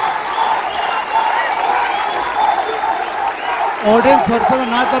यू अडियन्सहरूसँग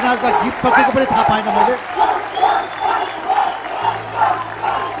नाच्दा नाच्दा गीत सकेको पनि थाहा पाइनँ मैले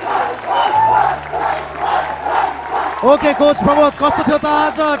ओके कोच प्रमोद कस्तो थियो त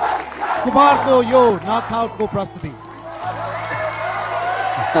आज कुमारको यो नकआउटको प्रस्तुति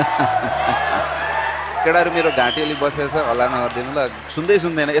केटाहरू मेरो घाँटी अलि बसेको छ हल्ला नगरिदिनु ल सुन्दै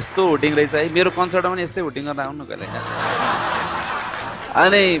सुन्दैन यस्तो हुटिङ रहेछ है मेरो कन्सर्टमा पनि यस्तै हुटिङ गर्दा आउनु कहिले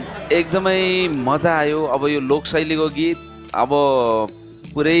अनि एकदमै मजा आयो अब यो लोकशैलीको गीत अब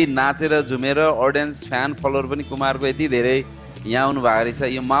पुरै नाचेर झुमेर अडियन्स फ्यान फलोवर पनि कुमारको यति धेरै यहाँ आउनु भएको रहेछ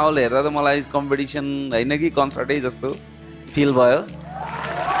यो माहौल हेरेर त मलाई कम्पिटिसन होइन कि कन्सर्टै जस्तो फिल भयो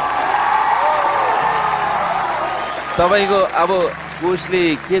तपाईँको अब कोचले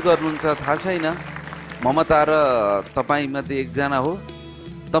के गर्नुहुन्छ थाहा छैन ममता र तपाईँ मध्ये एकजना हो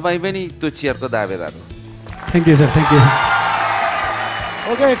तपाईँ पनि त्यो चेयरको दावेदार हो thank you sir thank you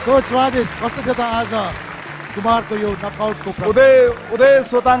okay coach Rajesh कस्तो थियो त आज कुमारको यो नकआउटको उदय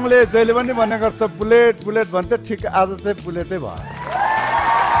सोताङले जहिले पनि भन्ने गर्छ बुलेट बुलेट भन्थे ठिक आज चाहिँ बुलेटै भयो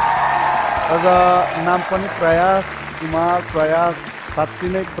अझ नाम पनि प्रयास कुमार प्रयास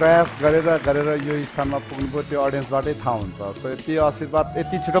साँच्ची नै प्रयास गरेर यो स्थानमा पुग्नुभयो त्यो अडियन्सबाटै थाहा हुन्छ सो यति आशीर्वाद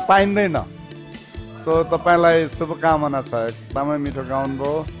यति छिटो पाइँदैन सो तपाईँलाई शुभकामना छ एकदमै मिठो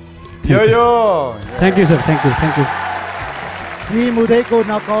गाउनुभयो यो thank you sir thank you team उदयको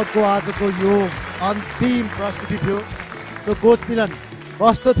नकआउटको आजको यो अन्तिम प्रस्तुति थियो सो कोच मिलन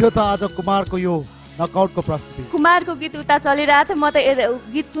कस्तो थियो त आज कुमारको यो नकआउटको प्रस्तुति कुमारको गीत उता चलिरहेको थियो म त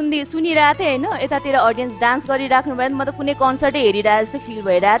गीत सुनिरहेको थिएँ होइन यतातिर अडियन्स डान्स गरिराख्नु भयो म त कुनै कन्सर्टै हेरिरहेको जस्तो फिल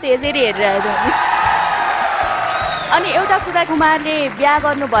भइरहेको थियो यसरी हेरिरहेको थिएँ अनि एउटा कुरा कुमारले बिहा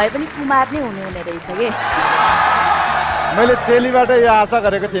गर्नु भए पनि कुमार नै हुने रहेछ कि मैले चेलीबाट यो आशा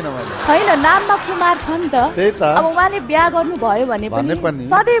गरेको थिइनँ मैले होइन नाममा कुमार छ नि त अब उहाँले बिहा गर्नु भयो भने पनि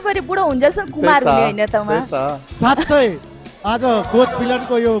सधैँभरि बुढो हुन्जेलसम्म कुमार हुने होइन त उहाँ साँच्चै आज कोच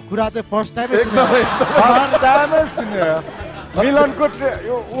मिलनको यो कुरा चाहिँ फर्स्ट टाइम सुन्यो मिलनको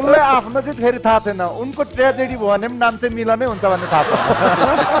उनले आफ्नो चाहिँ फेरि थाहा छैन उनको ट्रेजेडी भयो भने पनि नाम चाहिँ मिलनै हुन्छ भन्ने थाहा छ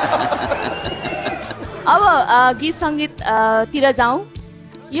अब गीत सङ्गीततिर जाउँ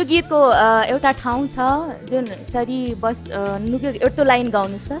यो गीतको एउटा ठाउँ छ जुन चरी बस नुग्यो एउटा लाइन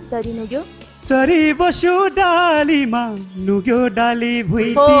गाउनुहोस् त चरी नुग्यो चरी बस्यो डालीमा नुग्यो डाली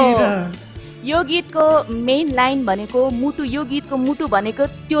भुइँतिर यो गीतको मेन लाइन भनेको मुटु यो गीतको मुटु भनेको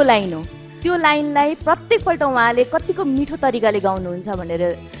त्यो लाइन हो त्यो लाइनलाई प्रत्येकपल्ट उहाँले कतिको मिठो तरिकाले गाउनुहुन्छ भनेर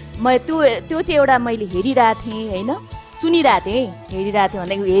म त्यो चाहिँ एउटा मैले हेरिरहेको थिएँ होइन सुनिरहेको थिएँ हेरिरहेको थिएँ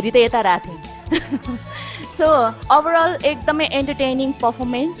भनेको हेरि त यता रहेको थिएँ सो ओभरअल एकदमै एन्टरटेनिङ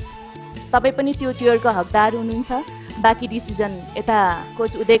पर्फर्मेन्स तपाईँ पनि त्यो चेयरको हकदार हुनुहुन्छ बाँकी डिसिजन यता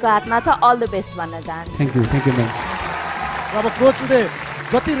कोच उदयको हातमा छ अल द बेस्ट भन्न चाहन्छु थ्याङ्क यू म्याम अब कोच उदय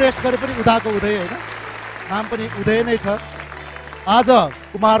जति रेस्ट गरे पनि उदाको उदय होइन नाम पनि उदय नै छ आज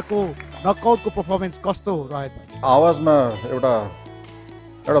कुमारको नकआउटको पर्फर्मेन्स कस्तो रह्यो आवाजमा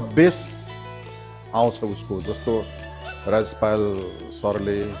एउटा बेस आउँछ उसको जस्तो राजेश पायल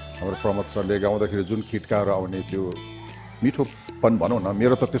सरले हाम्रो प्रमोद सरले गाउँदाखेरि जुन खिटकाहरू आउने त्यो मिठोपन भनौँ न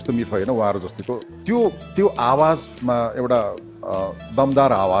मेरो त त्यस्तो मिठो होइन उहाँहरू जतिको त्यो आवाजमा एउटा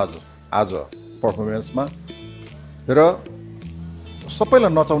दमदार आवाज आज पर्फर्मेन्समा र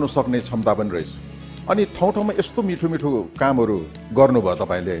सबैलाई नचाउन सक्ने क्षमता पनि रहेछ अनि ठाउँ ठाउँमा यस्तो मिठो मिठो कामहरू गर्नुभयो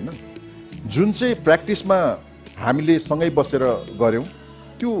तपाईँले होइन जुन चाहिँ प्र्याक्टिसमा हामीले सँगै बसेर गऱ्यौँ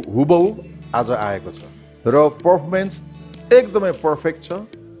त्यो हुबहु आज आएको छ र पर्फर्मेन्स एकदमै पर्फेक्ट छ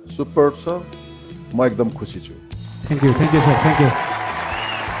सुपर छ म एकदम खुसी छु thank you sir thank you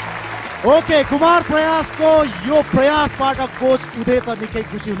okay Kumar प्रयासको यो प्रयासबाट कोच उदय त निकै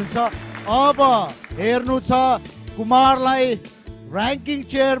खुसी हुनुहुन्छ अब हेर्नु छ कुमारलाई ऱ्याङ्किङ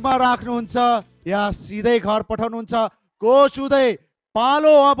चेयरमा राख्नुहुन्छ या सिधै घर पठाउनुहुन्छ कोच उदय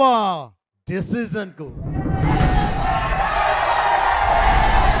पालो अब डिसिजनको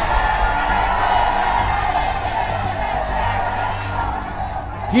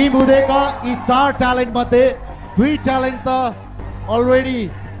टिम उदयका यी 4 ट्यालेन्ट मध्ये 2 ट्यालेन्ट त अलरेडी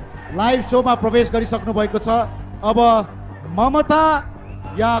लाइभ शोमा प्रवेश गरिसक्नु भएको छ अब ममता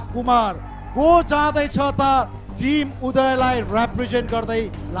या कुमार को जाँदैछ त टिम उदयलाई रिप्रेजेन्ट गर्दै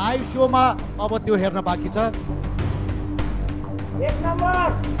लाइभ शोमा अब त्यो हेर्न बाँकी छ एक नम्बर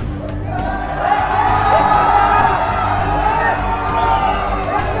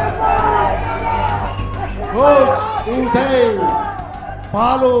कोच उदय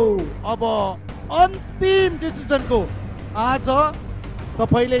पालो अब अन्तिम डिसिजनको आज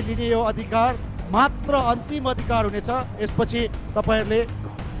तपाईले लिने यो अधिकार मात्र अन्तिम अधिकार हुनेछ यसपछि तपाईहरुले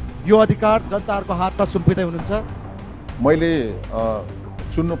यो अधिकार जनताहरुको हातमा सुम्पिदै हुनुहुन्छ मैले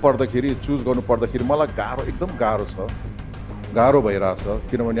चुन्नु पर्दाखेरि चुज गर्नु पर्दाखेरि मलाई एकदम गाह्रो छ, गाह्रो भइरहेछ।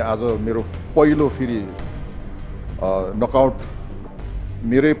 किनभने आज मेरो पहिलो फेरि नकआउट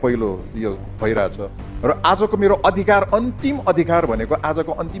मेरै पहिलो यो भइरहेछ र आजको मेरो अधिकार, अन्तिम अधिकार भनेको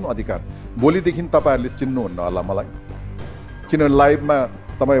आजको अन्तिम अधिकार। भोलिदेखि तपाईँहरूले चिन्नुहुन्न होला मलाई, किनभने लाइभमा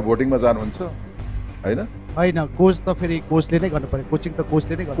तपाईँ भोटिङमा जानुहुन्छ होइन? होइन, कोच त फेरि कोचले नै गर्नु पर्यो, कोचिङ त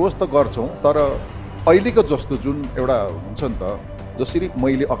कोचले नै गर्नु। कोच त गर्छौँ, तर अहिलेको जस्तो जुन एउटा हुन्छ नि त, जसरी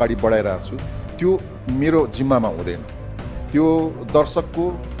मैले अगाडि बढाइरहेको छु त्यो मेरो जिम्मामा हुँदैन, त्यो दर्शकको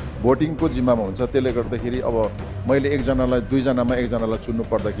भोटिङको जिम्मामा हुन्छ। त्यसले गर्दाखेरि अब मैले एकजनालाई, दुईजनामा एकजनालाई चुन्नु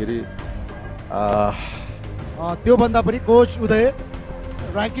पर्दाखेरि त्योभन्दा पनि कोच उदय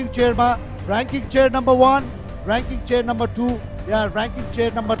ranking चेयरमा, ranking chair number 1, ranking chair number 2 या ऱ्याङ्किङ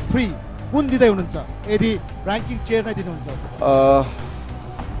चेयर नम्बर 3 कुन दिँदै हुनुहुन्छ? यदि ऱ्याङ्किङ चेयर नै दिनुहुन्छ,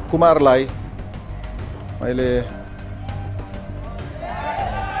 कुमारलाई मैले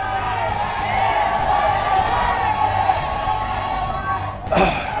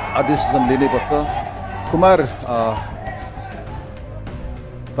डिसिजन लिनैपर्छ। कुमार,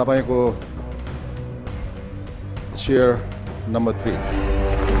 तपाईँको चेयर नम्बर 3।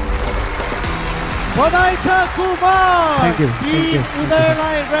 बधाई छ कुमार, टिम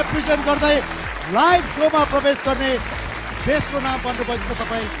उदयलाई रिप्रेजेन्ट गर्दै लाइभ सोमा प्रवेश गर्ने बेस्टको नाम भन्नुभएको छ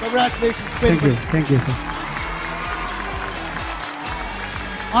तपाईँ। कङ्ग्रेचुलेसन्स। Thank you sir.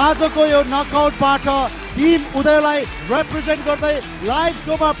 आजको यो नकआउटबाट टिम उदयलाई रिप्रेजेन्ट गर्दै लाइभ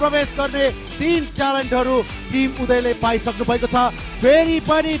सोमा प्रवेश गर्ने 3 ट्यालेन्टहरू टिम उदयले पाइसक्नु भएको छ। फेरि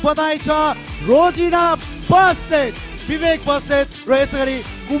पनि बधाई छ रोजिना बस्नेत, विवेक बस्नेत र यसरी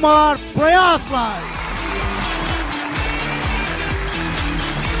कुमार प्रयासलाई।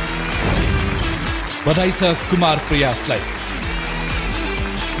 बधाई छ कुमार प्रयासलाई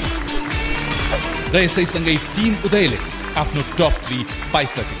र यसैसँगै टिम उदयले आफ्नो टप 3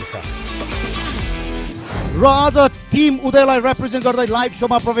 पाइसकेको छ र आज टिम उदयलाई रिप्रेजेन्ट गर्दै लाइभ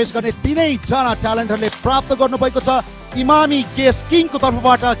सोमा प्रवेश गर्ने 3 जना ट्यालेन्टहरूले प्राप्त गर्नुभएको छ इमामी केस किङको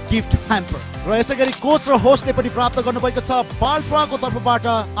तर्फबाट गिफ्ट ह्याम्पर र यसै गरी कोच र होस्टले पनि प्राप्त गर्नुभएको छ बाल्ट्राको तर्फबाट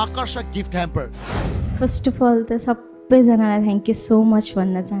आकर्षक gift hamper. First of all त सबैजनालाई थ्याङ्क यू सो मच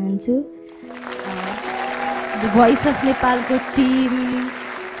भन्न चाहन्छु। द भोइस अफ नेपालको टिम,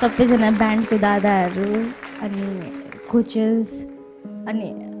 सबैजना ब्यान्डको दादाहरू अनि कोचेस अनि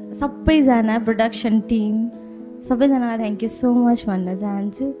सबैजना प्रोडक्सन टिम, सबैजनालाई थ्याङ्क यू सो मच भन्न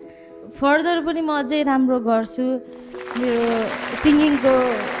चाहन्छु। फर्दर पनि म अझै राम्रो गर्छु। मेरो सिङ्गिङको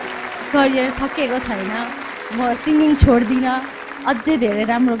करियर सकेको छैन, म सिङ्गिङ छोड्दिनँ, अझै धेरै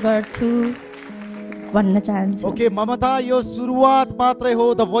राम्रो गर्छु भन्न चाहन्छु। ओके ममता, यो सुरुवात मात्रै हो।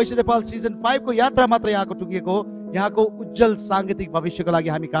 द भोइस नेपाल सिजन 5 को यात्रा मात्रै यहाँको टुकिएको हो। यहाँको उज्जवल साङ्गीतिक भविष्यको लागि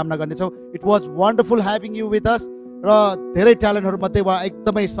हामी कामना गर्नेछौँ। It was wonderful having you with us र धेरै ट्यालेन्टहरू मध्ये वा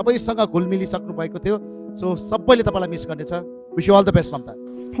एकदमै सबैसँग घुलमिलिसक्नु भएको थियो। सो सबैले तपाईँलाई मिस गर्नेछ। Wish you all the best Mamata.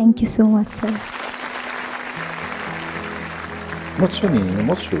 Thank you so much sir. म छु नि,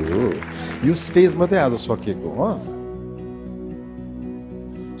 म छु। यो स्टेज मात्रै आज सकिएको होस्।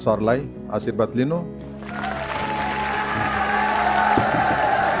 सरलाई आशीर्वाद लिनु,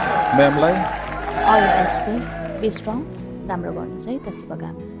 म्यामलाई all the best, be strong, राम्रो गर्नुहोस् है त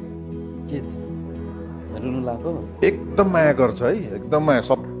शुभकामना। के रुनु लाग्यो? एकदम माया गर्छ है, एकदम माया।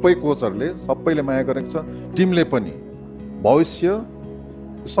 सबै कोचहरूले सबैले माया गरेको छ, टिमले पनि। भविष्य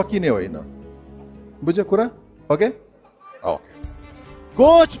सकिने होइन, बुझ्यो कुरा? ओके।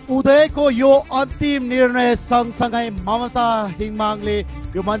 कोच उदयको यो अन्तिम निर्णय सँगसँगै ममता हिङमाङले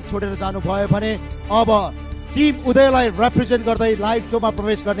यो मञ्च छोडेर जानुभयो भने अब टिम उदयलाई रिप्रेजेन्ट गर्दै लाइभ सोमा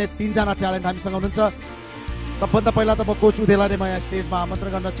प्रवेश गर्ने 3 जना ट्यालेन्ट हामीसँग हुनुहुन्छ। सबभन्दा पहिला त म कोच उदयलाई नै म यहाँ स्टेजमा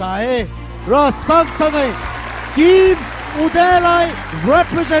आमन्त्रण गर्न चाहे र सँगसँगै टिम उदयलाई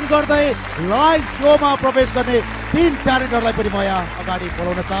रिप्रेजेन्ट गर्दै लाइभ सोमा प्रवेश गर्ने 3 ट्यालेन्टहरूलाई पनि म यहाँ अगाडि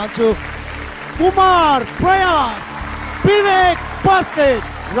बोलाउन चाहन्छु। कुमार प्रयास, विवेक बस्नेत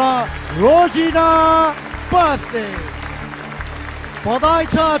र रोजिना बस्नेत। बधाई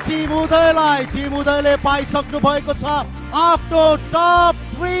छ टिम उदयलाई। टिम उदयले पाइसक्नु भएको छ आफ्नो टप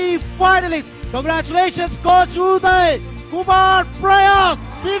 3 फाइनलिस्ट। कङ्ग्रेचुलेसन्स कोच उदय, कुमार प्रयास,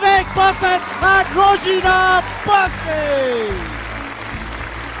 विवेक बस्नेत एन्ड रोजिना बस्नेत।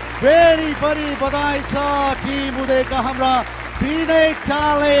 फेरि पनि बधाई छ टिम उदयका हाम्रा 3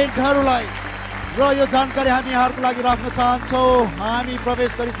 ट्यालेन्टहरूलाई र यो जानकारी हामी यहाँहरूको लागि राख्न चाहन्छौँ। हामी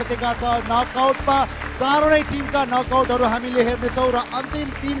प्रवेश गरिसकेका छौँ नकआउटमा। 4वटै टिमका नकआउटहरू हामीले हेर्नेछौँ र अन्तिम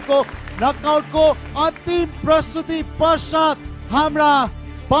टिमको नकआउटको अन्तिम प्रस्तुति पश्चात हाम्रा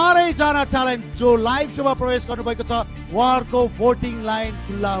 12 जना ट्यालेन्ट जो लाइभ सोमा प्रवेश गर्नुभएको छ उहाँहरूको भोटिङ लाइन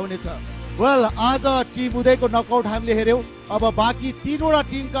खुल्ला हुनेछ। वेल आज टिम उदयको नकआउट हामीले हेर्यौँ अब बाँकी 3वटा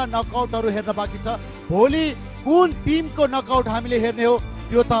टिमका नकआउटहरू हेर्न बाँकी छ भोलि कुन टिमको नकआउट हामीले हेर्ने हो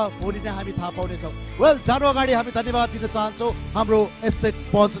त्यो त भोलि नै हामी थाहा पाउनेछौँ वेल जानु अगाडि हामी धन्यवाद दिन चाहन्छौँ हाम्रो asset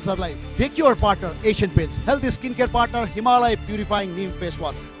स्पोन्सर्सहरूलाई take your partner Asian paints health skin care partner Himalaya प्युरिफाइङ Neem face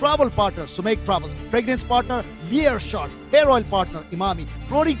wash travel partner सुमेक travels fragrance partner layer shot hair oil partner Emami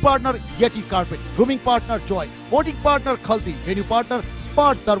क्लोरिंग partner Yeti carpet grooming partner Joy boating partner Khalti venue partner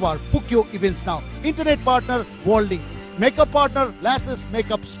smart दरबार book your events now internet partner वर्ल्डिंग Makeup partner Lashes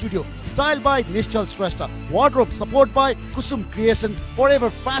Makeup Studio. Style by Nishchal Shrestha. Wardrobe support by Kusum Creation. Forever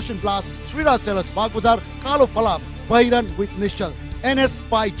Fashion Blast. Sriraj Tailors Bagbazar. Kalo Falam. Bairan with Nishchal. NS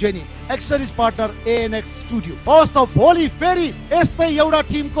by Jenny. Accessories partner ANX Studio. होस् त भोलि फेरि यस्तै एउटा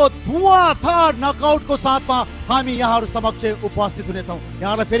टिमको धुवाँधार नकआउटको साथमा हामी यहाँहरू समक्ष उपस्थित हुनेछौँ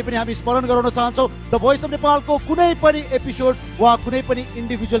यहाँलाई फेरि पनि हामी स्मरण गराउन चाहन्छौँ द भोइस अफ नेपालको कुनै पनि एपिसोड वा कुनै पनि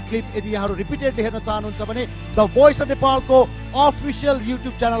इन्डिभिजुअल क्लिप यदि यहाँहरू रिपिटेडली हेर्न चाहनुहुन्छ भने द भोइस अफ नेपालको अफिसियल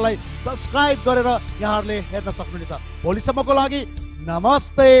युट्युब च्यानललाई सब्स्क्राइब गरेर यहाँहरूले हेर्न सक्नुहुनेछ भोलिसम्मको लागि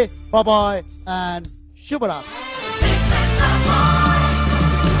नमस्ते बाय बाय एन्ड शुभरात्री